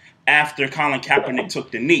learned after Colin Kaepernick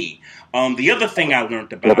took the knee. The other thing I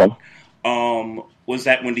learned about was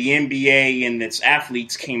that when the NBA and its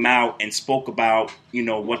athletes came out and spoke about,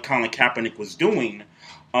 what Colin Kaepernick was doing,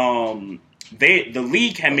 the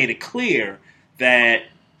league had made it clear that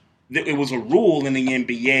it was a rule in the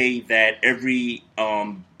NBA that every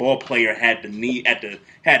ball player had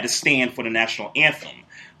to stand for the national anthem.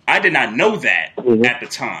 I did not know that at the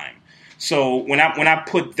time. So when I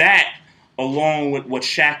put that along with what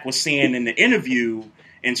Shaq was saying in the interview,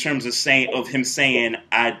 in terms of him saying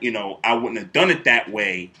I wouldn't have done it that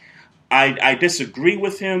way, I disagree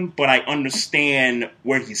with him, but I understand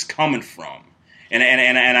where he's coming from.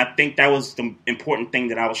 And I think that was the important thing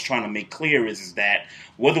that I was trying to make clear is that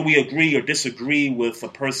whether we agree or disagree with a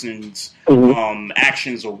person's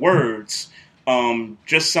actions or words,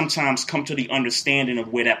 just sometimes come to the understanding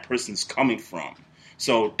of where that person's coming from.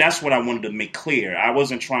 So that's what I wanted to make clear. I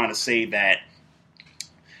wasn't trying to say that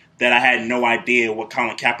I had no idea what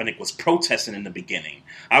Colin Kaepernick was protesting in the beginning.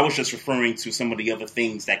 I was just referring to some of the other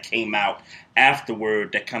things that came out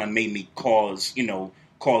afterward that kind of made me cause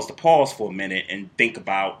the pause for a minute and think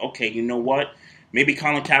about, okay, you know what? Maybe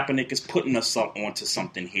Colin Kaepernick is putting us up onto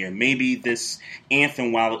something here. Maybe this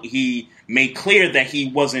anthem, while he made clear that he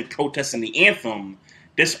wasn't protesting the anthem,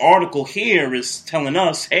 this article here is telling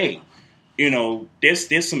us, hey,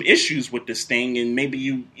 there's some issues with this thing, and maybe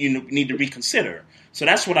you need to reconsider. So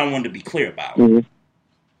that's what I wanted to be clear about.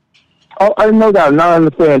 Oh, I know that. Now I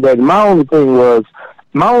understand that. My only thing was,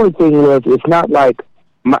 it's not like,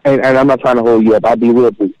 and I'm not trying to hold you up. I'll be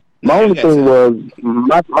real brief. My only thing was,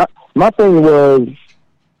 my thing was,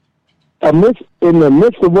 in the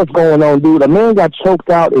midst of what's going on, dude, a man got choked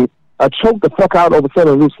the fuck out over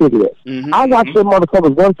selling loose cigarettes. I watched them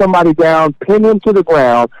motherfuckers run somebody down, pin him to the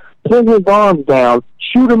ground, pin his arms down,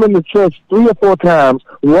 shoot him in the chest 3 or 4 times,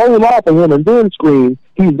 roll off of him, and then scream,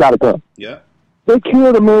 he's got a gun. Yeah. They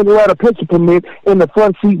killed a man who had a picture permit in the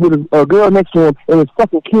front seat with a girl next to him and his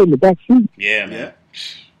fucking kid in the back seat. Yeah, man.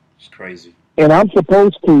 It's crazy. And I'm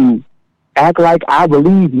supposed to act like I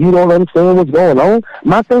believe you don't understand what's going on?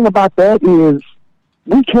 My thing about that is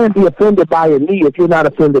we can't be offended by a knee if you're not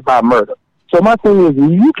offended by murder. So my thing is,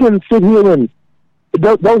 you can sit here and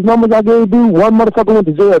those numbers I gave, dude, one motherfucker went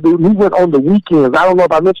to jail, dude. He went on the weekends. I don't know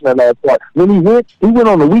if I mentioned that last part. When he went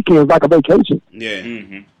on the weekends like a vacation. Yeah.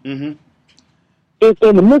 In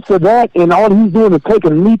the midst of that, and all he's doing is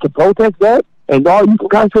taking a knee to protest that, and all you can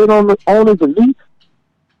concentrate on is a knee,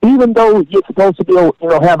 even though you're supposed to be,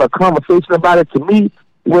 have a conversation about it, to me,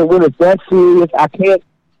 when it's that serious, I can't.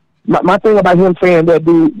 My thing about him saying that,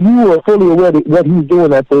 dude, you are fully aware of what he's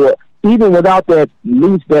doing that for. Even without that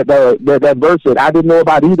loose, that verse that I didn't know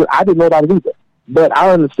about either. I didn't know about it either. But I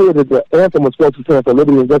understood that the anthem was supposed to stand for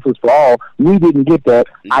liberty and justice for all. We didn't get that.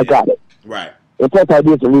 Yeah. I got it. Right. And plus I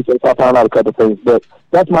did some research. I found out a couple of things. But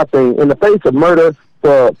that's my thing. In the face of murder,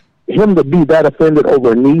 for him to be that offended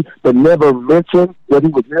over a knee but never mention what he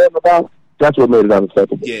was hearing about, that's what made it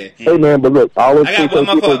unacceptable. Yeah. Hey, man, but look, I always I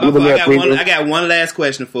got one last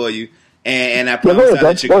question for you. And I promise I'll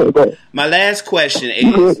let you go. My last question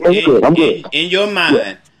is, in your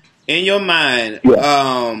mind, and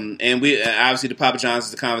we obviously the Papa John's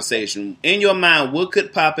is a conversation. In your mind, what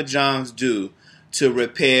could Papa John's do to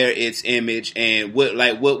repair its image, and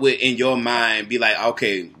what would in your mind be like?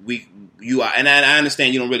 Okay, you are, and I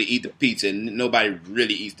understand you don't really eat the pizza, and nobody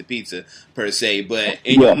really eats the pizza per se. But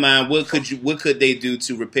in your mind, what could they do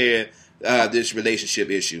to repair this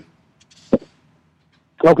relationship issue?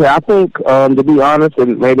 Okay, I think, to be honest,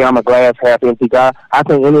 and maybe I'm a glass half empty guy, I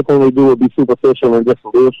think anything they do would be superficial and just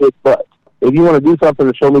some bullshit. But if you want to do something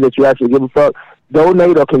to show me that you actually give a fuck,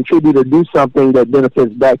 donate or contribute or do something that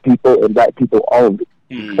benefits black people and black people only.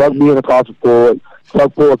 Fuck being incarcerated,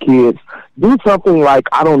 fuck poor kids. Do something like,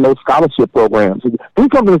 I don't know, scholarship programs. Do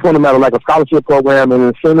something fundamental like a scholarship program,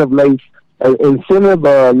 an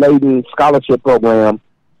incentive-laden scholarship program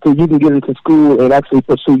so you can get into school and actually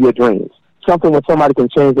pursue your dreams. Something where somebody can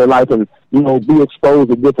change their life and, be exposed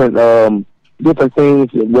to different things,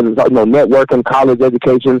 whether it's, networking, college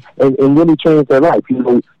education, and really change their life.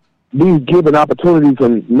 be given opportunities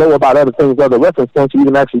and know about other things, other reference points, to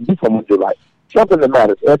even actually become what you like. Something that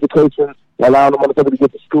matters. Education, allowing them to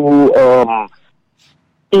get to school,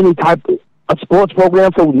 any type of a sports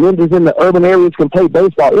program so ninjas in the urban areas can play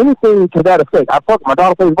baseball, anything to that effect. My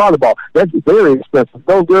daughter plays volleyball. That's very expensive.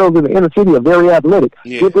 Those girls in the inner city are very athletic.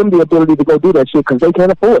 Yeah. Give them the ability to go do that shit because they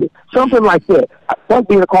can't afford it. Something like that. I think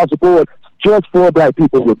being across the board just for black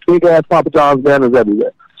people with big-ass Papa John's banners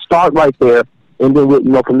everywhere. Start right there, and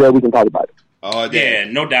then from there we can talk about it. Yeah,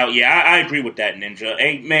 no doubt. Yeah, I agree with that, Ninja.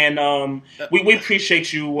 Hey, man, we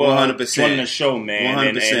appreciate you 100%. joining the show, man.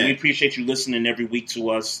 100%. And we appreciate you listening every week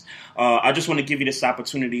to us. I just want to give you this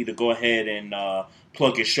opportunity to go ahead and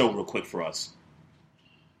plug your show real quick for us.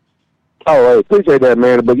 Oh, I appreciate that,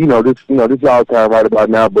 man. But, this y'all time right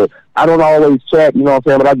about now. But I don't always chat, you know what I'm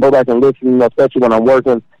saying? But I go back and listen, especially when I'm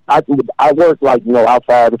working. I work,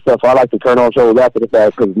 outside and stuff, so I like to turn on shows after the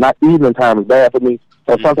fact because evening time is bad for me.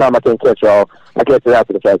 So sometimes I can't catch y'all. I catch it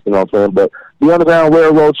after the fact, you know what I'm saying? But the Underground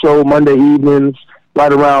Railroad Show, Monday evenings,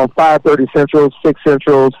 right around 5:30 Central, 6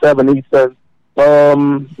 Central, 7 Eastern.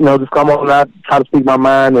 Just come on out, try to speak my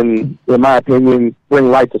mind, and, in my opinion, bring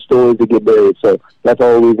light to stories that get buried. So that's the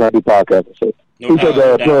whole reason I do podcasting. So appreciate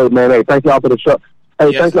the plug, man. Hey, thank y'all for the show.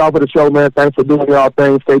 Hey, thank y'all for the show, man. Thanks for doing y'all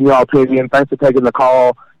thing, stating y'all opinion. Thanks for taking the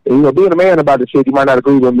call. And, being a man about the shit, you might not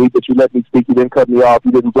agree with me, but you let me speak. You didn't cut me off.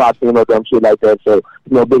 You didn't block me or dumb shit like that. So,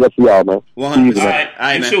 big up to y'all, man. 100%. All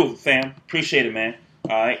right, you too, fam. Appreciate it, man.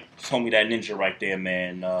 All right. Told me that Ninja right there,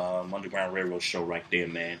 man. Underground Railroad Show right there,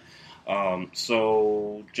 man.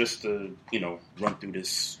 So just to, run through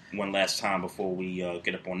this one last time before we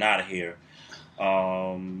get up on out of here.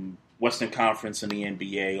 Western Conference and the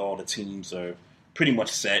NBA, all the teams are pretty much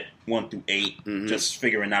set, 1 through 8, just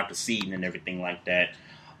figuring out the seeding and everything like that.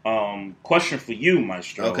 Question for you,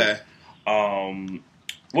 Maestro. Okay.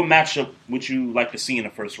 What matchup would you like to see in the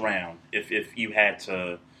first round if you had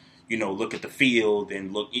to, look at the field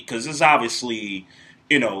and look, because it's obviously,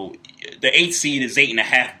 the 8 seed is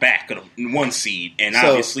 8.5 back of the 1 seed, and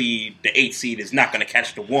obviously the 8 seed is not going to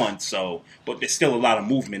catch the 1. So, but there's still a lot of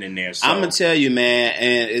movement in there. So. I'm gonna tell you, man,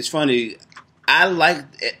 and it's funny.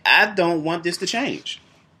 I don't want this to change.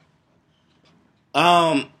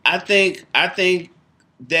 I think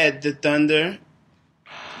that the Thunder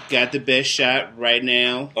got the best shot right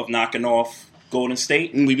now of knocking off Golden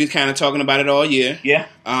State. And we've been kind of talking about it all year. Yeah.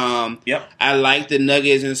 Yep. I like the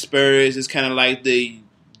Nuggets and Spurs. It's kind of like the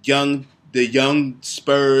young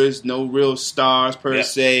Spurs, no real stars per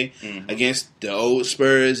se, against the old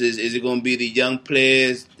Spurs. Is it going to be the young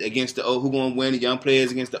players against the old? Who going to win? The young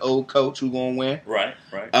players against the old coach? Who going to win? Right.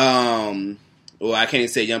 Well, I can't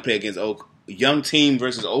say young player against old. Young team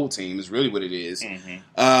versus old team is really what it is.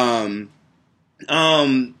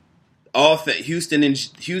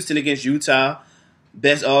 Houston against Utah,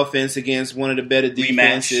 best offense against one of the better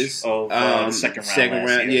defenses. Rematch of the second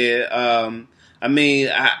round. Yeah. I mean,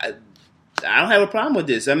 I don't have a problem with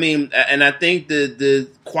this. I mean, and I think the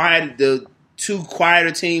two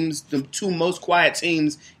quieter teams, the two most quiet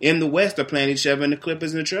teams in the West are playing each other in the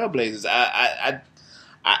Clippers and the Trailblazers.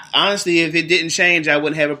 I honestly, if it didn't change, I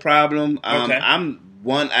wouldn't have a problem. And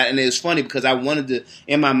it's funny because I wanted to,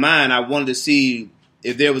 in my mind, I wanted to see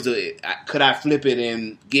if there was could I flip it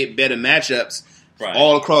and get better matchups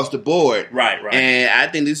all across the board. Right. And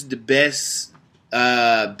I think this is the best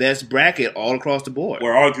bracket all across the board.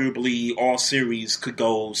 Where arguably all series could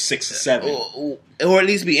go 6 or 7, or at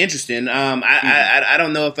least be interesting. I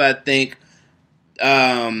don't know if I think.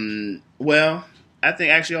 I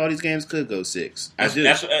think actually all these games could go 6. That's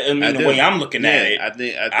the way I'm looking at it.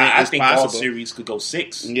 I think all series could go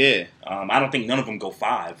 6. Yeah. I don't think none of them go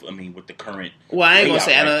 5. I mean, with the current. Well, I ain't gonna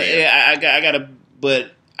say I gotta,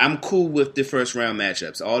 but I'm cool with the first round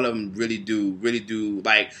matchups. All of them really do.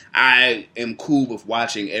 Like, I am cool with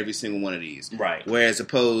watching every single one of these. Right. Whereas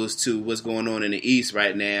opposed to what's going on in the East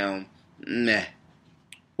right now, nah.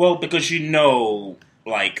 Well, because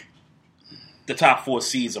like. The top 4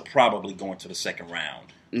 seeds are probably going to the second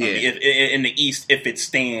round. Yeah. I mean, in the East, if it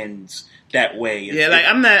stands that way.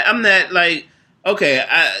 I'm not like okay.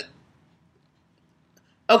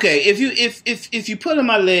 If you pull in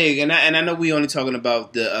my leg, and I know we only talking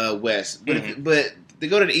about the West, but but to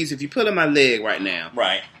go to the East, if you pull in my leg right now,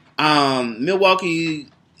 right? Milwaukee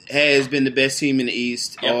has been the best team in the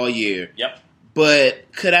East all year. Yep.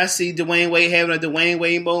 But could I see Dwayne Wade having a Dwayne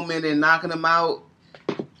Wade moment and knocking them out?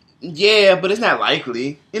 Yeah, but it's not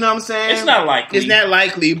likely. You know what I'm saying? It's not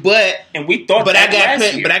likely, but and we thought but I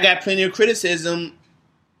got plenty of criticism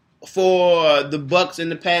for the Bucks in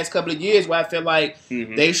the past couple of years where I feel like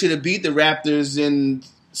they should have beat the Raptors in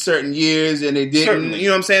certain years and they didn't. Certainly. You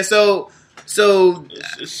know what I'm saying? So So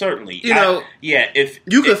certainly, if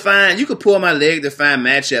you could pull my leg to find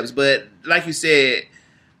matchups, but like you said,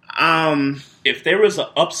 if there is an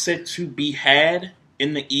upset to be had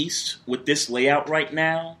in the East with this layout right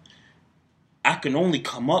now, I can only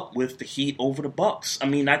come up with the Heat over the Bucks. I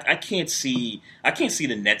mean, I can't see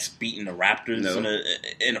the Nets beating the Raptors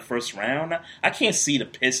in the first round. I can't see the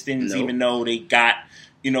Pistons, even though they got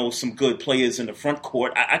some good players in the front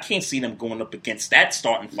court. I can't see them going up against that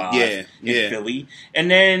starting five in Philly.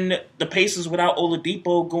 And then the Pacers without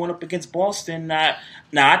Oladipo going up against Boston. Now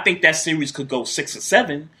I think that series could go 6 or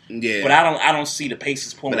 7. Yeah, but I don't see the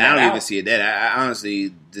Pacers pulling. But I don't even see it. That I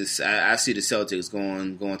honestly, I see the Celtics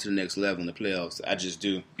going to the next level in the playoffs. I just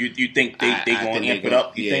do. You think they going to amp it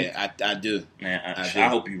up? You think? I do. Man, I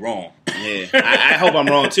hope you're wrong. Yeah, I hope I'm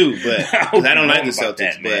wrong too. But I don't like the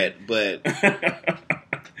Celtics.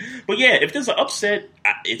 But yeah, if there's an upset,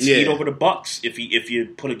 it's Heat over the Bucks. If you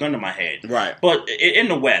put a gun to my head, right? But in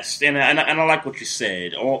the West, and I like what you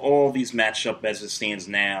said. All these matchups as it stands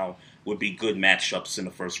now would be good matchups in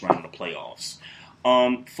the first round of the playoffs.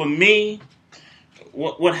 For me,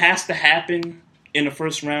 what has to happen in the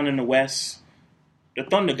first round in the West, the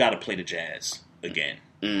Thunder got to play the Jazz again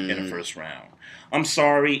in the first round. I'm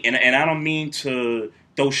sorry, and I don't mean to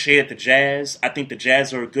throw shade at the Jazz. I think the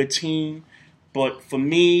Jazz are a good team. But for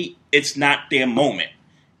me, it's not their moment.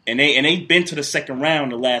 And they've been to the second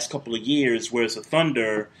round the last couple of years, whereas the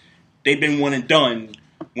Thunder, they've been one and done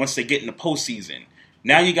once they get in the postseason.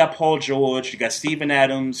 Now you got Paul George, you got Steven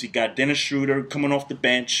Adams, you got Dennis Schroeder coming off the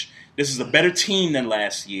bench. This is a better team than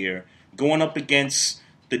last year, going up against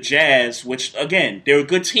the Jazz, which, again, they're a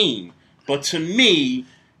good team. But to me,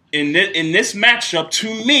 in this matchup,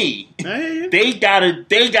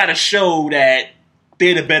 they gotta show that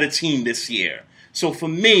they're the better team this year. So for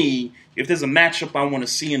me, if there's a matchup I want to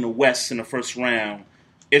see in the West in the first round,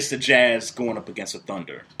 it's the Jazz going up against the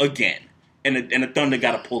Thunder again, and the Thunder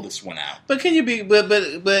got to pull this one out. But can you be? But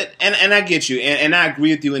and I get you, and I agree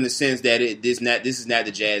with you in the sense that this is not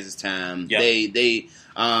the Jazz's time. Yep.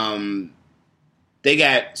 They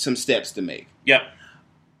got some steps to make. Yep.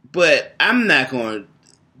 But I'm not going.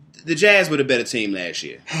 The Jazz were the better team last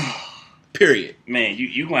year. Period. Man,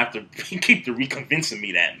 you're going to have to keep reconvincing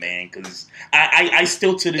me that, man, because I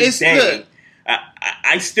still to this day,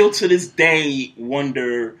 I still to this day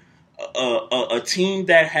wonder a team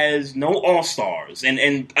that has no All-Stars,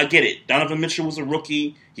 and I get it. Donovan Mitchell was a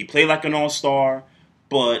rookie. He played like an All-Star,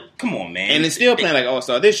 but come on, man. And it's still playing like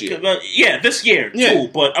All-Star this year. Yeah, this year, too,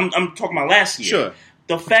 but I'm talking about last year. Sure.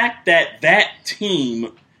 The fact that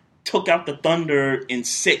team took out the Thunder in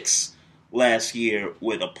 6 last year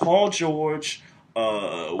with a Paul George,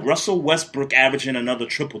 Russell Westbrook averaging another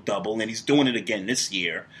triple-double, and he's doing it again this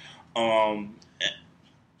year. I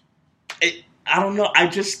don't know. I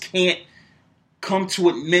just can't come to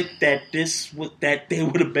admit that they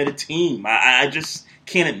were the better team. I just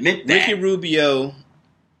can't admit that. Ricky Rubio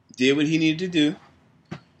did what he needed to do.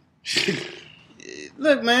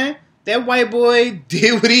 Look, man, that white boy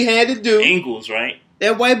did what he had to do. Ingles, right?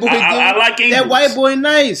 That white boy, I like Ingles. That white boy,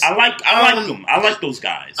 nice. I like them. I like those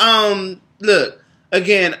guys. Look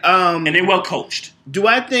again. And they're well coached. Do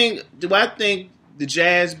I think the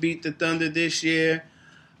Jazz beat the Thunder this year?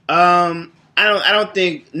 I don't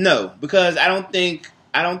think no, because I don't think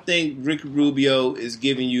Ricky Rubio is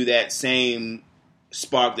giving you that same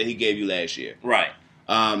spark that he gave you last year. Right.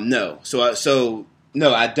 No. So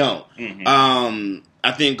no, I don't. Mm-hmm.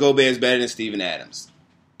 I think Gobert is better than Steven Adams.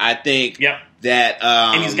 I think that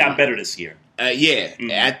and he's got better this year. Mm-hmm.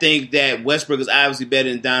 I think that Westbrook is obviously better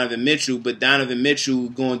than Donovan Mitchell, but Donovan Mitchell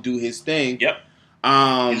going to do his thing. Yep.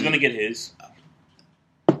 He's going to get his.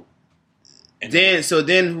 Then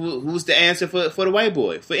who's the answer for the white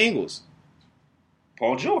boy, for Ingles?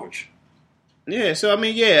 Paul George. Yeah. So I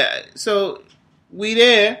mean, So we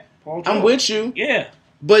there. Paul George. I'm with you. Yeah.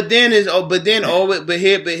 Here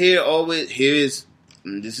is.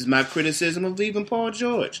 This is my criticism of leaving Paul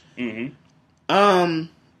George. Mm-hmm.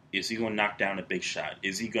 Is he going to knock down a big shot?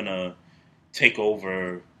 Is he going to take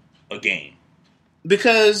over a game?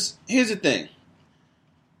 Because here's the thing.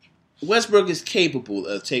 Westbrook is capable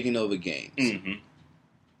of taking over games. Mm-hmm.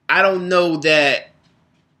 I don't know that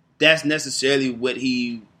that's necessarily what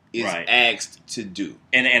he is asked to do.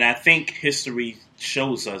 And I think history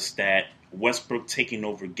shows us that Westbrook taking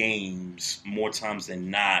over games more times than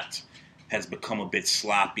not has become a bit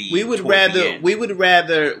sloppy. I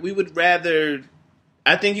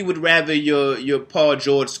think you would rather your Paul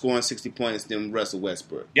George scoring 60 points than Russell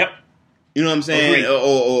Westbrook. Yep. You know what I'm saying?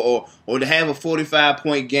 Or to have a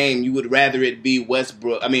 45-point game, you would rather it be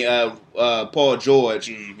Paul George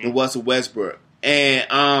than Russell Westbrook.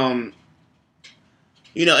 And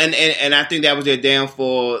You know, and I think that was their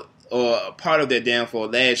downfall, or part of their downfall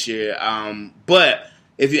last year. But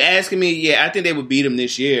if you're asking me, yeah, I think they would beat them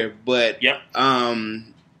this year. But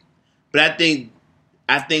but I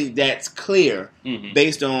think that's clear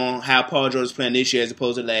based on how Paul George is playing this year as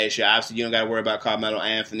opposed to last year. Obviously, you don't got to worry about Carmelo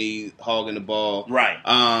Anthony hogging the ball, right?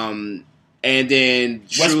 And then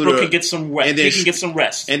Westbrook Schroeder can get some rest. He can get some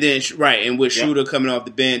rest, and then and with Schroeder coming off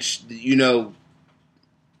the bench, you know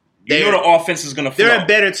the offense is going to flow. They're a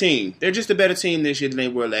better team. They're just a better team this year than they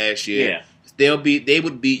were last year. Yeah. They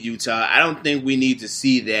would beat Utah. I don't think we need to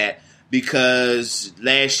see that because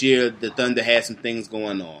last year the Thunder had some things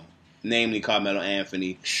going on, namely Carmelo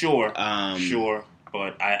Anthony. Sure.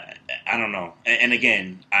 But I don't know. And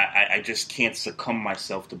again, I just can't succumb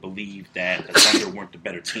myself to believe that the Thunder weren't the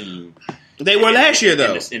better team. They were last year,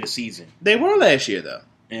 though. In the season. They were last year, though.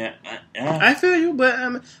 Yeah. I feel you, but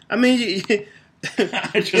I mean,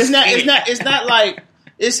 it's not like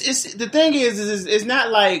it's the thing is it's not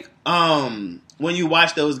like when you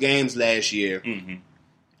watch those games last year,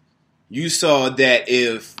 you saw that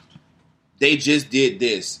if they just did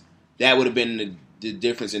this, that would have been the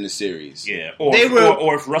difference in the series. Yeah, or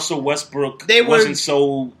if Russell Westbrook wasn't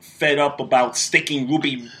so fed up about sticking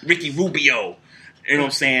Ricky Rubio. You know what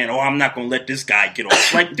I'm saying? Oh, I'm not going to let this guy get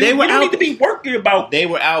off. Like, dude, you don't need to be worried about. They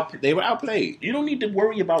were outplayed. You don't need to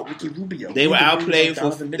worry about Ricky Rubio. They were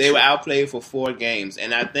outplayed for 4 games,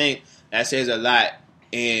 and I think that says a lot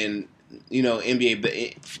in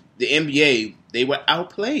NBA. The NBA, they were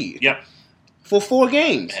outplayed. Yep. For 4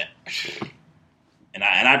 games. And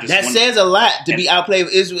I just that says a lot to be outplayed.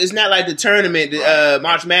 It's not like the tournament,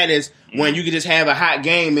 March Madness, when you can just have a hot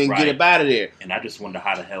game and get up out of there. And I just wonder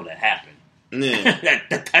how the hell that happened. Yeah.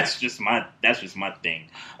 that's just my thing.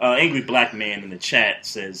 Angry Black Man in the chat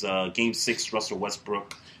says Game 6 Russell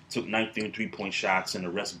Westbrook took 19 3-point shots and the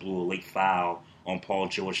rest blew a late foul on Paul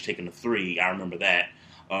George taking the 3. I remember that.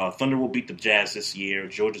 Thunder will beat the Jazz this year.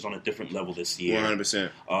 George is on a different level this year.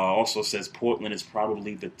 100%. Also says Portland is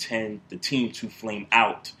probably the team to flame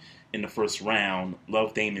out in the first round.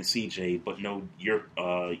 Love Dame and CJ, but no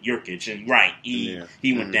Jurkic. And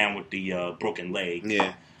he went down with the broken leg.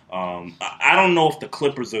 Yeah. I don't know if the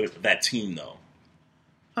Clippers are that team, though.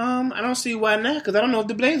 I don't see why not, because I don't know if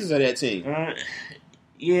the Blazers are that team.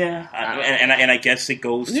 Yeah, and I guess it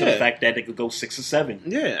goes to the fact that they could go 6 or 7.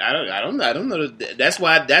 Yeah, I don't know. That's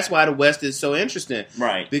why the West is so interesting,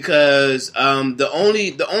 right? Because the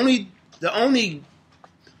only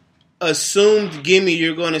assumed gimme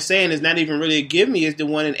you're going to say, and it's not even really a gimme, is the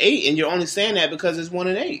 1 and 8, and you're only saying that because it's 1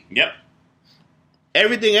 and 8. Yep.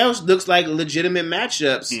 Everything else looks like legitimate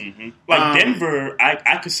matchups. Mm-hmm. Like Denver,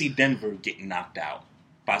 I could see Denver getting knocked out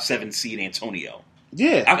by 7 seed Antonio.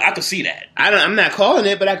 Yeah, I could see that. I'm not calling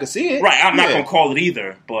it, but I could see it. Right, I'm not going to call it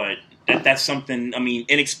either. But that's something. I mean,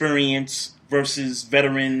 inexperience versus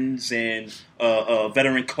veterans and a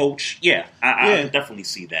veteran coach. Yeah, I could definitely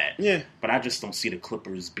see that. Yeah, but I just don't see the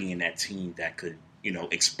Clippers being that team that could,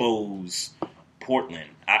 expose Portland.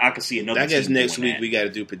 I could see another. I guess team next doing week that. we got to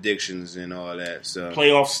do predictions and all that. So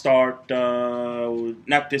playoffs start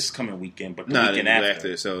not this coming weekend, but the weekend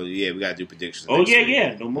after. So yeah, we got to do predictions. Oh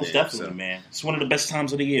yeah, no, most definitely, man. It's one of the best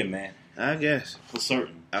times of the year, man. I guess for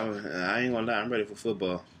certain. I ain't gonna lie, I'm ready for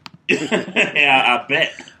football. Yeah, I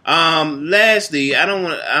bet. Lastly, I don't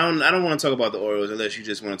want to talk about the Orioles unless you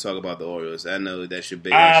just want to talk about the Orioles. I know that's your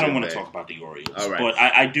big. I don't want to talk about the Orioles, all right. But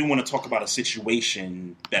I do want to talk about a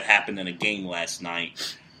situation that happened in a game last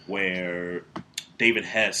night where David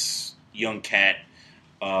Hess, young cat,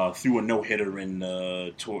 threw a no-hitter in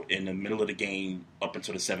the middle of the game up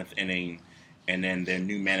until the 7th inning, and then their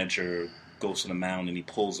new manager goes to the mound and he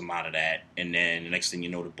pulls him out of that, and then the next thing you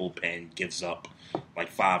know, the bullpen gives up like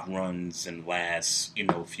 5 runs in the last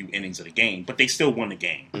few innings of the game, but they still won the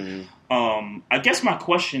game. Mm-hmm. I guess my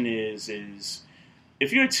question is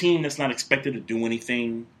if you're a team that's not expected to do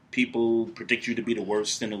anything, people predict you to be the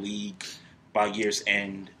worst in the league by year's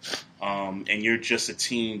end, and you're just a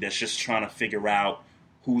team that's just trying to figure out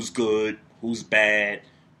who's good, who's bad,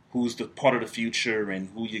 who's the part of the future, and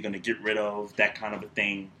who you're going to get rid of, that kind of a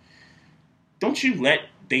thing. Don't you let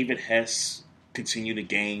David Hess continue the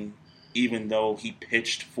game, even though he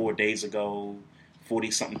pitched 4 days ago,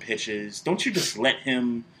 40-something pitches? Don't you just let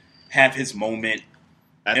him have his moment?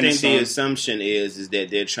 I think the assumption is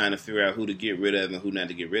that they're trying to figure out who to get rid of and who not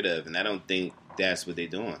to get rid of, and I don't think that's what they're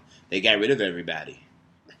doing. They got rid of everybody.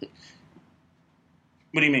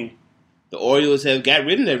 What do you mean? The Orioles have got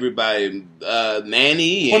rid of everybody.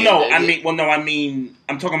 Manny. I mean,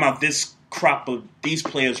 I'm talking about this crop of these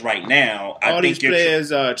players right now. All these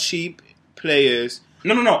players are cheap players.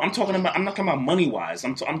 No. I'm not talking about money wise.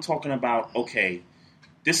 I'm talking about, okay,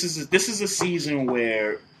 this is a season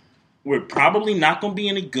where we're probably not going to be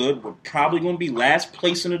any good. We're probably going to be last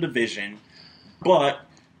place in the division, but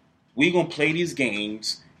we're going to play these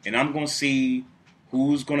games, and I'm going to see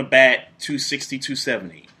who's going to bat 260,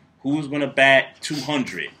 270, who's going to bat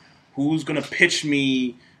 200, who's going to pitch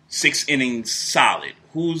me 6 innings solid,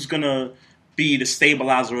 who's going to be the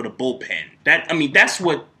stabilizer of the bullpen. That's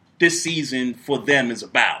what this season for them is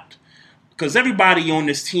about. Because everybody on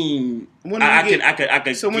this team, I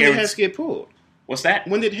could. So when did Hess get pulled? What's that?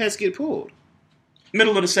 When did Hess get pulled?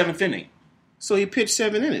 Middle of the 7th inning. So he pitched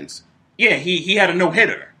 7 innings. Yeah, he had a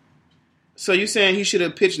no-hitter. So you saying he should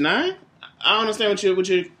have pitched 9? I don't understand what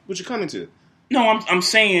you're coming to. No, I'm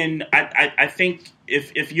saying I think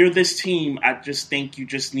if you're this team, I just think you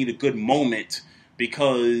just need a good moment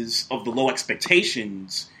because of the low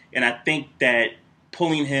expectations, and I think that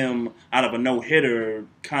pulling him out of a no-hitter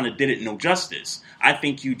kind of did it no justice. I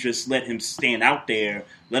think you just let him stand out there,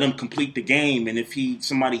 let him complete the game, and if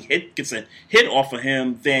somebody gets a hit off of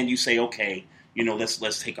him, then you say, okay,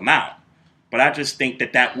 let's take him out. But I just think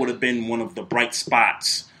that would have been one of the bright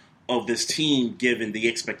spots of this team, given the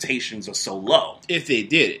expectations are so low. If he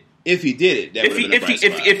did it, that would have been a bright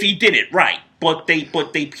spot. If he did it right,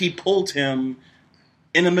 he pulled him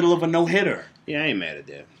in the middle of a no-hitter. Yeah, I ain't mad at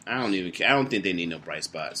that. I don't even care. I don't think they need no bright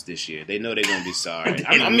spots this year. They know they're going to be sorry.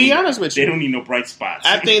 I'm be honest with you. They don't need no bright spots.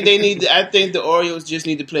 I think the Orioles just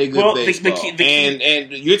need to play good baseball.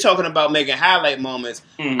 And you're talking about making highlight moments.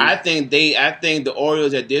 Mm-hmm. I think the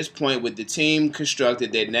Orioles at this point, with the team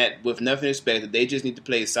constructed, with nothing expected, they just need to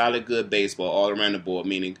play solid, good baseball all around the board.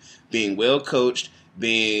 Meaning being well coached,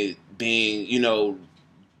 being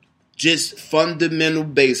just fundamental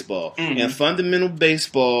baseball. Mm-hmm. And fundamental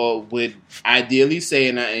baseball would ideally say,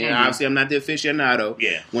 and obviously I'm not the aficionado,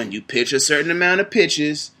 when you pitch a certain amount of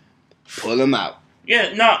pitches, pull them out.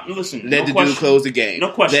 Yeah, no, listen. Let the dude close the game. No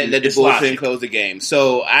question. Let the bullpen close the game.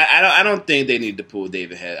 So I don't think they need to pull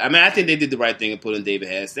David Hess. I mean, I think they did the right thing in pulling David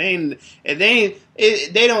Hess. They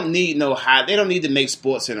don't need no high. They don't need to make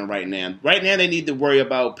SportsCenter right now. Right now, they need to worry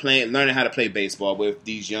about learning how to play baseball with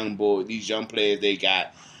these young players they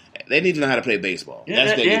got. They need to learn how to play baseball.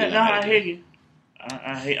 I hear you.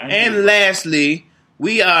 And lastly,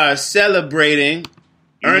 we are celebrating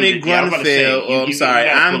Ernie Grunfeld.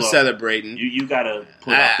 I'm celebrating. You gotta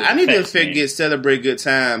put up I need to celebrate good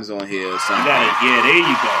times on here or something. There you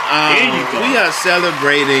go. We are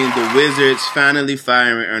celebrating the Wizards finally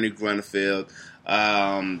firing Ernie Grunfeld.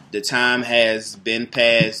 The time has been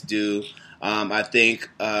past due. I think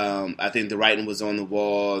the writing was on the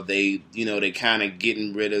wall. They kind of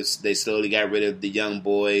they slowly got rid of the young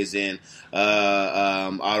boys and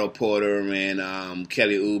Otto Porter and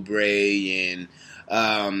Kelly Oubre, and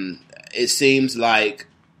it seems like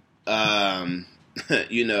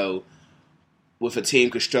with a team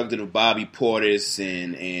constructed of Bobby Portis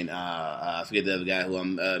and I forget the other guy who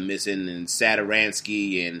I'm missing, and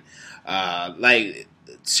Satoransky, and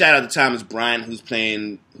shout out to Thomas Bryant who's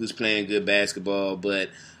playing good basketball, but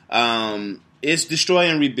it's destroy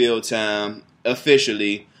and rebuild time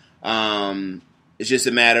officially. It's just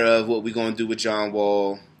a matter of what we're going to do with John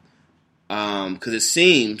Wall, because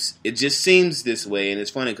it just seems this way. And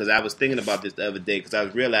it's funny because I was thinking about this the other day because I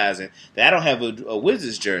was realizing that I don't have a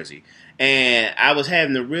Wizards jersey, and I was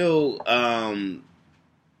having a real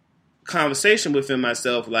conversation within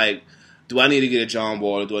myself, like, do I need to get a John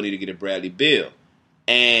Wall or do I need to get a Bradley Beal?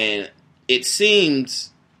 And it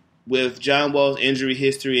seems with John Wall's injury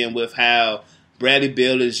history and with how Bradley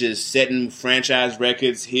Beal is just setting franchise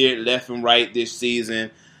records here left and right this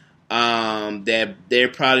season, that they're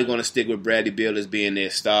probably going to stick with Bradley Beal as being their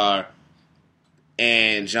star,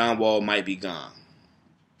 and John Wall might be gone.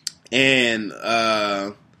 And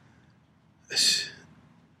the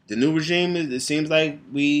new regime, it seems like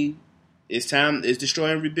it's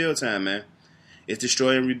destroy and rebuild time, man. It's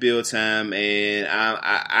destroy and rebuild time, and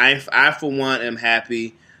I for one am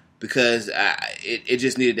happy because it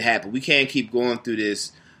just needed to happen. We can't keep going through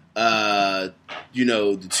this. The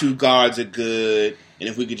two guards are good, and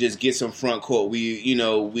if we could just get some front court,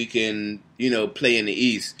 we can play in the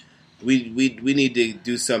East. We need to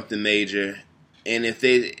do something major, and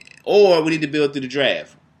we need to build through the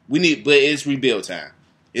draft. But it's rebuild time.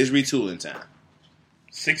 It's retooling time.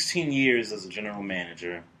 16 years as a general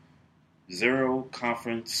manager. 0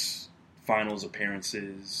 conference finals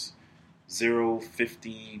appearances, 0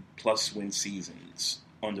 50-plus win seasons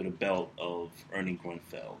under the belt of Ernie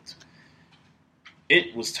Grunfeld.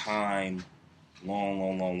 It was time,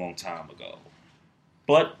 long time ago.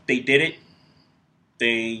 But they did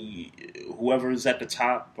it. Whoever's at the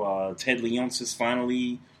top, Ted Leonsis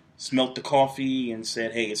finally smelt the coffee and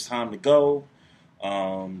said, hey, it's time to go.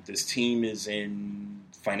 This team is in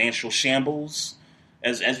financial shambles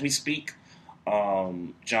as we speak.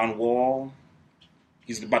 John Wall,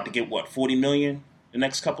 he's about to get $40 million the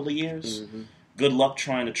next couple of years. Mm-hmm. Good luck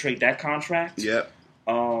trying to trade that contract. Yep.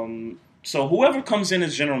 So whoever comes in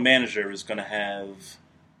as general manager is going to have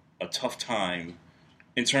a tough time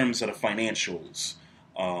in terms of the financials.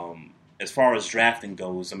 As far as drafting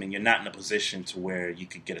goes, I mean, you're not in a position to where you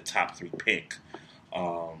could get a top 3 pick.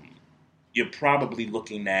 You're probably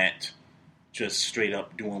looking at just straight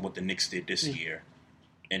up doing what the Knicks did this year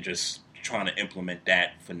and just trying to implement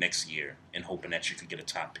that for next year and hoping that you could get a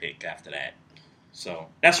top pick after that. So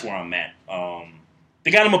that's where I'm at.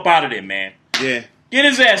 They got him up out of there, man. Yeah. Get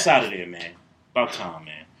his ass out of there, man. About time,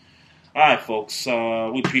 man. All right, folks.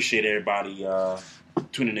 We appreciate everybody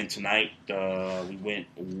tuning in tonight. We went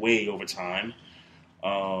way over time.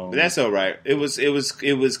 But that's all right. It was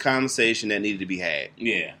conversation that needed to be had.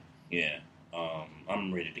 Yeah.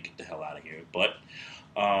 I'm ready to get the hell out of here. But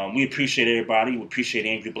we appreciate everybody. We appreciate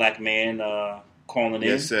Angry Black Man calling in.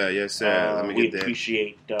 Yes, sir. Let me get that. We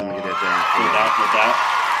appreciate Let me get that no doubt.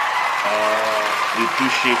 We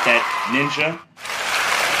appreciate that Ninja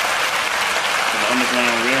from the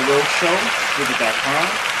Underground Railroad Show, Spreaker.com.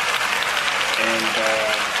 And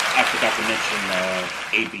I forgot to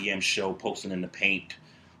mention ABM Show, Posting in the Paint,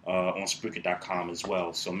 on Spreaker.com as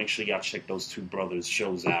well. So make sure y'all check those two brothers'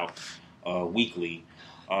 shows out weekly.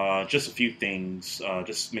 Just a few things.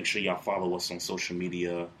 Just make sure y'all follow us on social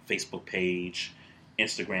media, Facebook page,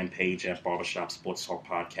 Instagram page at Barbershop Sports Talk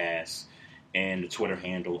Podcast, and the Twitter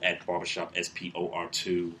handle at Barbershop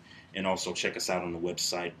SPOR2. And also check us out on the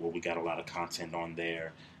website where we got a lot of content on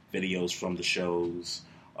there, videos from the shows,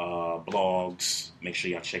 blogs. Make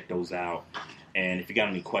sure y'all check those out. And if you got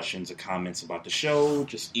any questions or comments about the show,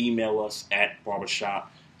 just email us at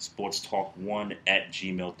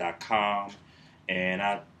barbershopsportstalk1@gmail.com. And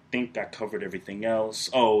I think I covered everything else.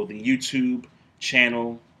 Oh, the YouTube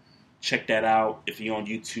channel. Check that out. If you're on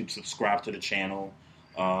YouTube, subscribe to the channel.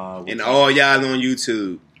 And all y'all on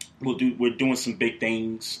YouTube. We're doing some big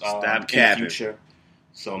things in the future.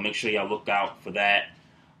 So make sure y'all look out for that.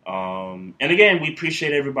 And again, we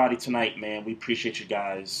appreciate everybody tonight, man. We appreciate you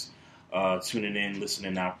guys tuning in,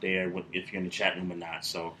 listening out there, if you're in the chat room or not.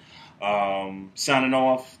 So signing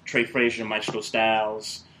off, Trey Frazier, Maestro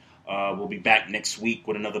Styles. We'll be back next week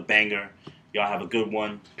with another banger. Y'all have a good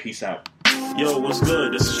one. Peace out. Yo, what's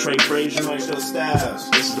good? This is Trey Frazier. Maestro Styles.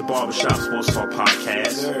 This is the Barbershop Sports Talk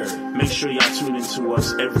Podcast. Yes, make sure y'all tune in to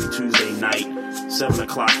us every Tuesday night, 7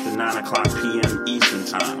 o'clock to 9 o'clock p.m. Eastern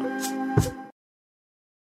Time.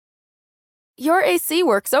 Your AC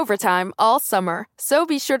works overtime all summer, so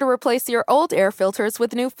be sure to replace your old air filters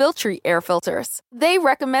with new Filtry air filters. They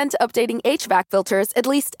recommend updating HVAC filters at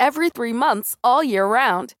least every 3 months all year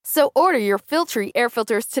round. So order your Filtry air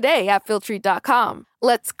filters today at Filtry.com.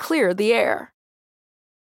 Let's clear the air.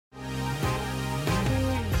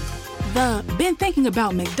 Been thinking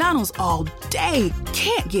about McDonald's all day.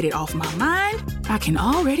 Can't get it off my mind. I can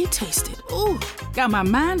already taste it. Ooh, got my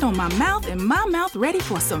mind on my mouth and my mouth ready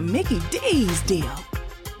for some Mickey D's deal.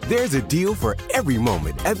 There's a deal for every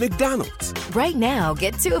moment at McDonald's. Right now,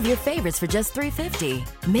 get 2 of your favorites for just $3.50.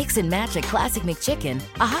 Mix and match a classic McChicken,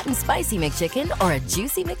 a hot and spicy McChicken, or a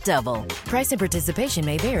juicy McDouble. Price and participation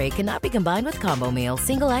may vary. Cannot be combined with combo meal.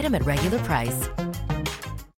 Single item at regular price.